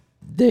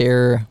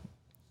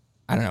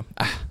 I don't know.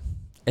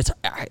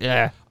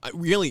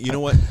 Really, you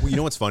know what? You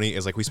know what's funny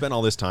is, like, we spent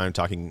all this time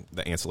talking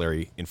the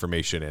ancillary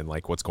information and,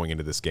 like, what's going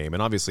into this game,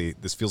 and obviously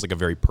this feels like a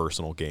very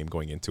personal game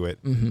going into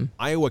it. Mm-hmm.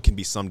 Iowa can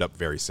be summed up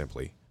very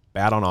simply: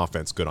 bad on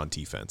offense, good on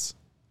defense,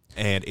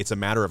 and it's a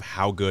matter of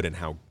how good and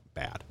how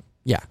bad.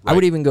 Yeah, right? I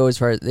would even go as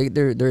far as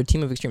they're a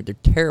team of extreme. They're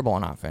terrible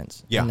on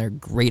offense, and they're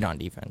great on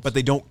defense. But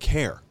they don't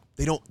care.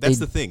 They don't. That's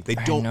the thing. They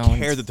don't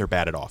care that they're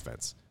bad at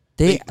offense.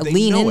 They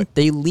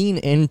lean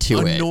into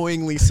it.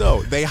 Annoyingly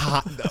so.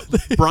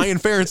 Brian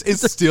Ferentz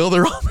is still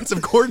their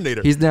offensive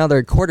coordinator. He's now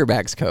their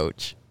quarterbacks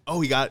coach.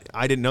 Oh,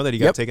 I didn't know that he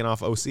got taken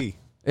off OC.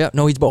 Yeah,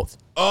 no, he's both.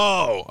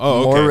 Oh,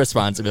 okay. More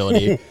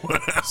responsibility. Wow.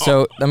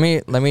 So let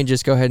me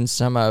just go ahead and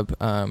sum up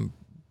Brian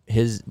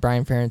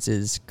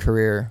Ferentz's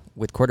career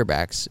with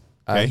quarterbacks.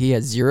 He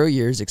has 0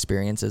 years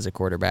experience as a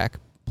quarterback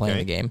playing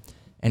the game,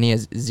 and he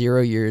has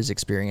 0 years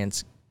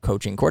experience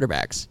coaching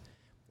quarterbacks.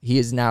 He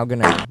is now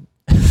gonna.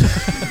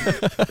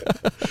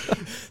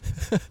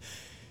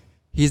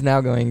 He's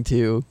now going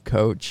to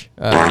coach.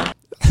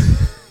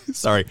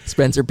 Sorry,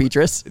 Spencer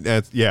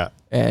Petras. Yeah,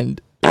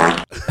 and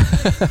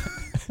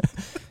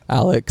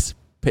Alex.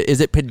 Is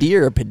it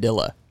Padilla or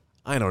Padilla?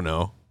 I don't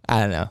know.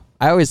 I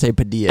always say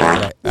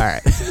Padilla. But, all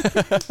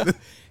right.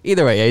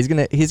 Either way,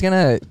 he's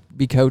gonna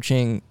be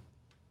coaching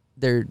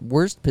their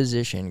worst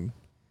position,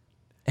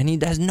 and he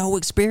has no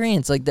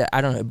experience like that.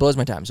 I don't know. It blows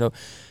my time.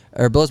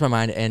 It blows my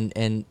mind,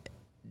 and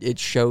it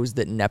shows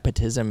that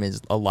nepotism is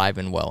alive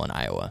and well in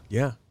Iowa.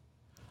 Yeah.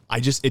 I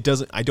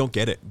don't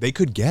get it. They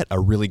could get a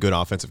really good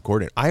offensive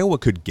coordinator. Iowa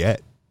could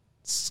get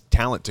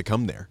talent to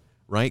come there,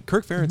 right?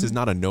 Kirk Ferentz is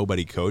not a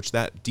nobody coach.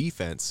 That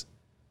defense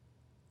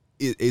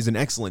is an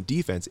excellent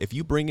defense. If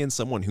you bring in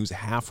someone who's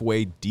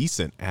halfway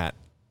decent at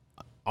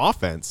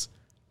offense,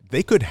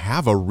 they could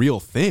have a real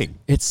thing.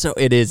 It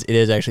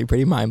is actually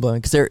pretty mind blowing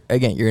because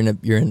you're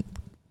in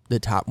the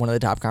top, one of the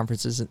top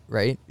conferences,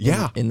 right?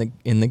 Yeah. In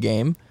the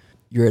game,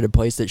 you're at a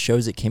place that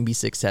shows it can be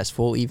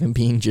successful, even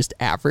being just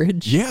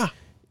average. Yeah.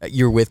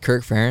 You're with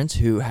Kirk Ferentz,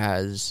 who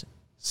has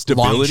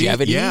stability,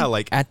 longevity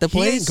at the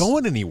place. He ain't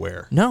going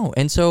anywhere. No,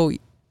 and so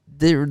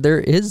there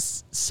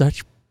is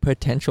such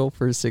potential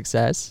for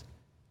success,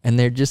 and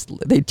they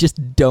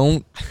just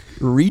don't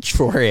reach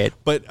for it.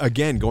 But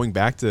again, going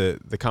back to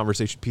the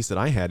conversation piece that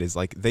I had, is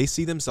like they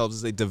see themselves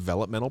as a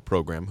developmental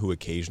program who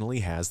occasionally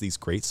has these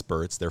great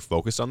spurts. They're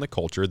focused on the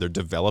culture. They're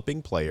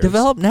developing players.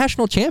 Develop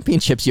national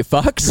championships, you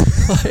fucks.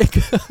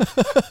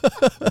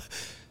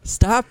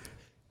 Stop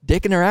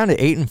dicking around at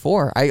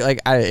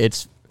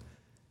 8-4.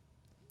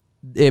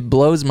 It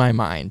blows my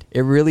mind.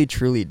 It really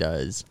truly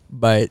does.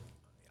 But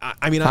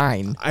I mean,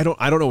 fine. I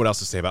don't know what else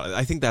to say about it.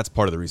 I think that's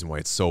part of the reason why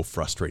it's so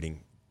frustrating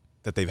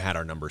that they've had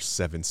our number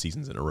 7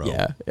 seasons in a row.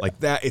 Yeah. Like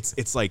that.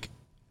 It's like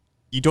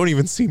you don't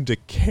even seem to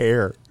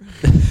care.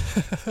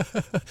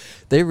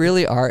 They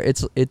really are.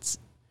 It's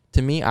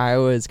to me,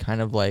 Iowa is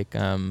kind of like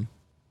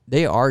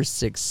they are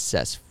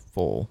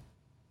successful,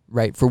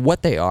 right? For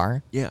what they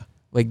are. Yeah.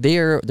 Like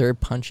they're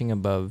punching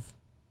above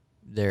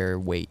their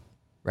weight,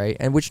 right?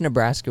 And which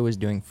Nebraska was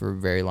doing for a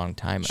very long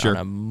time on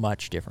a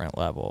much different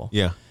level.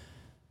 Yeah.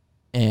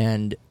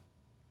 And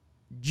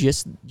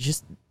just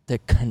the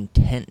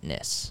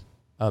contentness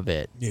of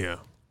it. Yeah.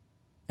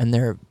 And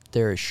their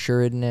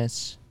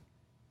assuredness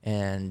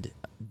and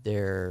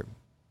their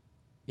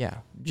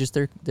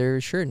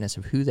assuredness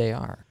of who they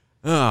are.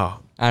 Oh,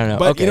 I don't know.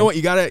 But okay. you know what?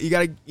 You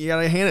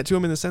gotta hand it to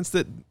them in the sense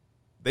that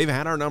they've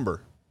had our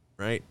number,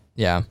 right?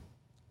 Yeah.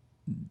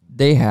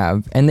 They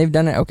have, and they've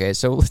done it. Okay,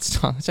 so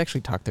let's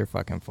actually talk their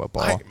fucking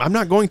football. I'm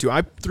not going to.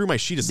 I threw my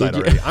sheet aside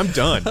already. I'm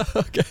done.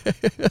 Okay.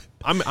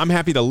 I'm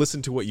happy to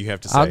listen to what you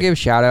have to say. I'll give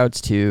shout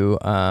outs to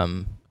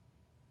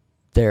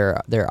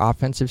their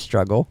offensive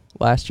struggle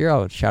last year.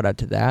 I'll shout out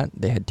to that.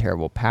 They had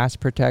terrible pass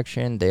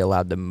protection. They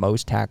allowed the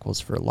most tackles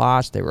for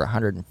loss. They were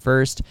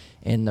 101st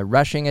in the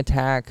rushing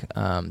attack.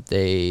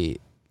 They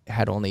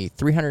had only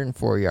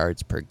 304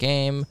 yards per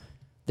game.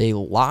 They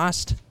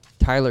lost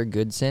Tyler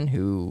Goodson,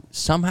 who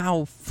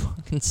somehow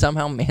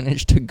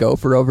managed to go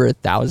for over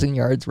 1,000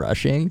 yards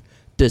rushing,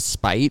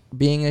 despite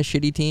being a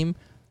shitty team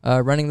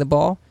running the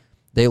ball.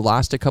 They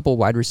lost a couple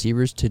wide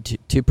receivers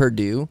to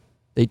Purdue.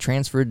 They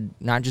transferred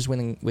not just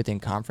within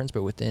conference,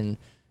 but within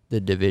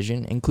the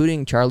division,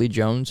 including Charlie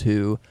Jones,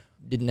 who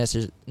didn't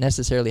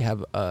necessarily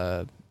have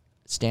a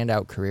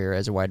standout career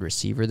as a wide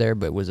receiver there,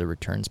 but was a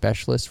return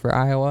specialist for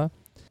Iowa.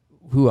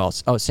 Who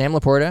else? Oh, Sam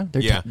Laporta.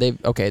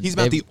 He's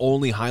not the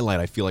only highlight,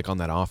 I feel like, on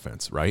that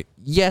offense, right?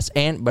 Yes,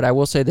 but I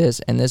will say this,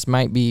 and this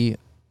might be,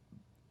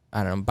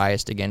 I don't know,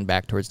 biased again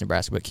back towards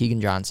Nebraska, but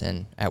Keegan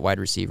Johnson at wide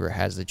receiver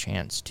has the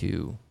chance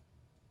to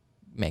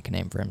make a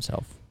name for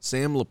himself.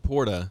 Sam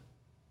Laporta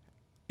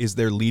is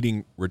their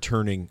leading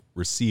returning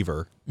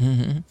receiver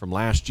from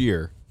last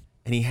year,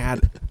 and he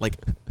had like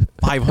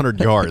 500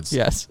 yards.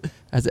 Yes,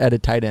 as at a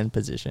tight end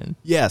position.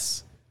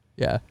 Yes.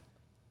 Yeah.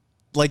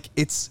 Like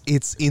it's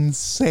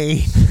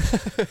insane.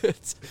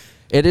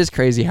 It is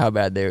crazy how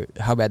bad they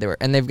were,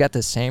 and they've got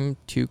the same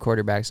two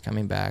quarterbacks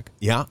coming back.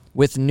 Yeah,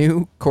 with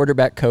new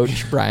quarterback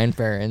coach Brian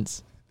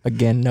Ferentz.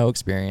 Again, no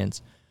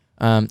experience.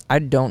 I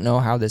don't know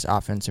how this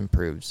offense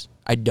improves.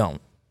 I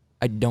don't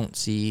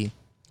see.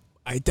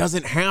 It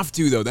doesn't have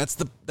to though. That's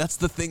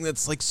the thing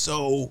that's like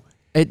so.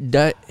 It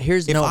does.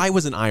 If I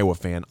was an Iowa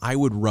fan, I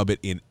would rub it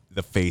in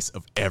the face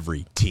of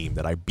every team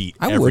that I beat.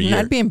 I wouldn't. Year.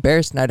 I'd be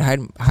embarrassed, and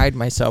I'd hide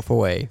myself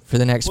away for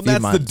the next few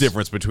months. That's the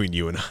difference between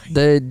you and I.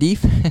 The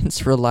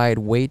defense relied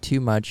way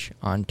too much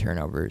on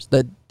turnovers.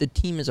 The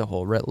team as a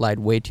whole relied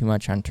way too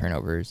much on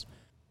turnovers.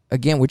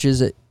 Again, which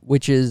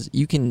is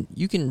you can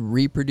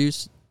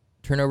reproduce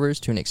turnovers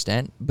to an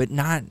extent, but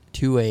not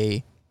to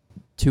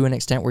an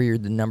extent where you're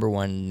the number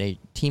one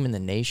team in the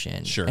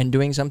nation. Sure. And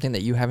doing something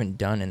that you haven't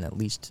done in at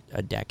least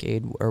a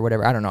decade or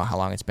whatever. I don't know how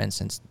long it's been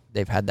since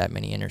they've had that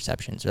many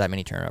interceptions or that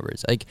many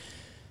turnovers. Like,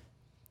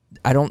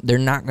 they're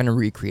not going to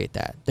recreate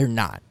that. They're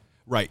not.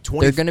 Right.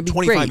 They're going to be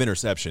 25 great.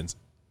 interceptions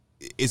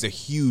is a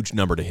huge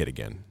number to hit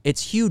again.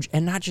 It's huge.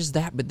 And not just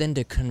that, but then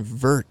to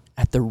convert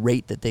at the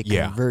rate that they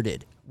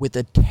converted with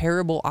a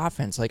terrible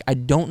offense. Like, I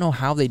don't know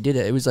how they did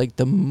it. It was like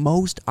the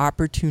most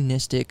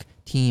opportunistic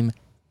team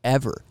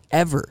ever.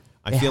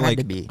 I feel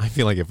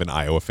like if an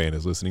Iowa fan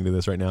is listening to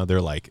this right now,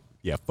 they're like,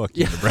 "Yeah, fuck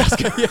you,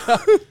 Nebraska." Yeah.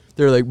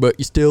 They're like, "But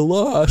you still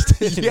lost."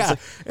 Yeah,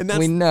 and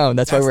we know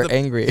that's why we're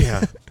angry.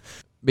 Yeah,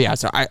 but yeah.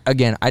 So I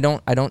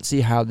don't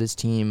see how this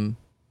team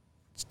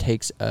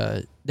takes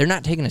they're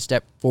not taking a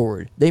step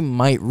forward. They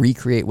might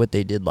recreate what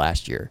they did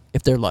last year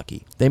if they're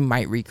lucky. They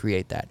might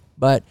recreate that,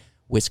 but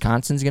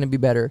Wisconsin's going to be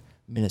better.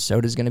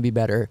 Minnesota's going to be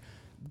better.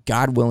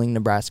 God willing,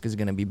 Nebraska's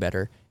going to be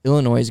better.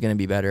 Illinois is going to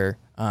be better.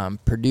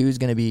 Purdue's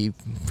going to be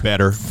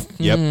better.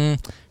 Yep.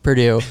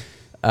 Purdue.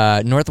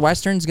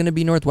 Northwestern's going to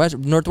be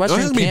Northwestern.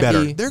 Northwestern can't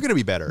better. be. They're going to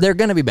be better. They're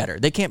going to be better.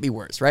 They can't be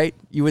worse, right?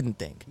 You wouldn't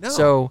think. No.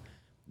 So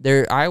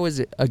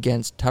Iowa's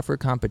against tougher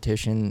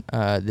competition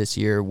this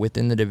year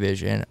within the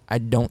division. I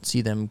don't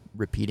see them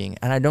repeating,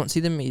 and I don't see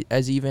them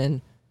as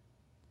even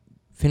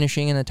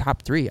finishing in the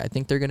top 3. I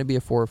think they're going to be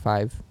a 4 or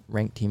 5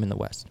 ranked team in the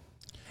West,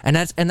 and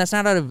that's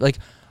not out of like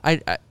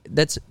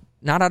that's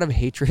not out of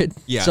hatred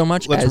so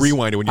much. Let's as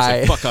rewind it when you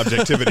say fuck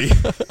objectivity.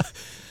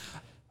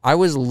 I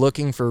was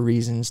looking for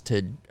reasons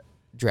to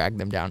drag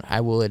them down,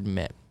 I will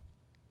admit.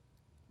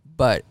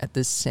 But at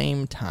the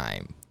same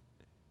time,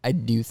 I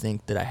do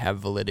think that I have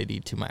validity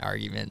to my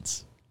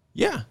arguments.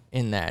 Yeah.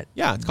 In that.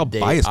 Yeah, it's called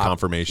bias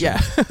confirmation.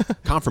 Yeah.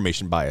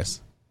 Confirmation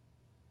bias.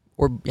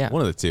 Or, yeah.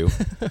 One of the two.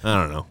 I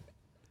don't know.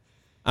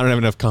 I don't have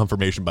enough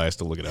confirmation bias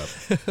to look it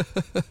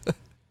up.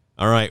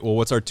 All right. Well,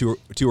 what's our too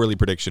early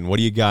prediction? What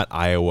do you got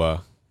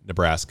Iowa,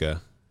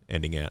 Nebraska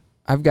ending at?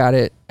 I've got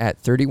it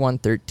at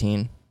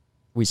 31-13.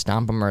 We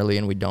stomp them early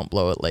and we don't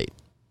blow it late.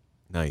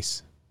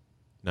 Nice.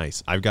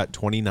 I've got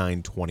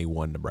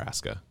 29-21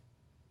 Nebraska.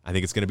 I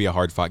think it's going to be a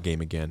hard-fought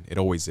game again. It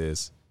always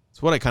is.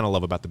 It's what I kind of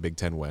love about the Big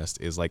Ten West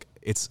is like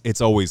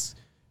it's always,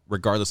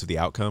 regardless of the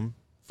outcome,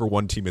 for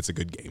one team it's a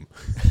good game.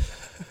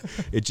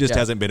 It just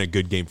hasn't been a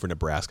good game for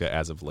Nebraska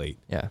as of late.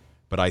 Yeah.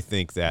 But I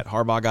think that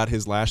Harbaugh got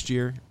his last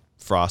year.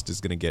 Frost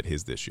is going to get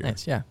his this year.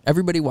 Nice, yeah.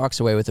 Everybody walks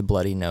away with a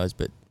bloody nose,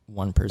 but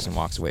one person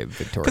walks away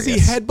victorious. Because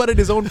he headbutted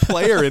his own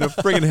player in a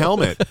friggin'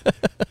 helmet.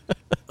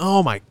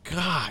 Oh, my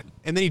God.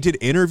 And then he did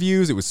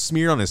interviews. It was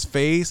smeared on his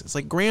face. It's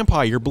like,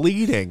 Grandpa, you're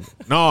bleeding.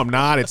 No, I'm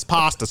not. It's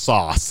pasta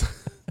sauce.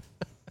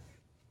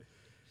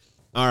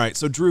 All right.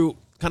 So, Drew,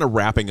 kind of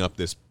wrapping up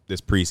this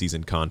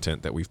preseason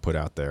content that we've put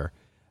out there,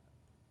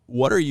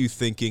 what are you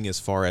thinking as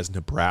far as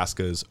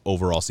Nebraska's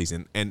overall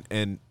season?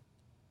 And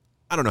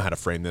I don't know how to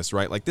frame this,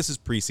 right? Like, this is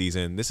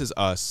preseason. This is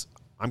us.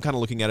 I'm kind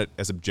of looking at it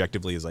as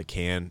objectively as I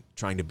can,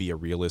 trying to be a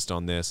realist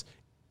on this.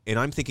 And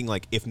I'm thinking,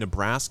 like, if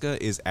Nebraska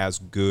is as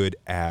good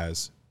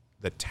as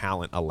the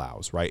talent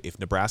allows, right? If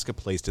Nebraska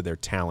plays to their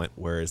talent,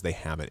 whereas they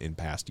haven't in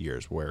past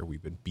years where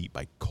we've been beat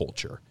by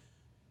culture,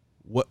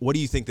 what do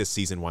you think this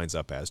season winds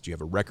up as? Do you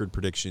have a record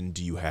prediction?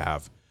 Do you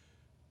have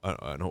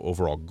an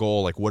overall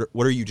goal? Like, what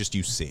are you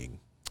seeing?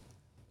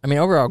 I mean,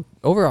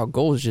 overall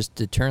goal is just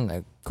to turn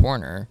the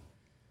corner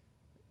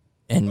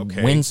and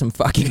win some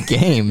fucking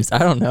games. I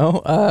don't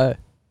know.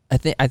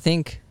 I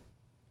think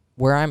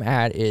where I'm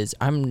at is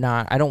I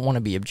don't want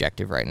to be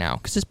objective right now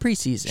because it's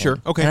preseason. Sure.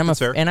 Okay. And that's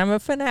fair. And I'm a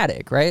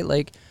fanatic, right?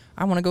 Like,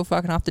 I want to go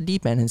fucking off the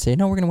deep end and say,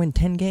 no, we're going to win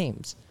 10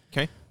 games.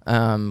 Okay.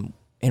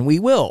 And we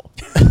will.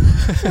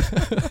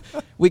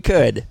 We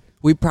could.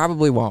 We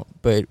probably won't,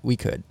 but we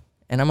could.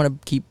 And I'm gonna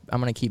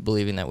keep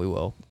believing that we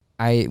will.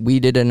 We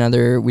did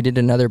another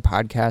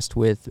podcast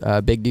with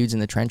Big Dudes in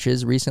the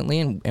Trenches recently,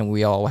 and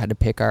we all had to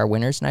pick our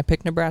winners, and I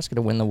picked Nebraska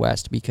to win the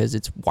West because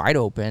it's wide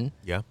open.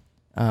 Yeah.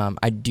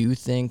 I do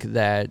think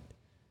that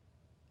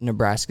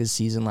Nebraska's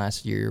season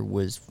last year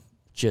was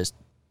just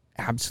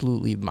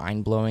absolutely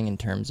mind-blowing in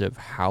terms of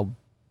how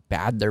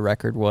bad their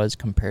record was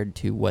compared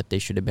to what they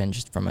should have been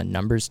just from a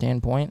numbers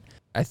standpoint.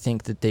 I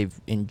think that they've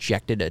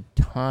injected a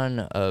ton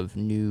of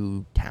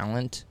new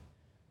talent,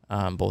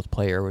 both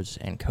players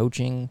and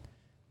coaching.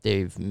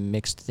 They've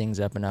mixed things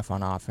up enough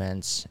on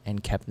offense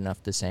and kept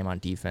enough the same on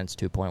defense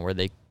to a point where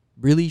they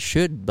really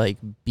should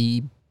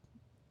be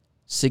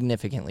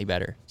significantly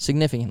better.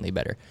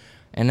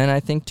 And then I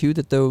think too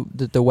that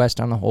the West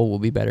on the whole will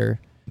be better,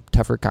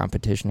 tougher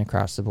competition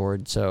across the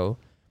board. So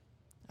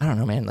I don't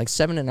know, man. Like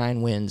 7 to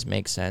 9 wins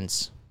makes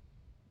sense,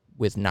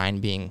 with 9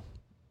 being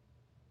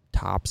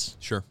tops.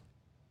 Sure.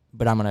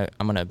 But I'm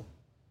gonna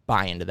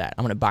buy into that.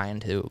 I'm gonna buy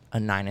into a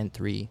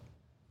 9-3,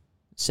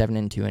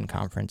 7-2 in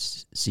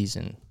conference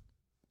season.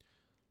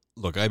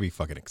 Look, I'd be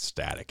fucking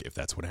ecstatic if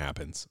that's what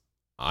happens.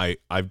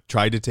 I've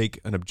tried to take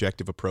an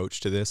objective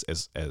approach to this,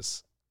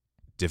 as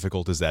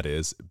difficult as that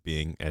is,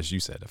 being, as you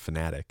said, a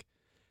fanatic,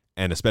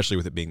 and especially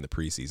with it being the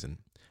preseason.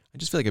 I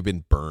just feel like I've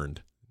been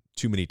burned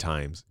too many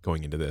times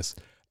going into this.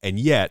 And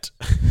yet,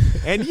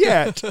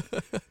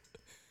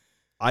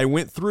 I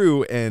went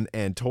through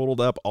and totaled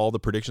up all the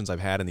predictions I've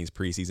had in these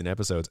preseason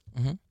episodes.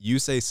 Mm-hmm. You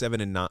say 7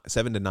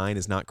 to 9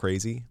 is not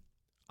crazy.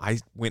 I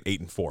went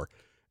 8-4,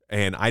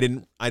 and I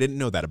didn't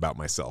know that about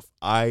myself.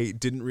 I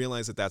didn't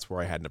realize that that's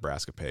where I had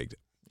Nebraska pegged.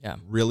 Yeah.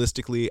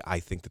 Realistically, I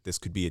think that this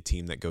could be a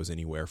team that goes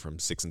anywhere from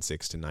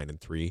 6-6 to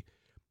 9-3.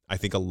 I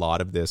think a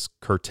lot of this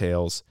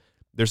curtails.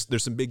 There's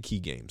some big key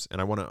games,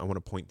 and I want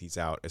to point these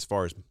out as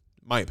far as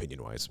my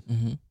opinion wise.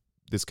 Mm-hmm.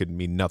 This could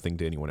mean nothing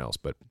to anyone else,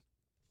 but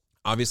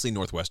obviously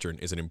Northwestern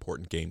is an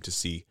important game to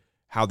see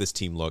how this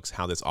team looks,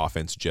 how this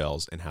offense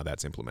gels, and how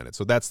that's implemented.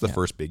 So that's the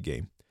first big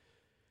game.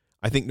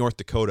 I think North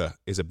Dakota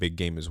is a big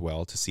game as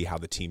well to see how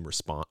the team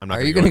responds. I'm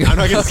not going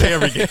to say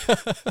every game.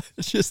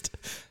 It's just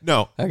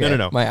no.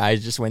 My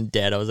eyes just went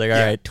dead. I was like, all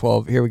right,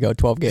 12. Here we go,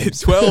 12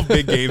 games. 12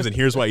 big games, and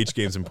here's why each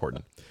game's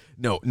important.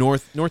 No,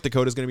 North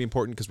Dakota is going to be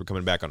important because we're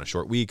coming back on a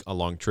short week, a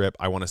long trip.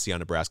 I want to see how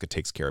Nebraska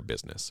takes care of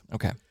business.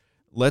 Okay.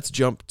 Let's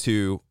jump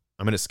to.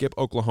 I'm going to skip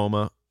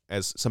Oklahoma,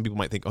 as some people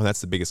might think, oh, that's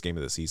the biggest game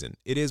of the season.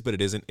 It is, but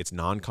it isn't. It's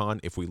non-con.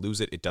 If we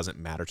lose it, it doesn't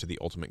matter to the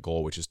ultimate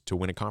goal, which is to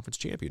win a conference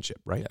championship,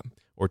 right? Yeah.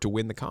 Or to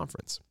win the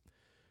conference.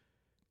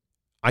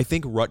 I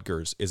think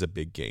Rutgers is a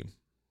big game.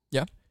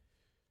 Yeah.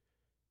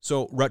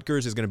 So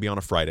Rutgers is going to be on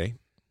a Friday.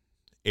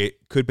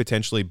 It could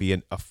potentially be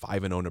a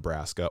 5-0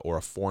 Nebraska or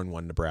a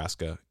 4-1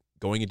 Nebraska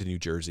going into New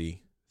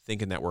Jersey,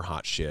 thinking that we're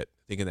hot shit,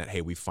 thinking that,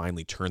 hey, we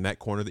finally turned that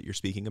corner that you're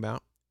speaking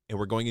about, and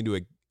we're going into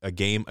a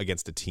game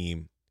against a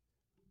team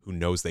who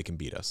knows they can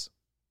beat us.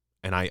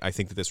 And I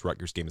think that this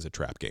Rutgers game is a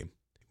trap game,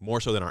 more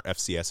so than our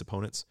FCS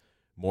opponents,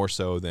 more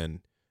so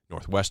than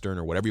Northwestern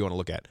or whatever you want to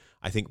look at.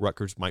 I think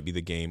Rutgers might be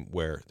the game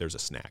where there's a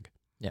snag.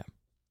 Yeah.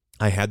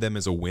 I had them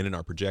as a win in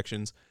our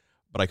projections,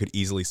 but I could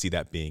easily see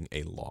that being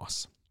a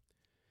loss.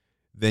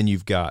 Then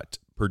you've got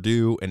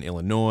Purdue and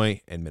Illinois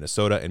and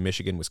Minnesota and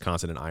Michigan,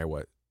 Wisconsin and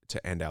Iowa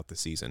to end out the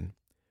season.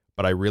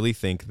 But I really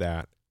think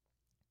that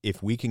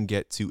if we can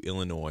get to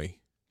Illinois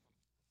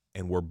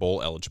and we're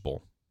bowl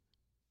eligible,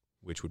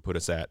 which would put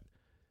us at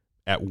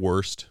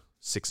worst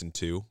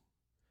 6-2,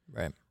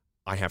 right?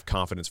 I have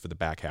confidence for the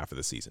back half of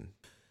the season.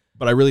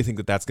 But I really think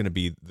that that's going to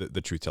be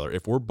the truth teller.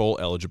 If we're bowl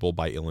eligible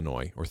by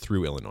Illinois or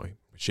through Illinois,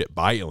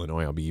 by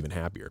Illinois, I'll be even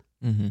happier.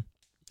 Mm-hmm.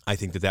 I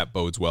think that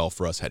bodes well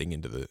for us heading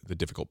into the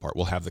difficult part.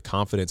 We'll have the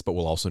confidence, but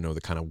we'll also know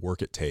the kind of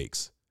work it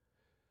takes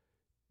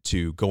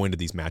to go into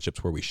these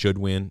matchups where we should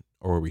win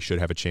or where we should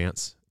have a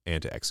chance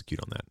and to execute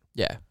on that.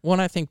 Yeah. Well,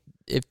 and I think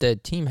if the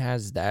team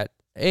has that,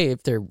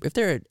 if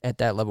they're at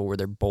that level where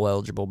they're bowl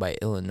eligible by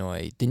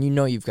Illinois, then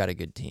you've got a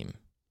good team.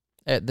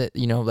 Then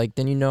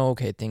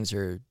okay, things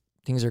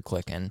are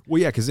clicking.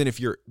 Well, yeah, because then if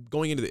you're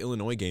going into the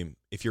Illinois game,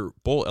 if you're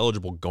bowl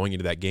eligible going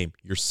into that game,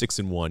 you're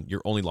 6-1.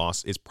 Your only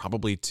loss is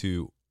probably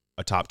to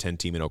a top 10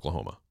 team in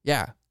Oklahoma.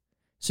 Yeah.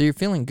 So you're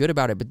feeling good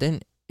about it, but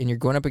then you're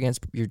going up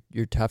against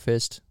your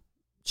toughest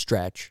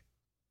stretch,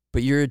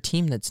 but you're a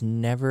team that's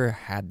never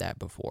had that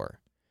before.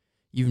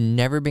 You've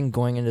never been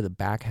going into the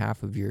back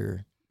half of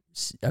your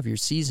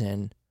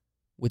season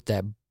with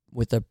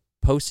the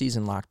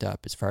postseason locked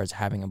up as far as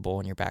having a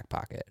bowl in your back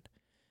pocket.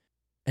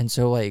 And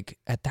so, like,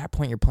 at that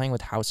point, you're playing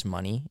with house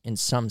money in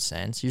some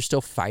sense. You're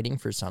still fighting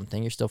for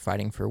something. You're still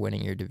fighting for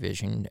winning your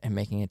division and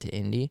making it to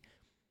Indy.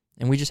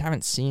 And we just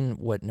haven't seen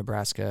what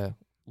Nebraska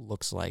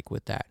looks like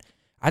with that.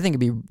 I think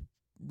it'd be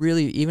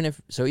really, even if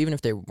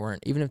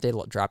they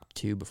dropped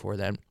 2 before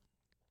then,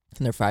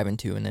 and they're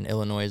 5-2, and then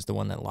Illinois is the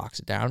one that locks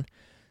it down,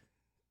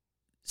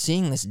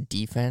 seeing this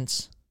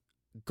defense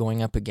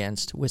going up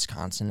against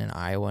Wisconsin and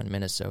Iowa and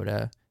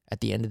Minnesota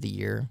at the end of the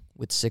year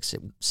with six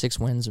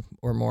wins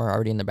or more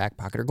already in the back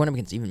pocket, or going up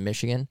against even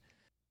Michigan,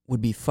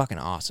 would be fucking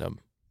awesome.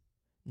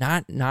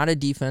 Not a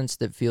defense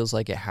that feels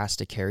like it has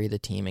to carry the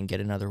team and get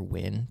another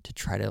win to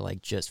try to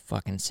like just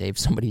fucking save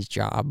somebody's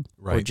job,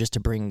 right, or just to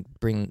bring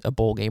a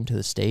bowl game to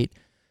the state,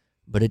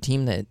 but a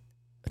team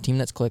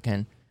that's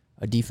clicking,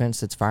 a defense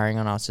that's firing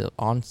on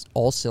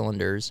all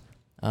cylinders,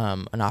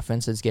 an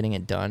offense that's getting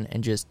it done,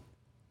 and just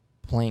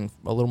playing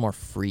a little more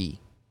free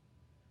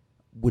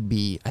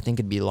I think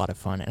it'd be a lot of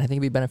fun, and I think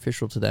it'd be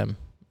beneficial to them.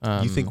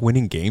 You think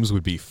winning games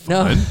would be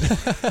fun?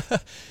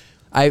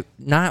 No.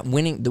 Not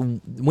winning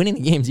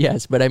the games,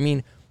 yes, but I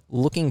mean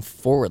looking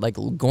forward, like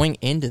going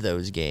into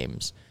those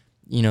games.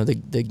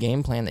 The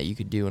game plan that you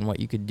could do and what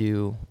you could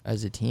do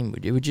as a team,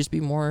 it would just be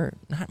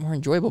not more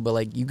enjoyable, but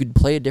like you could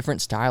play a different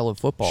style of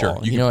football. Sure,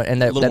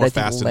 and that a little more I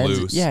think fast and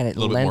loose. Yeah, and it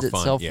lends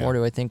itself fun, more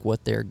to I think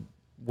what they're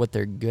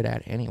good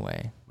at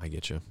anyway. I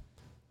get you.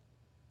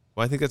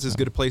 Well, I think that's as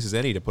good a place as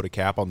any to put a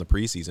cap on the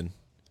preseason.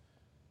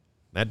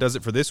 That does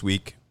it for this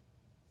week.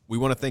 We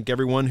want to thank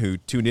everyone who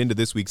tuned into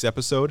this week's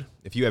episode.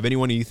 If you have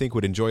anyone who you think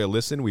would enjoy a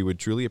listen, we would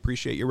truly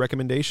appreciate your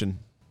recommendation.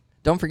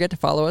 Don't forget to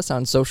follow us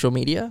on social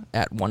media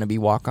at Wannabe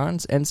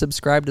Walk-Ons and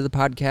subscribe to the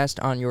podcast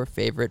on your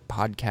favorite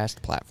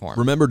podcast platform.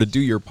 Remember to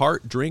do your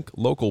part. Drink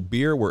local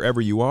beer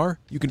wherever you are.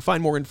 You can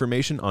find more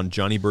information on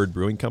Johnnie Byrd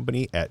Brewing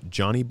Company at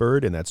Johnnie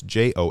Byrd, and that's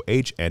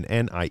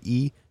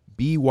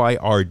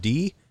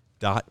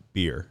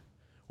JohnnieByrd.beer,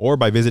 or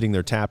by visiting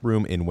their tap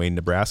room in Wayne,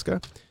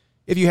 Nebraska.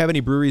 If you have any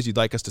breweries you'd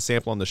like us to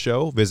sample on the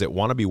show, visit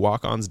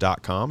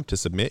wannabewalkons.com to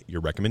submit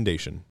your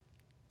recommendation.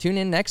 Tune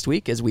in next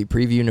week as we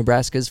preview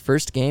Nebraska's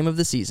first game of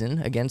the season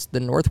against the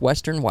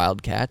Northwestern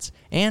Wildcats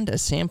and a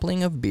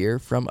sampling of beer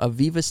from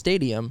Aviva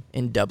Stadium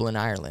in Dublin,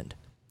 Ireland.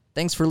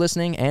 Thanks for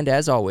listening, and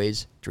as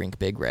always, drink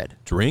Big Red.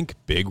 Drink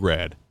Big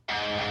Red.